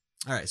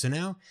 All right, so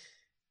now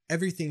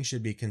everything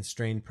should be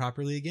constrained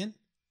properly again.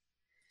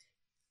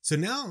 So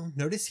now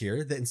notice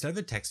here that instead of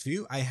a text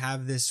view, I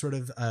have this sort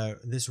of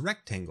this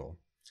rectangle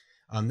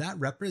that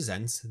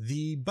represents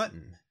the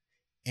button.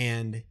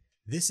 And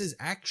this is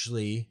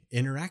actually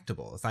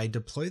interactable. If I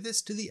deploy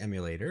this to the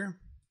emulator,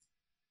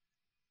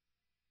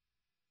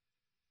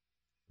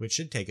 which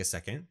should take a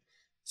second.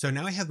 So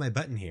now I have my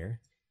button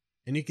here,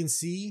 and you can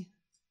see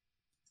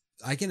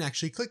I can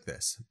actually click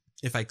this.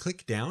 If I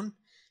click down,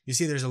 you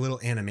see there's a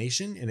little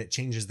animation and it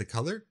changes the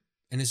color.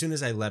 And as soon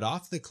as I let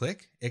off the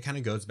click, it kind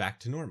of goes back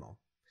to normal.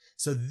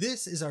 So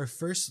this is our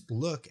first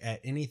look at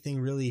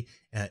anything really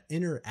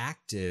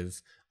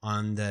interactive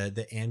on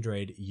the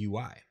Android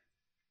UI.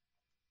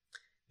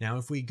 Now,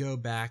 if we go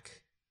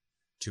back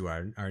to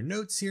our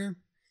notes here.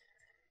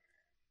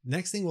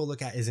 Next thing we'll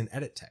look at is an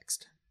edit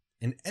text.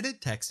 An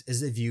edit text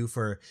is a view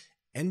for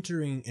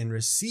entering and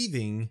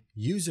receiving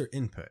user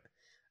input,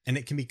 and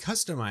it can be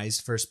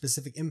customized for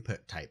specific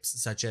input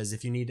types, such as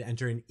if you need to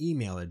enter an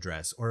email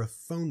address or a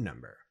phone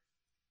number.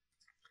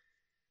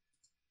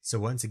 So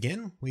once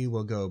again, we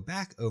will go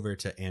back over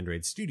to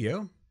Android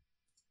Studio,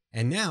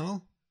 and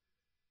now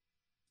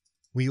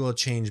we will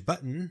change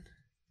button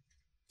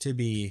to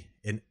be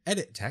an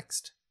edit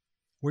text.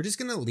 We're just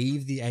going to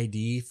leave the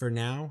ID for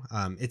now.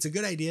 It's a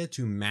good idea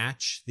to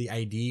match the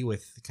ID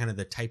with kind of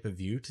the type of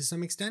view to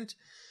some extent.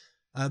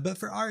 But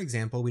for our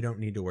example, we don't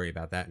need to worry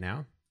about that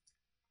now.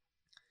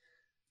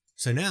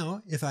 So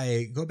now if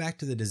I go back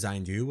to the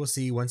design view, we'll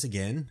see once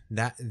again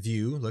that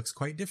view looks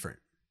quite different.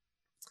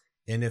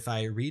 And if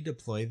I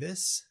redeploy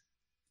this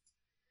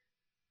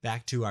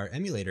back to our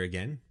emulator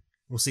again,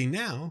 we'll see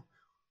now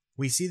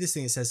we see this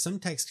thing that says some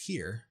text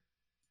here.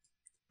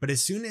 But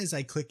as soon as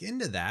I click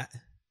into that,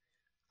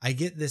 I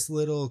get this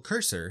little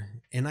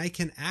cursor and I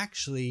can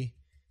actually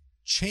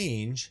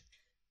change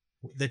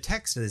the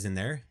text that is in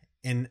there,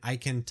 and I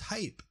can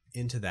type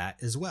into that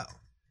as well.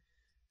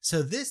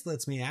 So this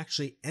lets me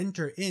actually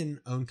enter in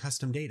own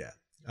custom data.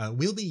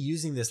 We'll be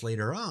using this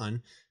later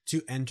on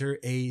to enter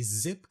a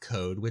zip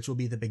code, which will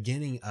be the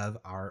beginning of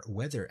our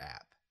weather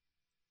app.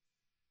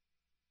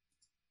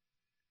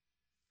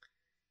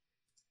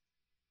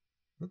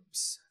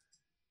 Oops,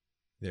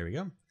 there we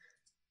go.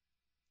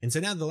 And so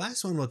now the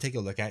last one we'll take a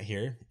look at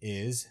here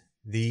is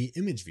the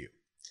image view.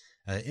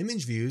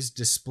 Image views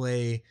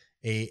display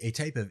a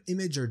type of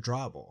image or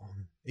drawable.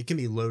 It can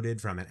be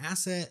loaded from an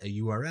asset, a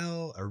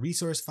URL, a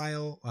resource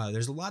file.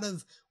 There's a lot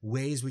of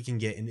ways we can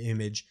get an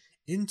image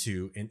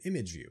into an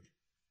image view.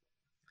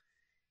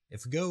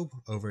 If we go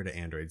over to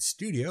Android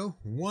Studio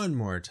one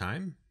more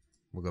time,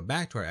 we'll go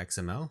back to our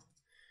XML.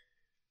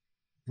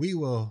 We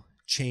will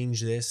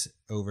change this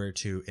over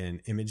to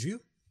an image view.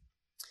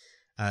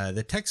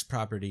 The text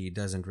property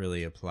doesn't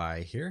really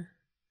apply here,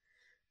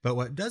 but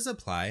what does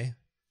apply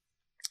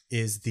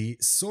is the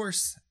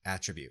source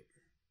attribute.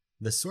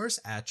 The source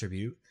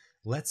attribute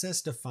lets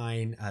us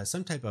define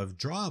some type of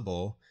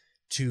drawable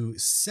to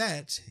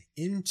set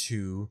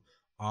into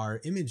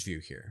our image view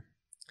here.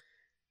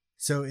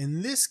 So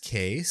in this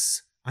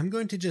case, I'm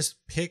going to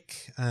just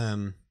pick,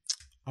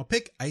 I'll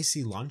pick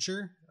Icy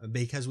Launcher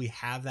because we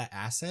have that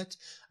asset.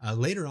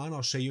 Later on,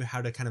 I'll show you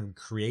how to kind of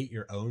create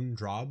your own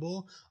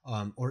drawable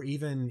or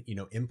even,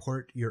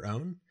 import your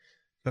own.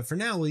 But for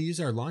now, we'll use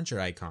our launcher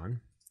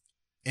icon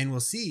and we'll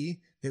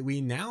see that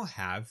we now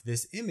have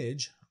this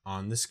image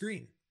on the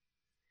screen.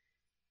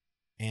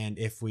 And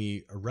if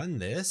we run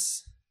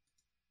this,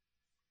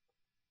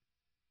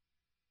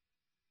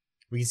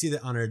 we can see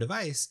that on our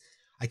device,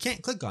 I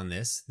can't click on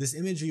this. This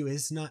image view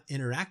is not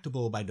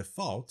interactable by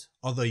default,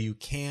 although you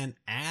can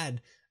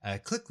add a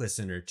click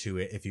listener to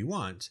it if you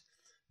want,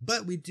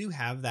 but we do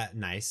have that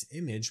nice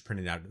image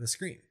printed out of the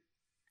screen.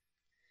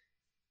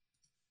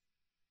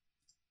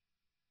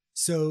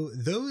 So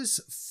those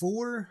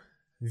 4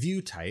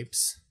 view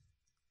types,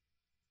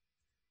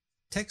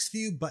 text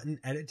view, button,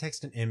 edit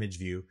text, and image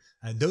view,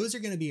 those are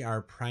going to be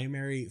our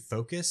primary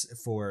focus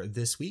for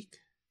this week.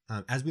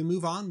 As we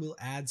move on, we'll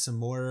add some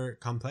more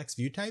complex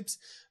view types,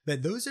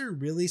 but those are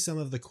really some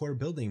of the core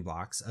building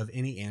blocks of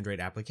any Android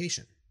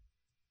application.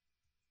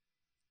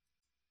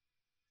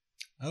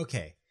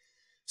 Okay,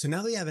 so now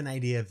that we have an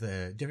idea of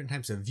the different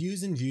types of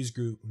views and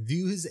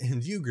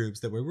view groups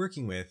that we're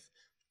working with,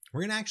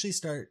 we're going to actually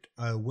start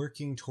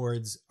working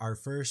towards our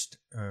first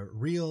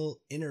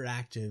real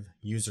interactive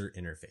user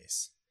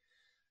interface.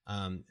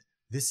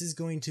 This is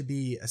going to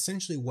be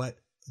essentially what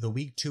the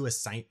week 2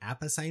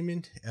 app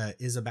assignment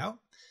is about.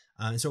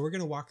 So we're going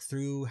to walk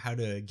through how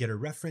to get a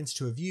reference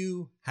to a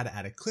view, how to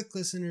add a click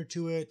listener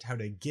to it, how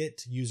to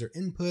get user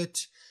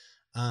input,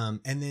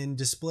 and then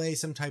display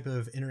some type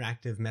of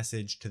interactive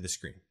message to the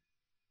screen.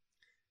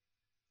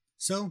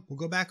 So we'll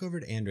go back over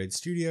to Android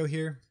Studio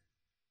here.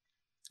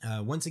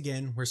 Once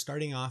again, we're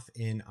starting off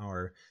in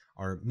our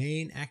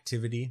main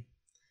activity,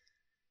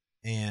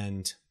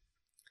 and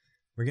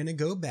we're going to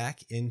go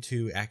back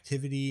into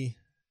activity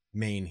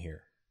main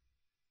here.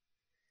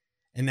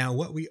 And now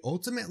what we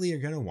ultimately are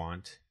going to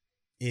want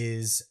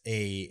is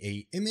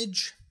a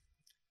image,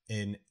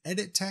 an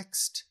edit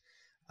text,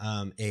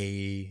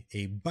 a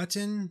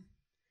button,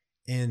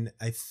 and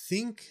I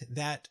think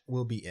that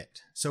will be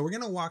it. So we're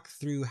going to walk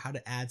through how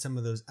to add some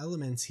of those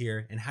elements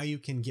here and how you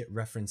can get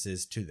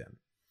references to them.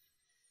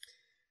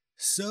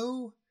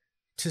 So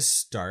to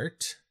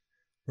start,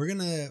 we're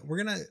gonna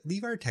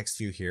leave our text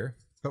view here,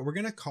 but we're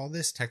gonna call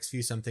this text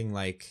view something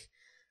like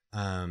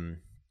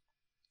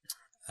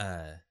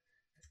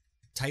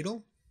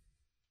title.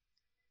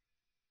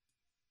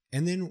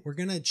 And then we're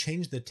going to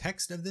change the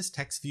text of this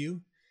text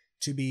view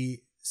to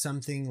be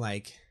something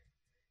like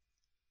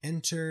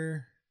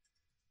enter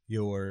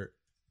your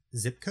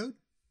zip code.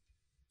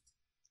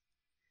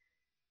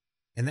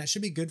 And that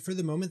should be good for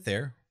the moment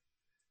there.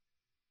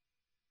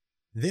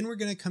 Then we're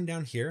going to come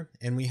down here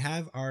and we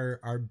have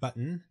our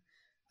button.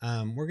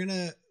 We're going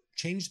to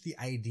change the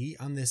ID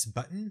on this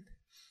button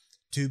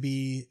to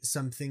be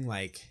something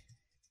like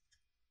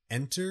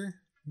enter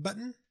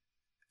button.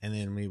 And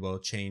then we will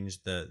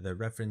change the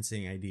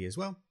referencing ID as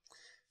well.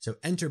 So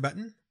enter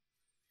button.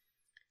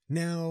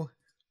 Now,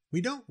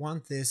 we don't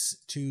want this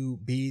to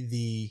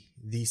be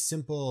the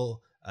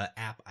simple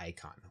app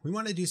icon. We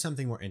want to do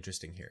something more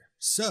interesting here.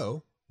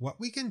 So what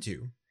we can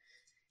do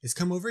is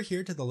come over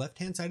here to the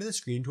left-hand side of the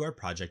screen to our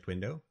project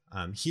window.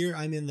 Here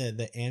I'm in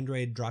the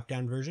Android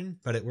drop-down version,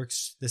 but it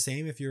works the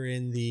same if you're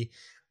in the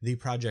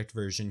project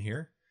version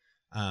here.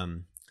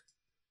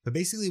 But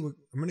basically, I'm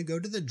going to go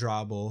to the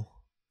drawable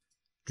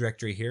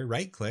directory here,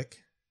 right-click,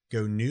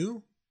 go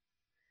New,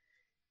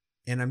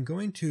 and I'm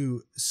going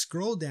to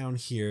scroll down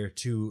here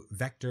to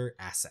Vector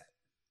Asset.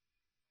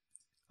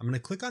 I'm going to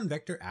click on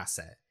Vector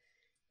Asset,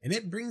 and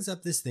it brings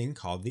up this thing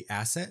called the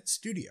Asset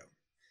Studio.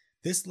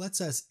 This lets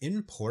us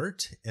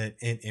import an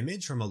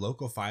image from a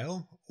local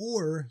file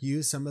or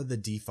use some of the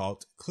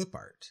default clip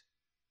art.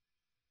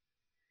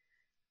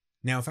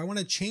 Now, if I want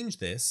to change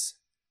this,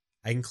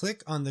 I can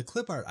click on the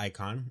clip art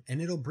icon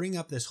and it'll bring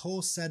up this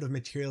whole set of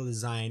material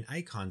design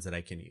icons that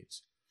I can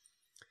use.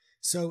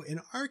 So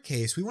in our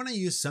case, we want to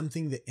use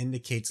something that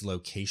indicates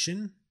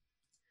location.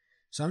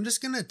 So I'm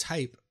just going to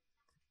type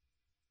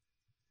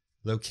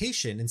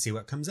location and see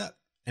what comes up.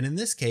 And in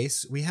this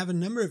case, we have a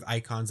number of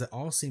icons that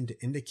all seem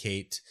to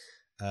indicate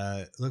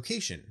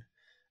location.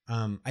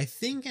 I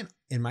think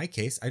in my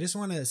case, I just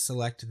want to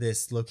select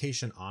this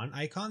location on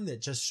icon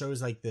that just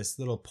shows like this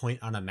little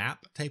point on a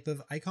map type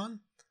of icon,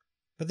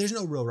 but there's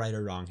no real right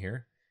or wrong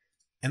here.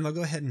 And I'll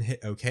go ahead and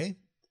hit OK.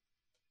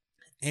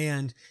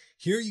 And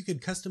here you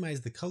could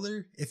customize the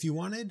color if you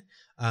wanted.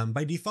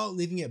 By default,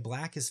 leaving it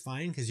black is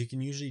fine because you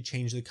can usually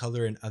change the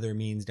color in other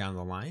means down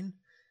the line.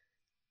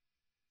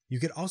 You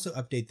could also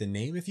update the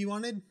name if you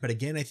wanted, but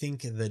again, I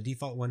think the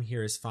default one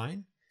here is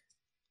fine.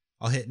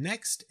 I'll hit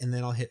next and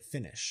then I'll hit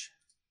finish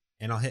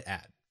and I'll hit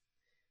add.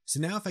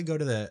 So now if I go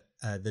to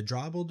the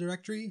drawable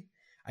directory,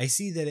 I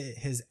see that it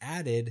has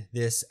added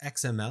this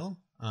XML,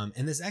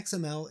 and this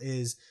XML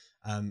is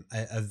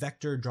a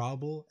vector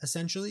drawable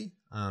essentially.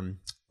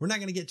 We're not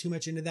going to get too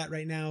much into that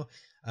right now.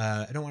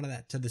 I don't want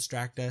that to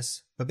distract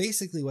us, but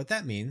basically what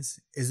that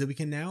means is that we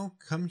can now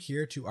come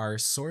here to our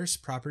source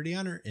property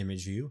on our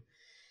image view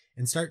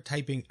and start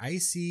typing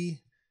IC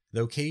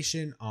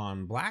location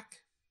on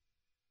black.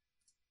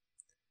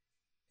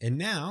 And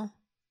now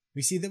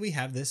we see that we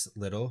have this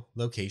little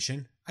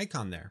location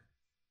icon there.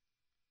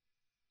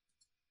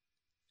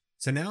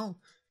 So now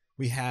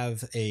we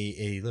have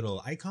a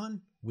little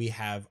icon. We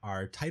have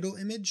our title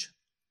image.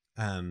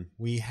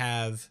 We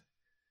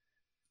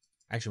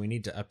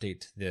need to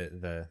update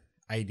the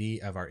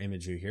ID of our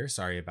image view here.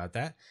 Sorry about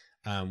that.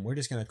 We're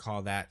just going to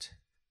call that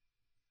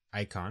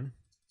icon.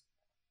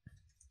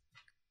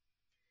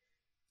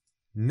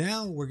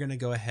 Now we're going to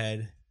go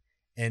ahead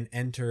and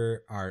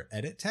enter our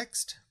edit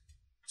text.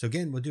 So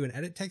again, we'll do an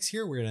edit text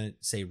here. We're going to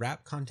say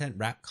wrap content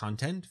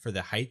for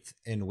the height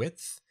and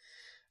width.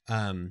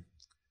 For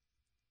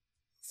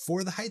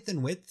the height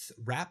and width,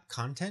 wrap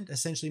content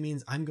essentially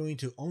means I'm going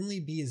to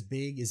only be as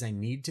big as I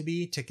need to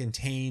be to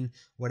contain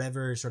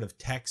whatever sort of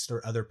text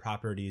or other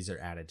properties are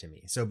added to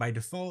me. So by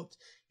default,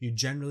 you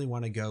generally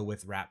want to go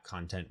with wrap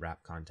content.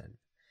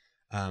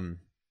 So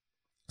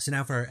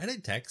now for our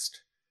edit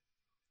text,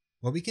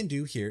 what we can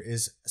do here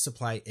is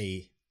supply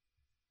a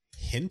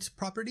hint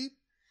property.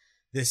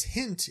 This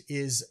hint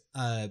is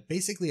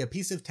basically a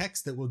piece of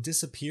text that will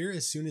disappear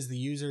as soon as the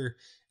user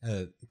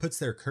puts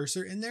their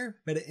cursor in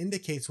there, but it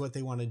indicates what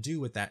they want to do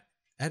with that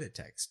edit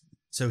text.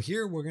 So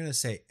here we're going to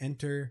say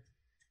enter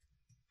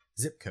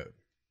zip code.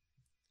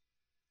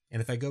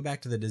 And if I go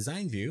back to the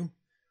design view,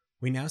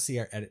 we now see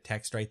our edit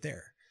text right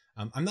there.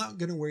 I'm not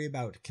going to worry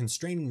about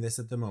constraining this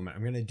at the moment.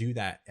 I'm going to do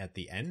that at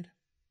the end.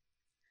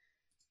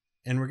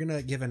 And we're going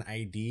to give an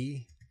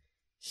ID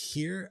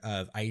here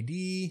of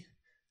ID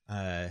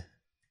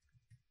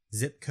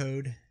zip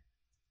code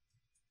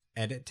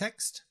edit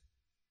text.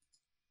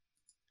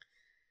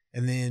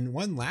 And then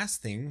one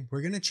last thing,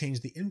 we're going to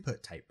change the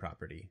input type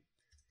property.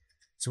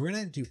 So we're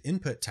going to do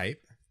input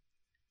type.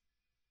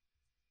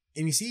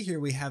 And you see here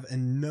we have a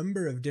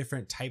number of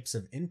different types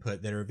of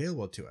input that are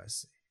available to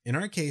us. In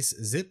our case,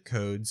 zip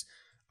codes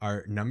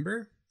are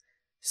number.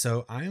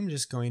 So I'm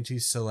just going to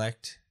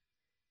select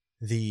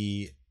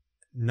the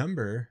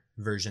number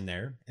version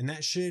there. And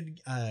that should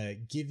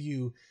give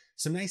you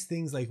some nice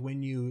things like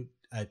when you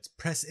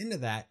press into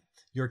that,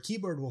 your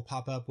keyboard will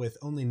pop up with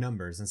only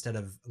numbers instead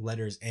of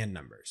letters and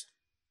numbers.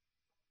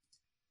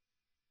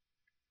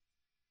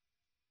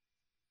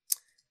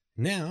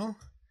 Now,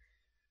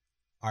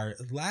 our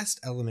last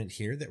element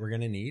here that we're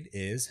going to need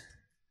is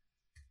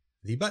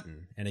the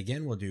button. And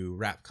again, we'll do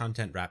wrap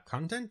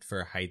content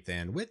for height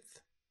and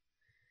width.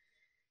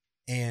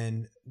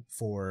 And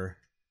for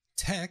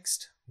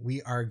text,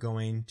 we are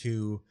going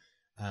to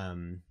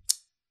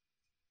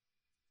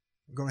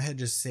go ahead and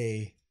just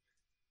say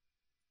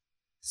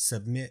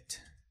submit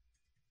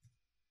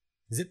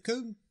zip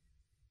code.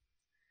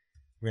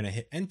 We're going to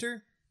hit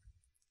enter.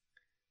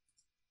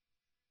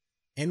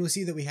 And we'll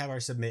see that we have our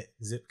submit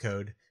zip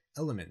code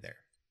element there.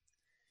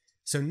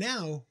 So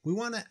now we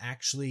want to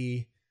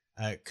actually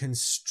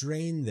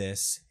constrain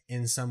this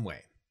in some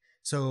way.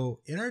 So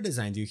in our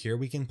design view here,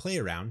 we can play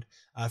around.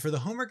 For the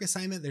homework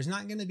assignment, there's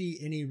not going to be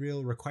any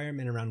real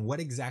requirement around what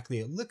exactly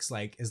it looks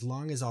like as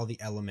long as all the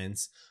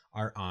elements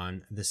are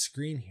on the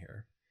screen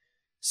here.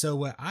 So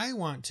what I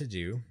want to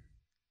do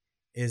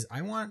is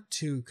I want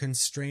to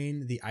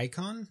constrain the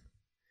icon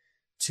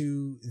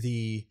to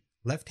the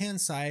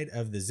left-hand side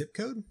of the zip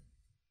code.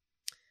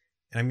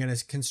 And I'm going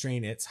to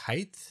constrain its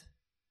height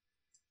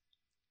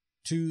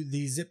to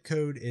the zip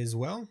code as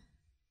well.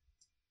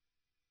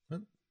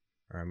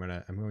 Or I'm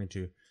going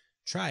to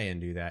try and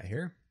do that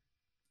here.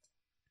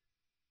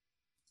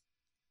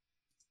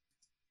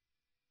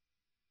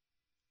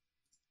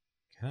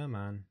 Come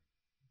on.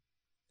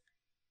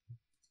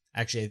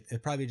 Actually,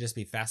 it'd probably just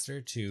be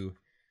faster to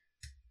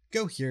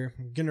go here.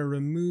 I'm going to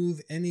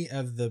remove any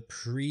of the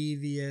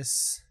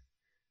previous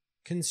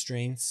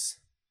constraints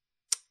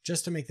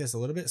just to make this a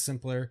little bit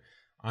simpler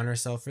on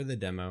ourselves for the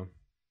demo.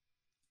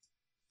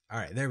 All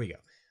right, there we go.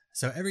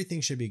 So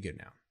everything should be good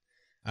now.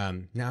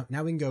 Now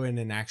we can go in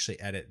and actually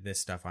edit this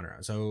stuff on our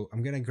own. So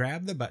I'm going to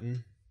grab the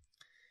button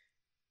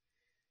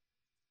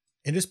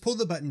and just pull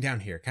the button down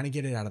here, kind of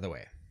get it out of the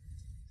way.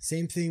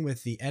 Same thing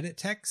with the edit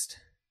text.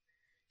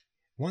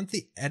 Want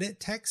the edit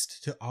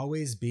text to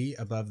always be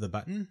above the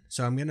button.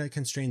 So I'm going to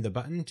constrain the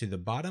button to the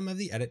bottom of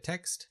the edit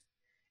text,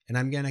 and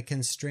I'm going to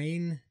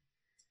constrain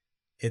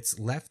its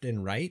left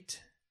and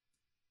right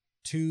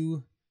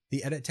to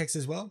the edit text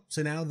as well.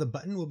 So now the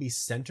button will be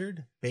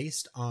centered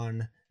based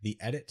on the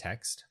edit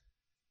text.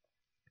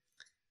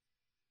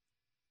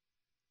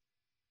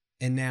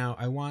 And now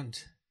I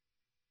want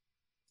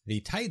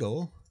the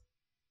title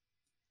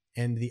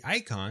and the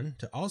icon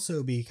to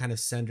also be kind of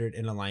centered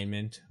in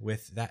alignment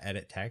with that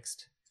edit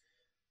text,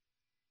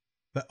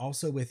 but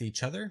also with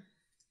each other.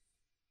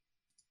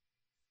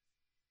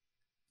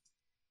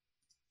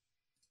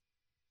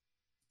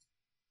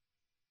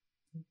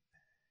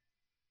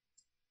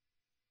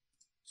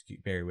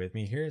 Just bear with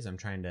me here as I'm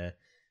trying to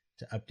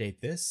update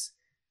this.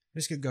 I'm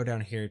just gonna go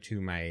down here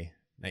to my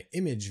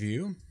image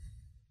view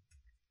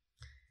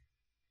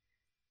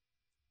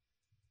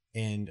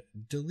and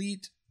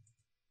delete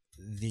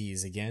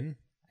these again.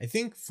 I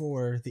think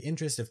for the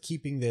interest of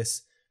keeping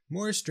this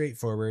more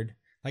straightforward,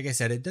 like I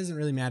said, it doesn't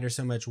really matter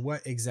so much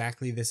what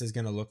exactly this is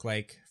going to look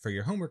like for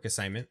your homework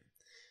assignment.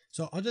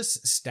 So I'll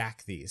just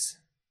stack these.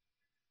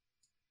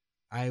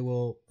 I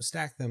will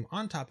stack them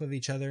on top of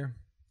each other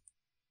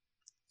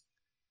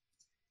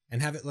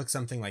and have it look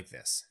something like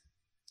this.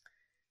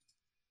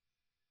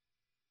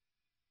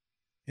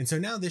 And so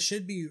now this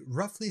should be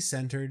roughly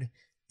centered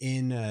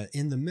in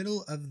the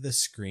middle of the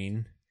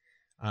screen.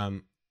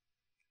 I'm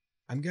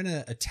going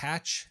to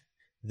attach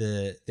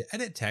the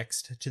edit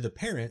text to the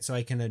parent so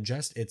I can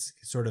adjust its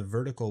sort of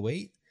vertical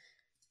weight.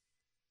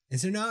 And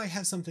so now I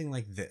have something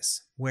like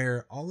this,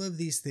 where all of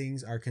these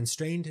things are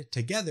constrained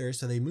together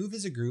so they move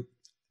as a group.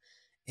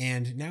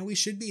 And now we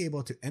should be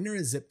able to enter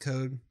a zip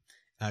code,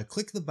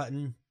 click the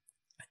button,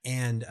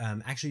 and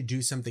actually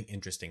do something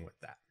interesting with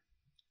that.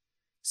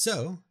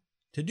 So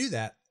to do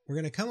that, we're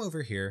going to come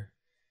over here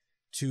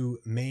to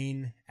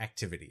main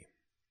activity.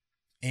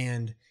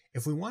 And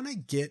if we want to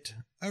get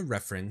a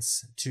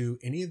reference to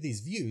any of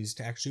these views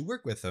to actually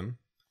work with them,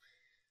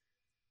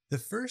 the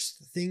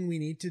first thing we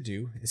need to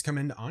do is come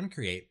into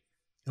onCreate,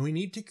 and we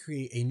need to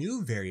create a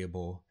new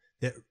variable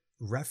that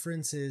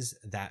references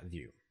that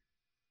view.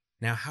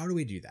 Now, how do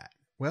we do that?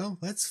 Well,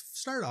 let's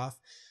start off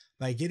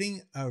by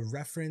getting a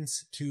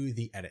reference to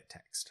the edit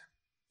text.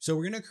 So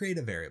we're going to create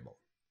a variable.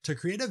 To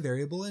create a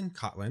variable in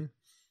Kotlin,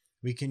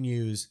 we can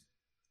use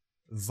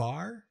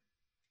var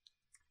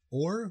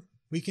or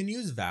we can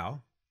use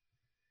val.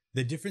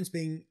 The difference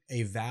being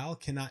a val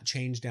cannot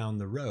change down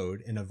the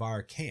road and a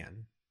var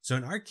can. So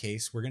in our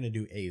case, we're going to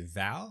do a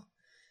val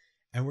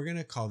and we're going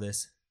to call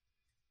this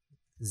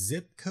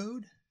zip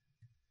code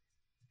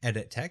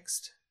edit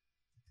text.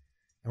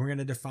 And we're going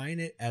to define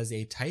it as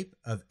a type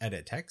of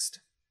edit text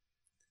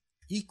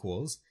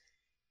equals,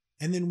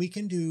 and then we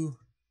can do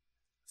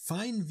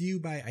find view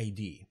by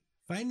ID.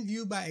 Find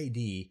view by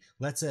ID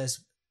lets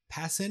us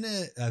pass in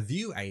a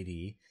view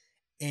ID,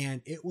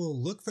 and it will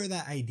look for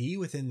that ID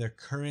within the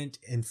current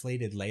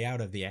inflated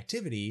layout of the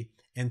activity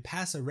and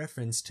pass a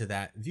reference to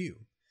that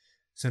view.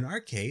 So in our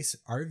case,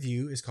 our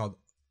view is called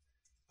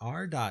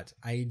r.id.zipcode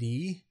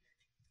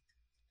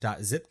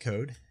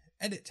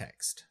edit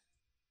text.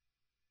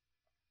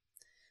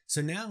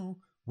 So now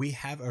we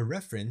have a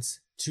reference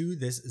to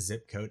this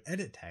zip code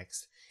edit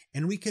text,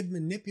 and we could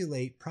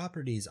manipulate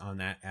properties on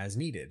that as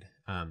needed,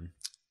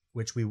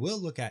 which we will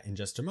look at in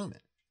just a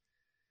moment.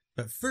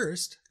 But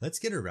first, let's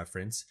get a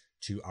reference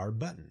to our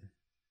button.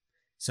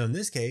 So in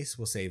this case,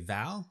 we'll say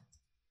val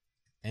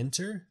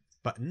enter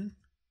button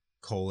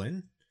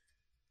colon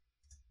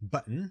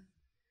button.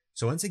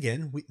 So once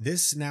again,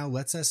 this now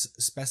lets us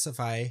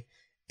specify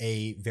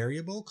a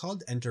variable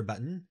called enter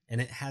button, and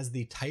it has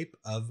the type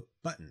of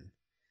button.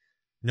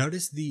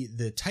 Notice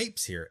the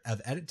types here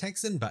of edit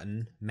text and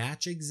button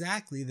match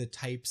exactly the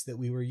types that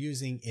we were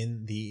using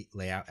in the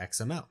layout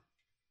XML.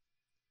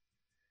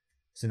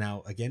 So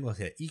now again, we'll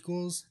hit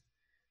equals,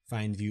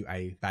 find view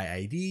by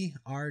ID,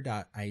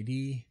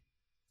 r.id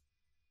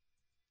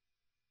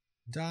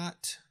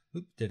dot,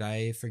 did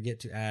I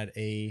forget to add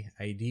a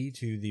ID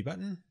to the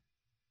button?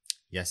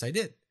 Yes, I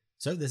did.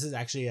 So this is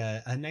actually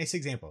a nice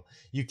example.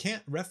 You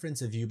can't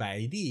reference a view by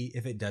ID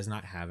if it does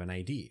not have an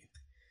ID.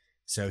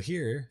 So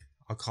here,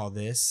 I'll call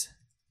this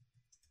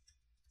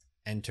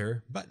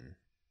enter button.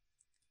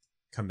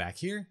 Come back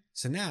here.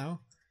 So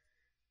now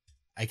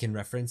I can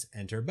reference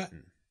enter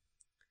button.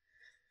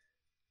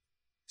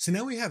 So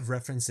now we have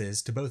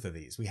references to both of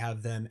these. We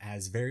have them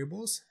as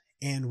variables,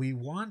 and we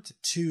want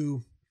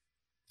to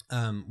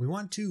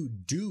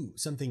do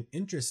something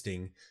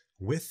interesting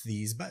with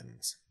these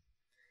buttons.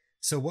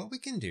 So what we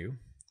can do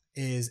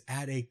is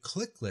add a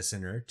click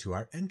listener to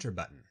our enter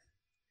button.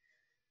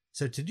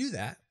 So to do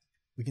that,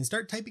 we can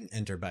start typing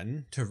enter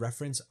button to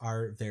reference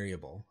our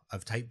variable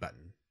of type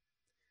button.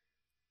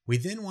 We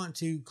then want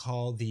to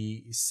call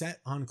the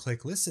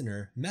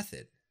setOnClickListener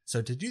method.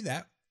 So to do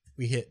that,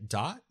 we hit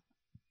dot.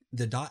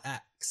 The dot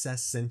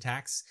access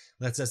syntax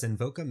lets us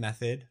invoke a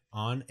method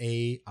on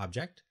a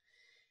object,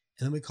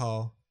 and then we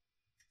call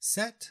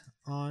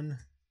setOnClickListener.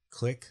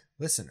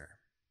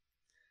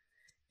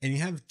 And you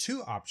have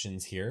two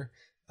options here.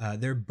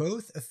 They're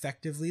both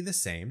effectively the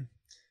same.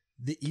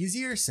 The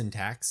easier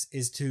syntax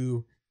is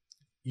to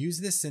use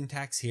this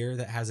syntax here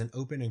that has an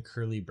open and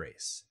curly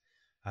brace.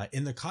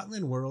 In the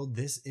Kotlin world,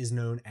 this is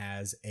known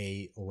as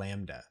a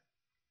lambda.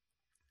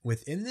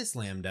 Within this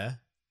lambda,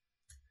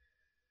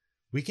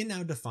 we can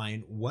now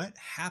define what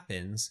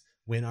happens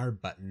when our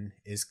button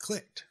is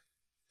clicked.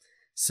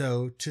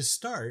 So to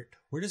start,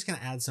 we're just going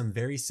to add some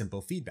very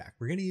simple feedback.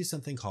 We're going to use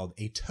something called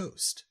a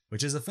toast,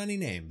 which is a funny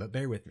name, but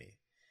bear with me.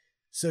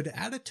 So to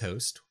add a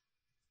toast,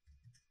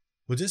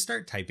 we'll just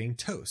start typing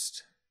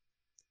toast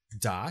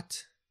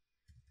dot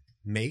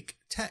make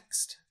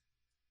text.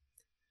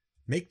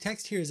 Make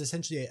text here is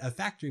essentially a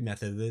factory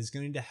method that is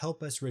going to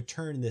help us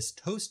return this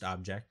toast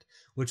object,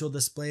 which will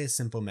display a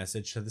simple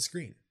message to the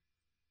screen.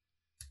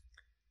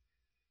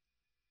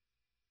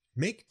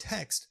 Make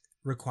text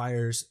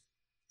requires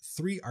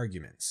 3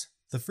 arguments.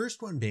 The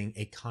first one being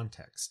a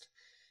context.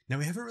 Now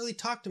we haven't really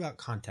talked about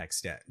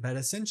context yet, but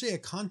essentially a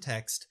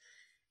context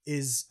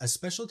is a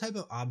special type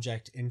of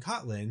object in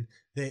Kotlin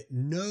that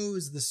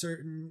knows the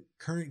certain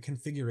current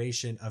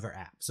configuration of our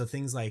app. So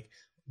things like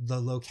the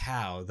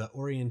locale, the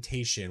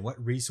orientation,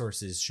 what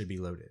resources should be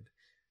loaded.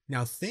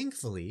 Now,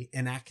 thankfully,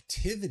 an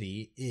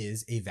activity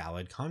is a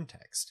valid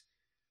context.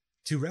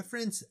 To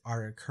reference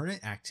our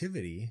current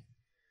activity,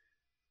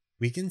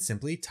 we can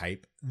simply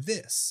type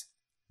this.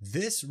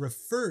 This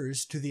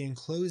refers to the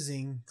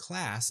enclosing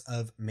class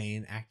of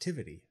main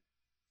activity.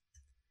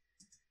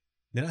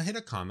 Then I'll hit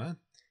a comma,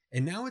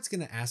 and now it's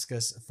going to ask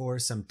us for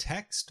some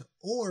text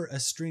or a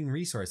string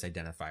resource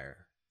identifier.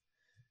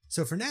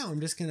 So for now, I'm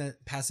just going to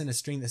pass in a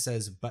string that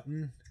says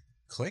button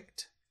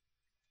clicked.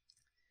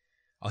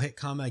 I'll hit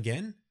comma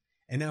again.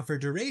 And now for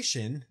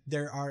duration,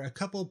 there are a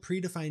couple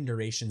predefined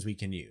durations we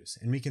can use,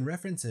 and we can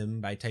reference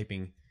them by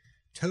typing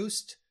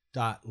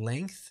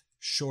toast.length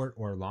short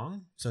or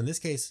long. So in this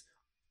case,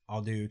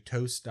 I'll do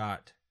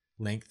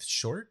toast.length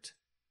short.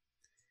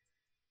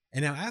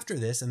 And now after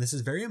this, and this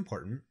is very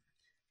important,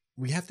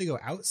 we have to go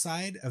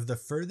outside of the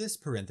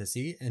furthest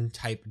parenthesis and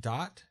type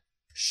dot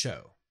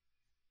show.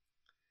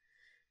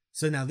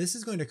 So now this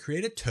is going to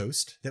create a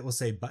toast that will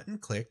say button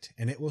clicked,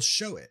 and it will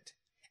show it.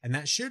 And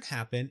that should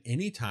happen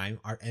anytime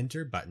our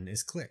enter button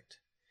is clicked.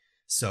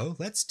 So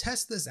let's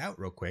test this out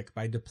real quick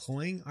by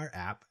deploying our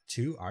app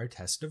to our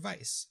test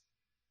device.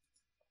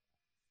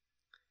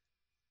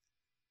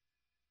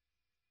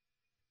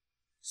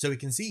 So we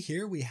can see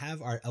here we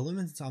have our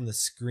elements on the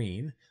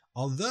screen,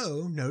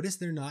 although notice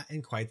they're not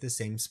in quite the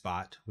same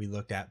spot we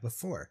looked at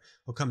before.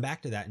 We'll come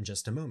back to that in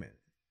just a moment.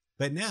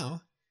 But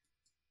now,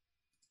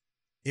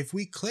 if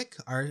we click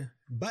our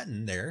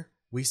button there,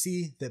 we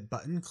see that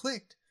button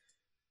clicked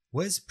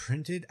was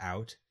printed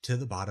out to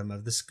the bottom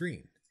of the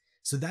screen.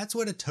 So that's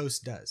what a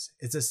toast does.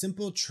 It's a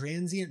simple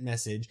transient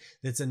message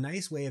that's a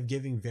nice way of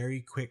giving very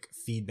quick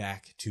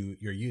feedback to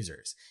your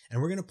users.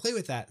 And we're going to play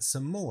with that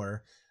some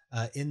more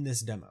in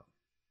this demo.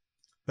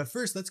 But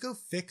first, let's go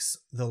fix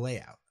the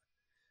layout.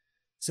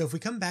 So if we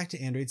come back to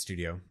Android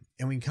Studio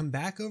and we come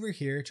back over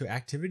here to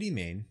Activity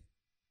Main,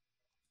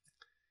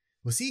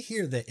 we'll see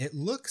here that it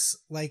looks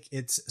like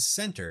it's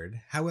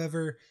centered.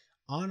 However,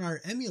 on our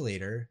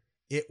emulator,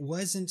 it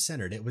wasn't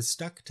centered. It was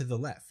stuck to the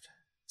left.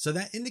 So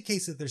that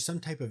indicates that there's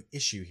some type of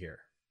issue here.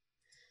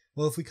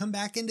 Well, if we come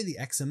back into the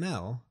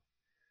XML,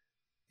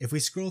 if we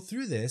scroll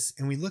through this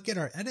and we look at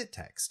our edit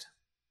text,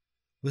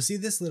 we'll see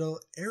this little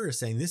error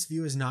saying this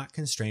view is not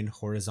constrained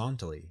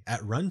horizontally.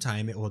 At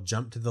runtime, it will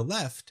jump to the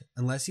left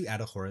unless you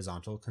add a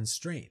horizontal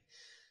constraint.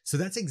 So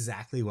that's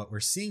exactly what we're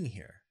seeing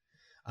here.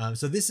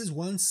 So this is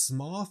one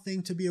small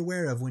thing to be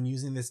aware of when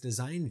using this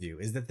design view,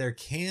 is that there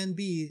can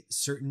be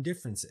certain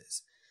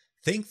differences.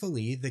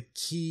 Thankfully, the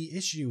key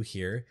issue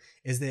here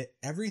is that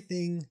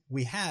everything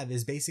we have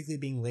is basically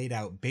being laid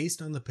out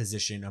based on the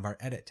position of our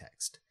edit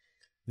text.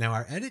 Now,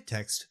 our edit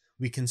text,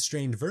 we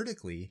constrained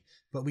vertically,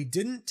 but we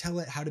didn't tell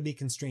it how to be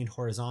constrained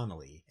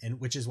horizontally, and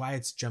which is why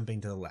it's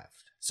jumping to the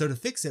left. So to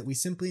fix it, we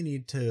simply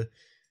need to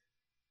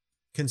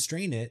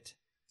constrain it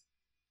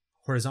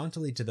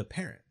horizontally to the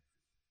parent.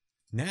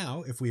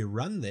 Now, if we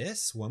run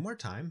this one more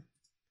time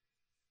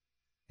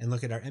and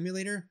look at our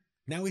emulator,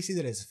 now we see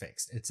that it's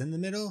fixed. It's in the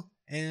middle,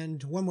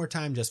 and one more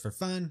time just for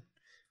fun,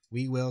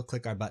 we will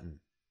click our button.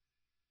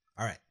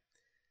 All right,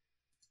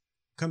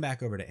 come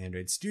back over to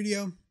Android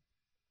Studio,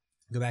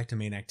 go back to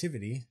main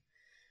activity.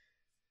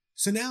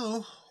 So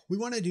now we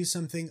want to do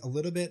something a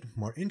little bit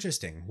more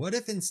interesting. What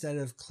if instead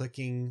of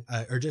clicking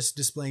or just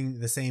displaying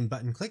the same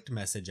button clicked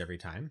message every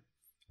time,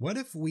 what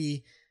if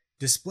we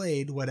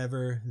displayed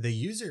whatever the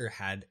user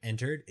had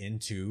entered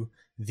into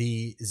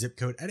the zip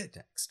code edit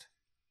text?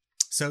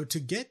 So to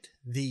get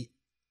the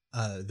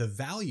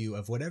value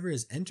of whatever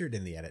is entered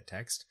in the edit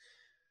text,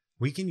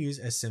 we can use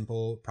a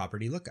simple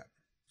property lookup.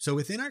 So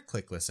within our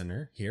click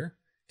listener here,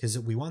 because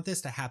we want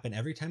this to happen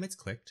every time it's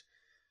clicked,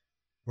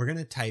 we're going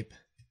to type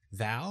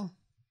val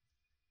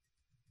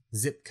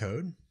zip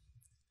code,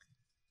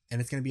 and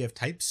it's going to be of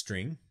type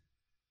string,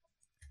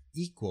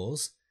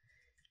 equals.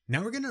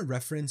 Now we're going to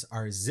reference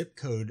our zip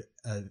code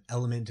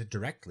element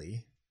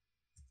directly,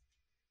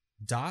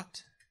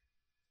 dot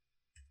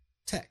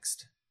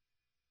text,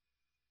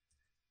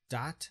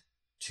 dot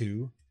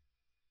to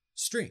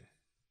string.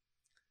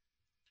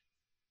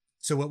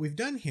 So what we've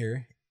done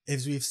here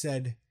is we've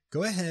said,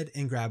 go ahead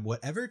and grab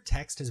whatever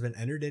text has been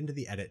entered into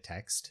the edit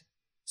text.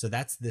 So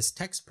that's this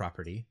text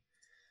property.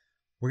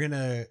 We're going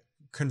to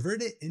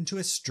convert it into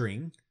a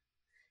string,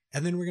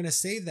 and then we're going to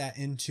save that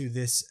into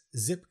this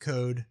zip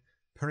code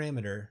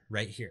parameter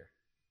right here.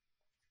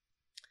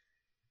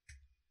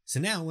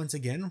 So now, once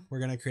again, we're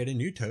going to create a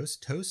new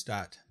toast,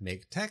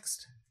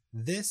 toast.makeText.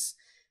 This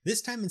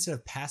time, instead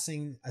of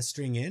passing a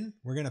string in,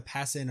 we're going to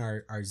pass in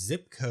our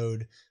zip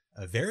code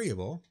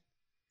variable,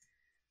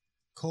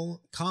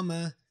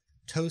 comma,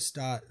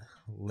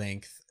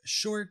 toast.length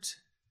short,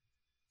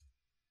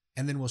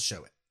 and then we'll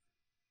show it.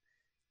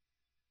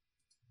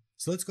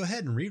 So let's go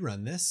ahead and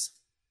rerun this.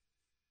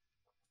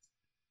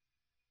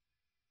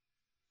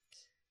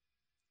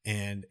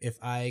 And if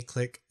I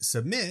click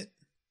submit,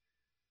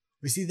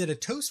 we see that a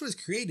toast was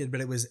created, but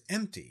it was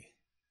empty,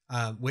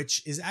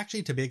 which is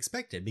actually to be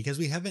expected because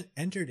we haven't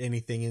entered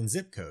anything in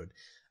zip code.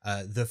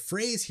 The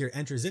phrase here,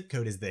 enter zip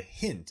code, is the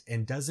hint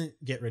and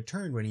doesn't get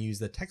returned when you use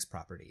the text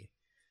property.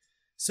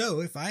 So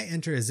if I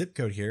enter a zip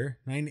code here,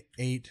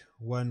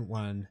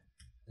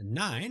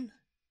 98119,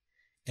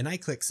 and I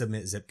click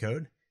submit zip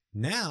code,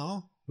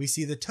 now we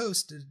see the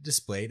toast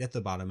displayed at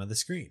the bottom of the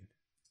screen.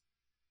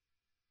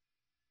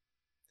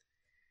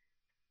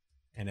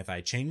 And if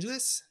I change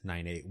this,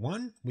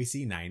 981, we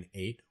see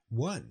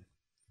 981.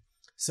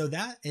 So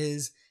that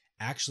is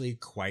actually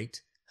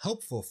quite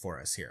helpful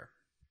for us here.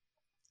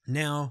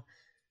 Now,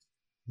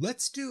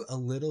 let's do a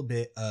little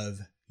bit of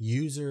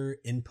user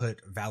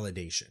input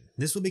validation.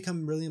 This will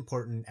become really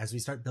important as we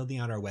start building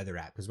out our weather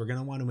app because we're going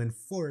to want to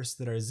enforce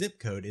that our zip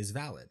code is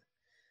valid.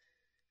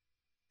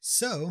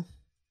 So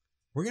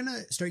we're going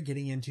to start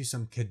getting into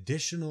some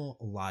conditional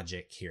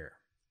logic here.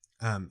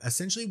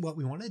 Essentially what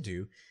we want to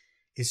do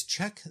is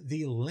check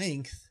the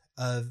length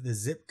of the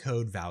zip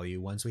code value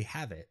once we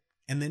have it,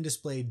 and then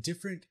display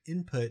different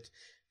input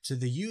to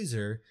the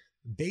user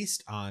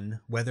based on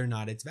whether or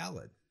not it's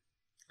valid.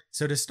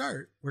 So to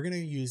start, we're going to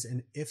use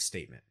an if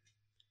statement.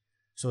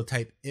 So we'll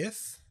type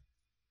if,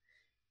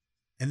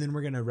 and then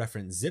we're going to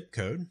reference zip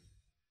code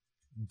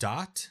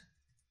dot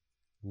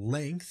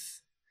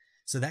length.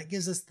 So that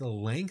gives us the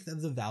length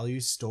of the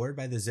value stored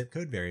by the zip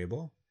code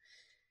variable.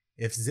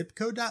 If zip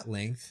code dot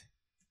length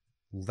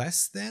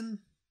less than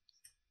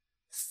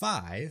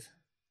 5,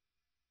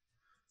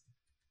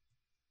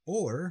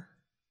 or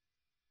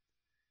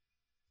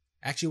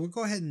actually we'll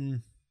go ahead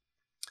and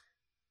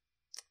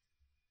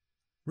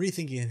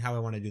rethinking how I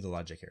want to do the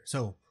logic here.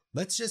 So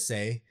let's just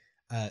say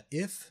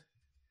if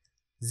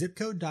zip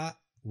code dot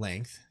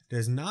length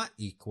does not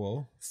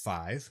equal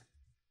 5,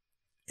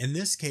 in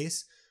this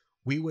case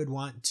we would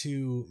want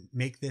to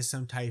make this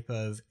some type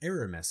of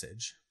error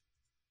message.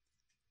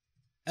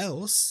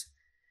 Else,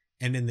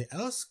 and in the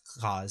else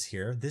clause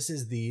here, this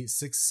is the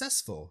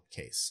successful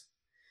case.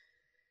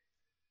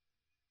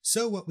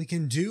 So what we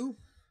can do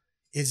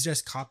is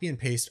just copy and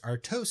paste our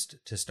toast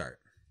to start.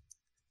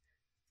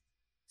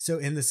 So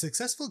in the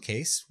successful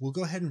case, we'll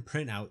go ahead and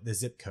print out the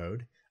zip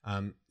code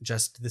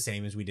just the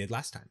same as we did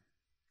last time.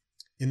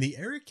 In the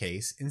error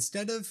case,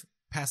 instead of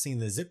passing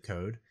the zip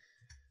code,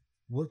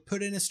 we'll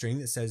put in a string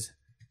that says,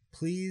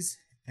 please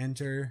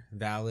enter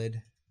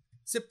valid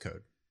zip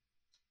code.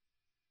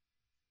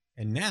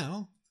 And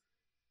now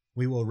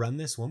we will run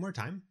this one more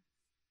time.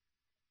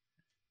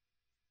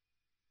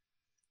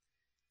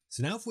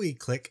 So now if we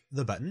click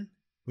the button,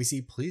 we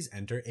see please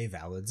enter a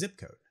valid zip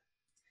code.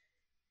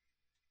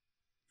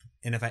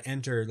 And if I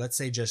enter, let's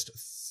say just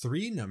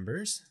 3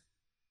 numbers,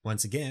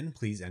 Once again,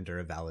 please enter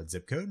a valid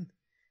zip code.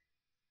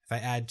 If I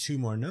add 2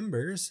 more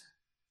numbers,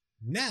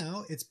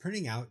 now it's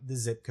printing out the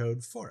zip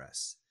code for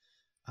us.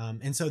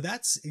 And so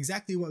that's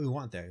exactly what we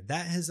want there.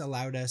 That has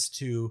allowed us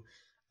to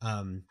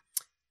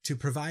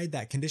provide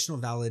that conditional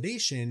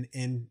validation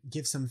and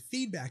give some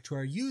feedback to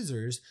our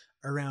users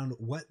around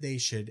what they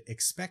should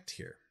expect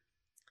here.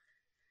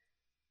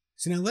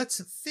 So now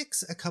let's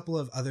fix a couple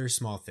of other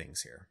small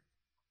things here.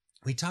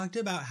 We talked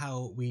about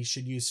how we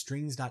should use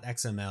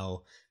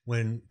strings.xml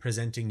when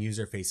presenting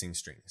user-facing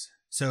strings.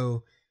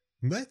 So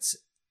let's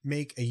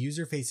make a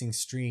user-facing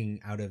string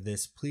out of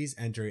this. Please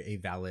enter a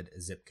valid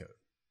zip code.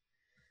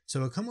 So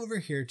we'll come over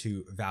here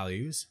to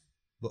values.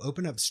 We'll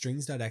open up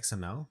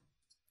strings.xml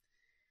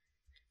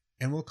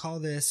and we'll call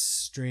this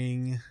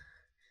string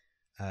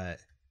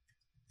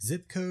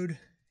zip code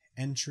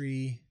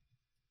entry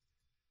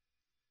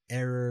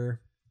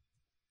error.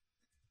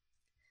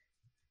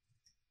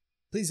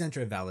 Please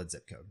enter a valid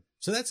zip code.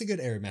 So that's a good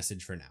error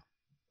message for now.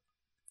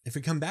 If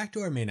we come back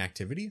to our main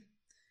activity,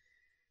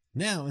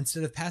 now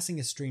instead of passing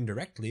a string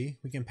directly,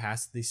 we can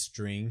pass the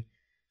string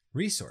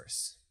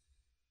resource.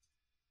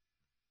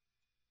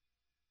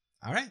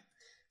 All right,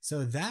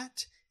 so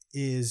that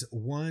is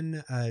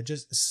one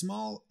just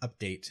small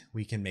update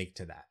we can make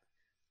to that.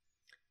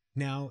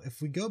 Now,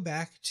 if we go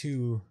back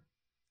to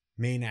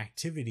main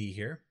activity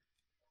here,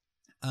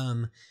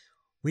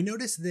 we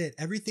notice that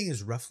everything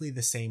is roughly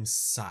the same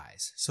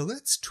size. So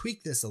let's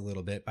tweak this a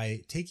little bit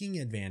by taking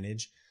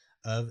advantage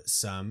of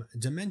some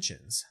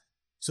dimensions.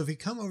 So if we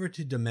come over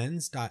to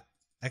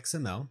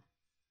dimens.xml,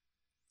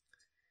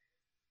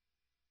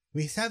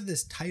 we have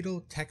this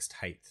title text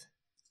height.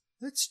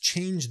 Let's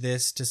change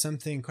this to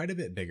something quite a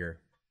bit bigger,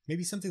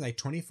 maybe something like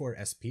 24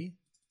 SP.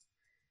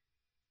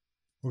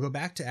 We'll go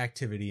back to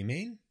activity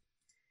main,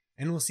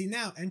 and we'll see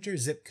now enter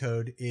zip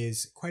code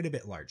is quite a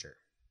bit larger.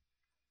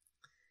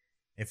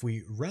 If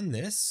we run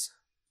this,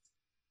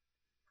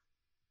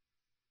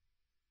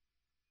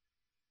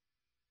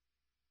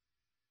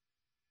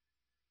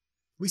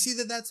 we see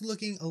that that's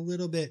looking a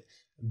little bit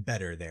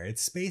better there.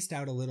 It's spaced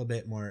out a little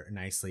bit more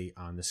nicely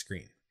on the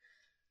screen.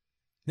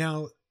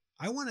 Now,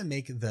 I want to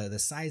make the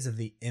size of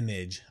the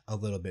image a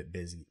little bit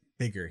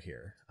bigger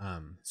here.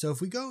 So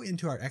if we go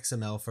into our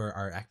XML for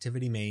our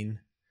activity main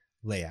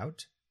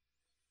layout,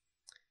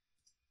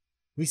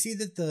 we see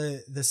that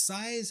the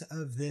size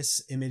of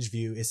this image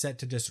view is set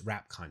to just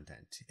wrap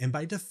content. And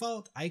by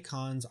default,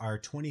 icons are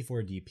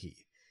 24 dp.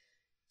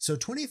 So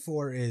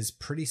 24 is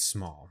pretty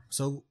small.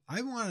 So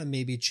I want to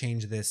maybe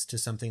change this to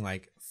something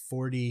like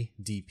 40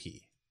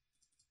 dp.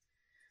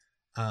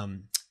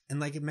 And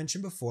like I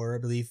mentioned before, I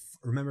believe,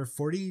 remember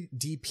 40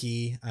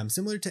 dp,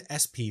 similar to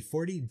SP,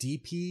 40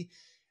 dp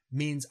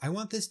means I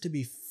want this to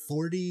be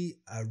 40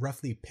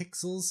 roughly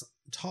pixels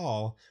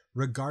tall,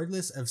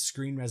 regardless of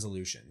screen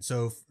resolution.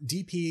 So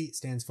DP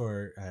stands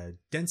for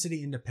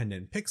density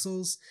independent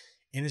pixels,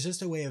 and it's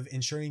just a way of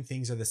ensuring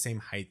things are the same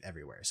height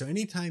everywhere. So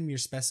anytime you're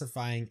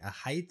specifying a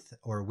height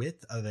or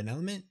width of an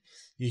element,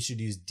 you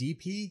should use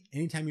DP.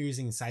 Anytime you're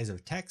using size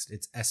of text,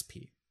 it's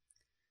SP.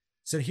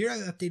 So here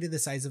I've updated the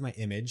size of my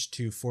image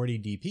to 40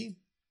 dp.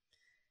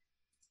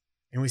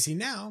 And we see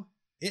now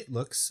it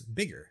looks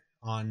bigger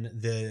on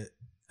the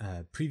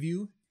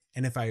preview.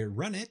 And if I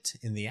run it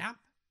in the app,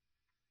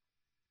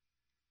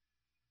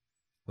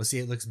 we'll see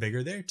it looks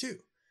bigger there too.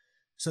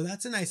 So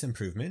that's a nice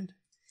improvement.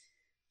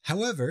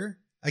 However,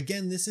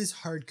 again, this is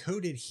hard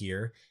coded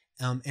here,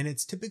 and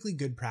it's typically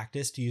good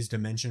practice to use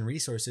dimension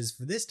resources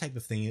for this type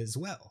of thing as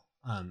well.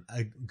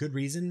 A good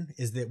reason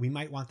is that we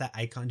might want that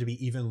icon to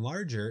be even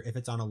larger if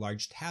it's on a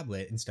large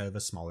tablet instead of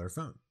a smaller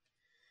phone.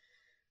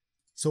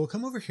 So we'll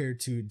come over here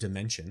to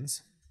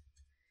dimensions,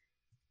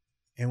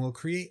 and we'll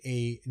create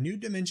a new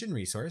dimension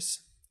resource,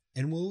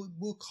 and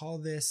we'll call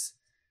this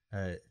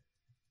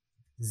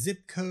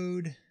zip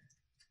code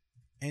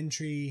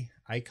entry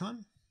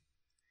icon,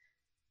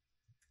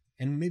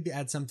 and maybe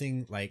add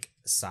something like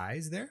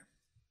size there.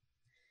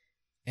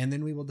 And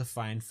then we will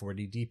define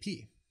 40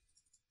 dp.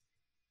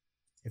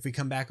 If we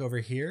come back over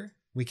here,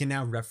 we can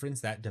now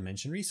reference that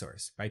dimension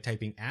resource by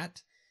typing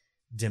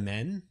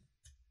 @dimen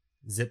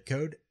zip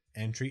code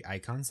entry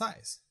icon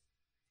size.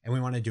 And we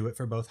want to do it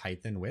for both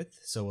height and width.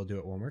 So we'll do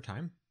it one more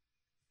time.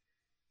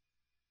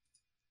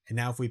 And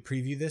now if we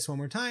preview this one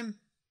more time,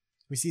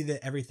 we see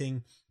that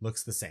everything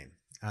looks the same.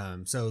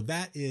 So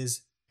that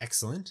is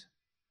excellent.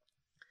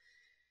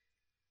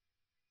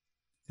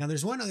 Now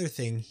there's one other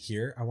thing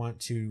here I want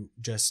to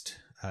just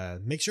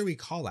make sure we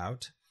call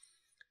out,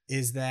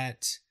 is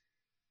that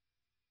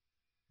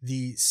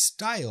the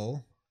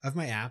style of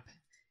my app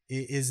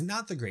is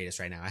not the greatest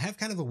right now. I have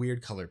kind of a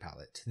weird color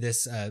palette.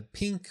 This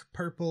pink,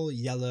 purple,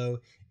 yellow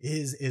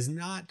is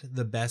not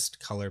the best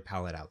color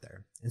palette out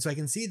there. And so I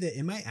can see that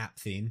in my app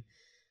theme,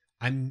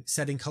 I'm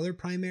setting color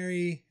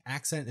primary,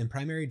 accent, and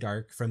primary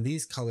dark from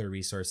these color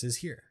resources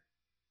here.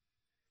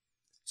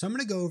 So I'm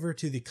going to go over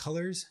to the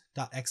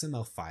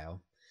colors.xml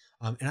file,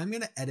 and I'm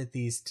going to edit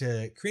these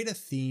to create a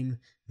theme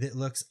that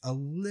looks a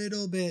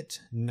little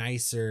bit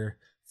nicer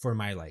for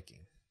my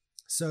liking.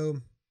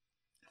 So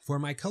for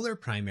my color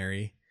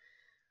primary,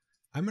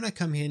 I'm going to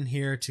come in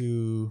here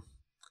to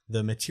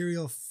the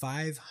material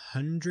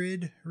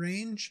 500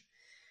 range,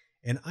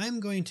 and I'm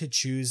going to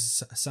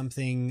choose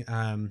something,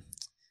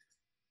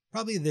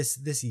 probably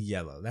this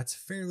yellow. That's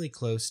fairly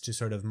close to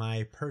sort of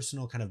my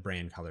personal kind of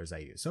brand colors I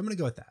use. So I'm going to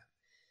go with that.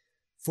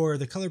 For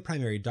the color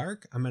primary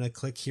dark, I'm going to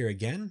click here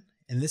again.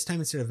 And this time,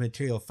 instead of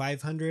material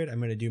 500, I'm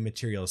going to do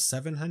material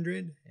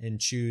 700 and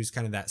choose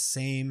kind of that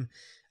same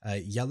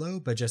yellow,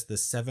 but just the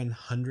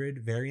 700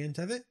 variant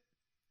of it.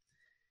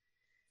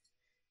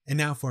 And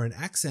now for an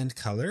accent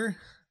color,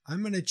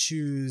 I'm going to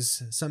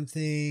choose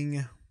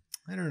something,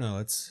 I don't know,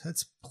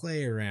 let's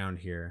play around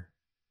here.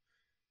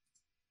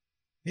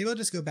 Maybe I'll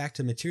just go back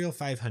to material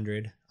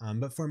 500,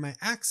 but for my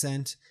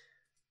accent,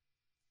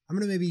 I'm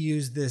going to maybe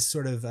use this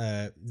sort of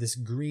this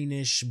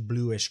greenish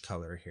bluish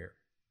color here.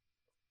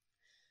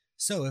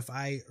 So if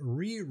I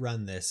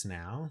rerun this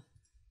now,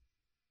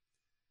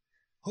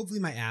 hopefully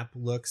my app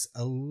looks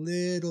a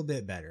little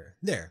bit better.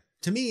 There,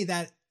 to me,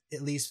 that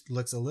at least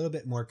looks a little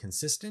bit more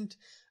consistent,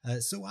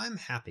 so I'm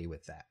happy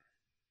with that.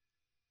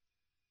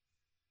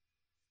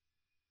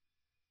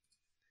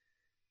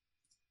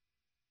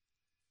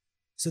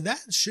 So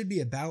that should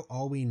be about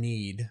all we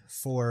need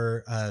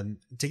for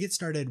to get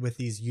started with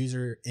these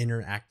user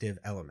interactive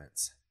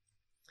elements.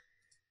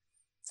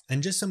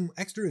 And just some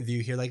extra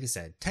review here, like I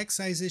said, text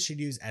sizes should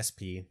use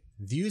SP,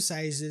 view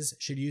sizes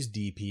should use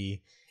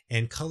DP,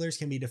 and colors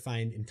can be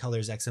defined in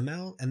colors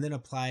XML and then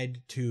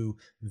applied to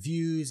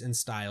views and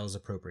styles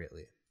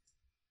appropriately.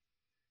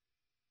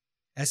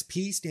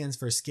 SP stands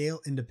for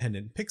scale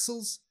independent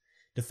pixels.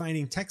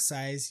 Defining text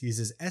size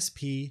uses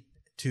SP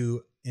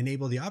to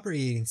enable the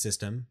operating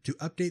system to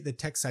update the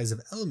text size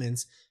of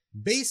elements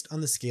based on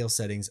the scale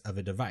settings of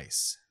a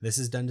device. This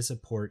is done to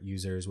support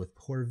users with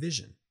poor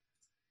vision.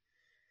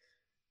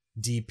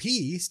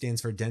 DP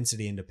stands for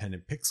density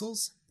independent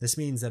pixels. This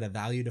means that a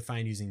value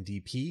defined using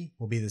DP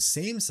will be the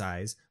same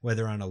size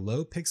whether on a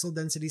low pixel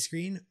density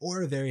screen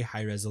or a very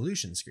high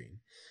resolution screen.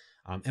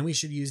 And we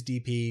should use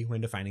DP when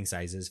defining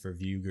sizes for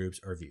view groups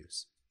or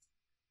views.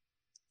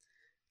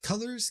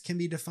 Colors can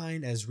be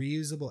defined as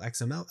reusable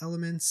XML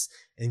elements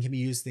and can be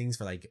used things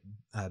for like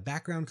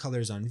background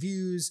colors on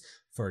views,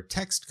 for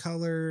text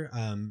color,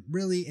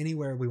 really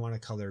anywhere we want to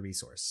color a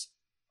resource.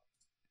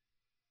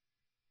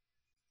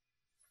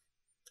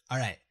 All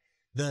right,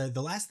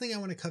 the last thing I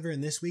want to cover in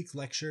this week's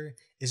lecture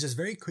is just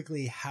very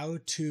quickly how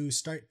to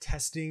start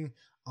testing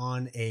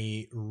on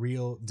a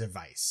real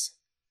device.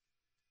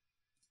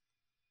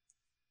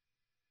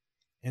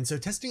 And so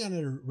testing on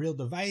a real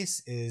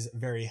device is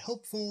very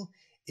helpful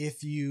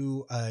if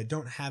you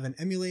don't have an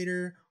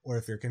emulator, or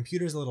if your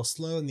computer's a little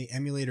slow and the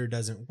emulator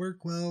doesn't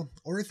work well,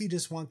 or if you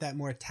just want that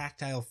more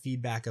tactile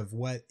feedback of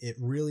what it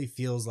really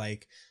feels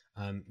like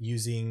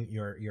using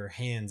your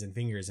hands and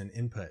fingers and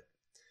input.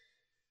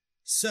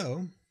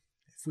 So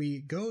if we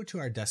go to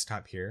our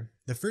desktop here,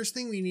 the first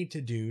thing we need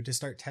to do to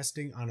start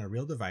testing on a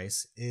real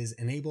device is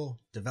enable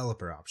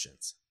developer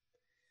options.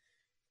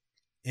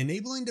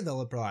 Enabling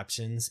developer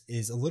options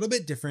is a little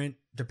bit different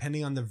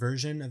depending on the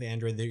version of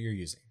Android that you're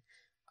using.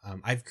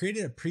 I've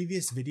created a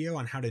previous video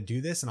on how to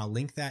do this, and I'll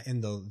link that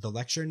in the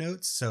lecture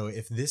notes. So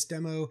if this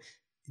demo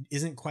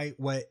isn't quite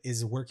what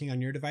is working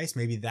on your device,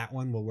 maybe that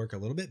one will work a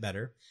little bit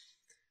better.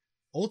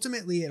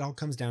 Ultimately, it all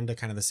comes down to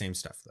kind of the same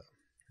stuff though.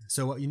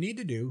 So what you need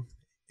to do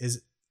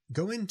is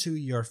go into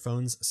your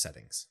phone's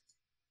settings.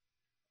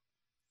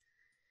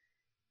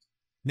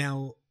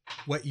 Now,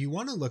 what you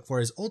want to look for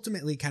is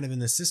ultimately kind of in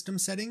the system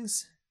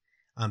settings,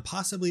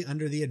 possibly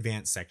under the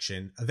advanced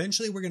section.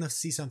 Eventually, we're going to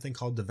see something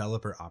called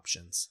developer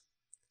options.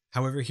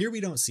 However, here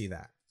we don't see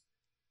that.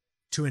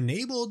 To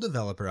enable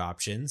developer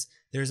options,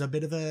 there's a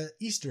bit of an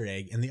Easter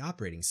egg in the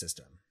operating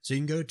system. So you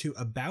can go to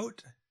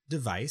About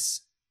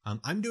Device.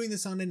 I'm doing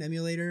this on an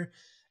emulator.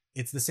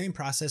 It's the same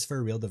process for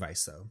a real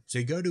device though. So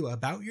you go to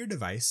About Your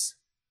Device,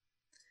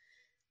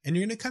 and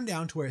you're going to come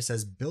down to where it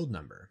says Build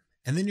Number.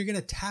 And then you're going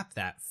to tap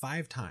that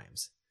 5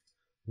 times.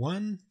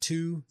 1,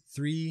 2,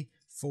 3,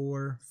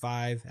 4,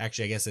 5.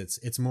 Actually, I guess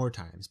it's more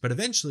times. But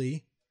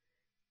eventually,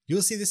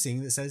 you'll see this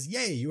thing that says,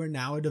 "Yay, you are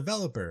now a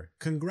developer.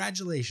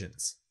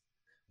 Congratulations."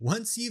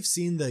 Once you've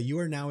seen the "you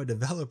are now a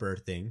developer"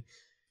 thing,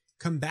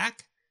 come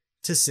back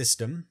to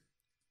System.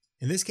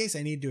 In this case,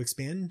 I need to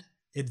expand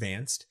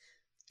Advanced.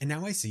 And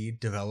now I see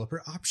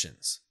Developer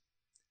Options.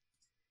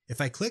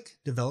 If I click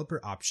Developer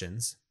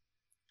Options,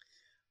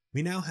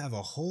 we now have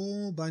a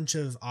whole bunch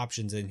of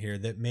options in here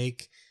that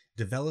make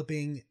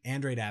developing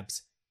Android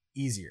apps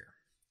easier.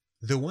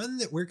 The one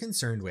that we're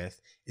concerned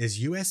with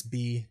is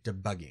USB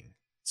debugging.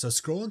 So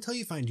scroll until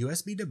you find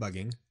USB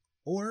debugging,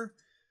 or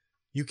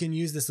you can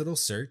use this little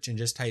search and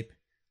just type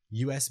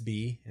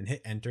USB and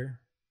hit enter.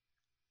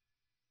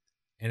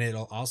 And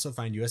it'll also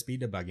find USB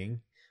debugging,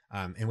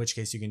 in which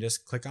case you can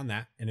just click on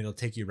that and it'll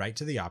take you right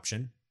to the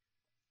option.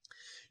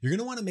 You're going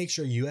to want to make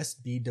sure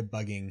USB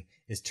debugging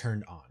is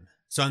turned on.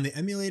 So on the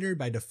emulator,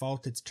 by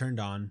default, it's turned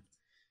on.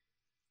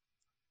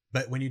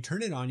 But when you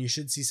turn it on, you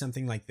should see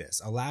something like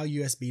this: allow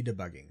USB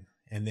debugging,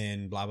 and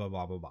then blah, blah,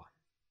 blah, blah, blah.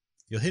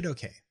 You'll hit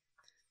OK.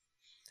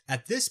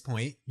 At this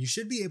point, you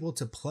should be able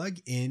to plug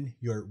in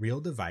your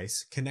real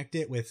device, connect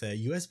it with a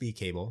USB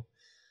cable.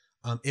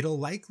 It'll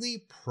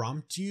likely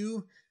prompt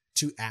you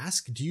to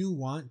ask, do you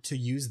want to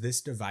use this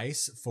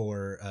device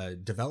for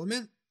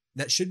development?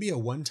 That should be a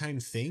one-time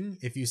thing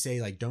if you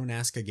say like, don't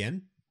ask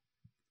again.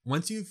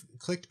 Once you've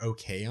clicked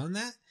OK on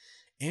that,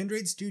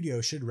 Android Studio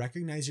should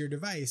recognize your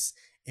device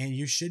and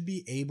you should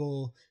be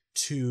able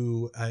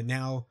to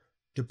now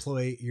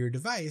deploy your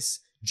device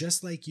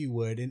just like you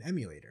would an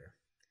emulator.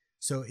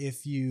 So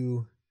if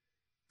you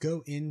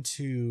go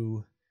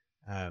into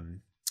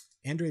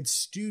Android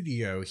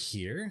Studio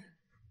here,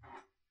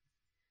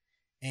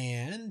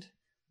 and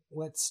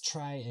let's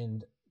try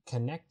and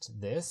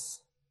connect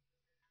this.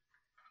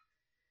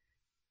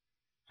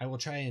 I will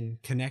try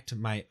and connect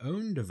my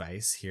own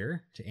device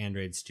here to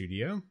Android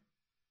Studio.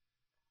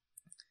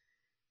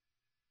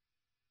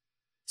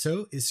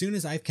 So as soon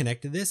as I've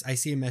connected this, I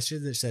see a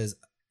message that says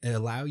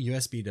allow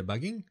USB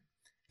debugging.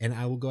 And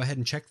I will go ahead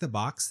and check the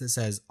box that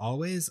says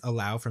always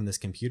allow from this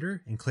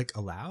computer and click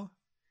allow.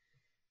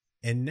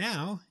 And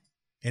now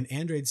in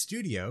Android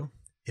Studio,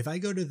 if I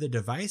go to the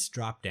device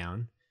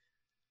dropdown,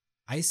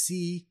 I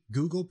see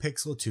Google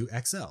Pixel 2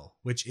 XL,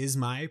 which is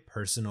my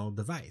personal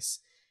device.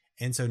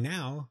 And so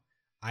now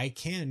I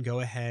can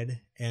go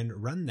ahead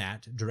and run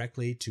that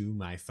directly to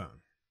my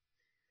phone.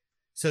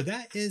 So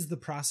that is the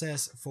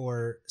process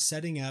for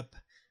setting up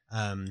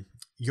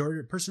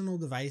your personal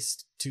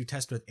device to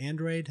test with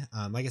Android.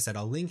 Like I said,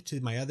 I'll link to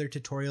my other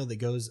tutorial that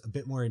goes a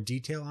bit more in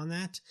detail on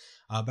that.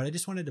 But I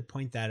just wanted to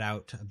point that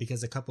out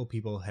because a couple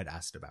people had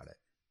asked about it.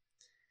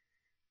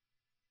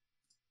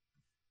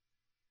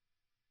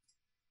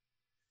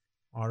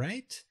 All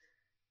right.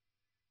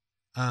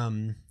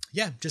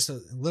 Yeah, just a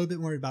little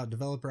bit more about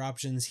developer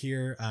options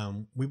here.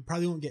 We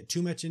probably won't get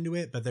too much into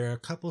it, but there are a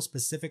couple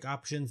specific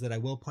options that I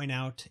will point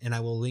out, and I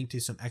will link to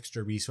some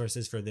extra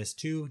resources for this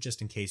too,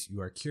 just in case you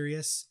are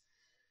curious.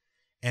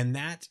 And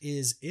that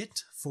is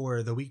it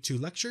for the week 2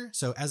 lecture.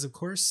 So as of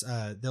course,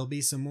 there'll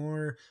be some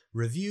more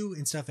review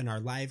and stuff in our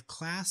live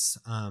class,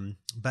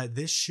 but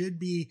this should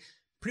be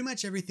pretty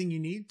much everything you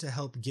need to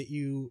help get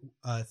you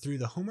through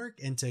the homework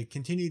and to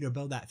continue to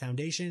build that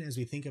foundation as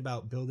we think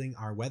about building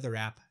our weather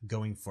app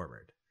going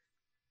forward.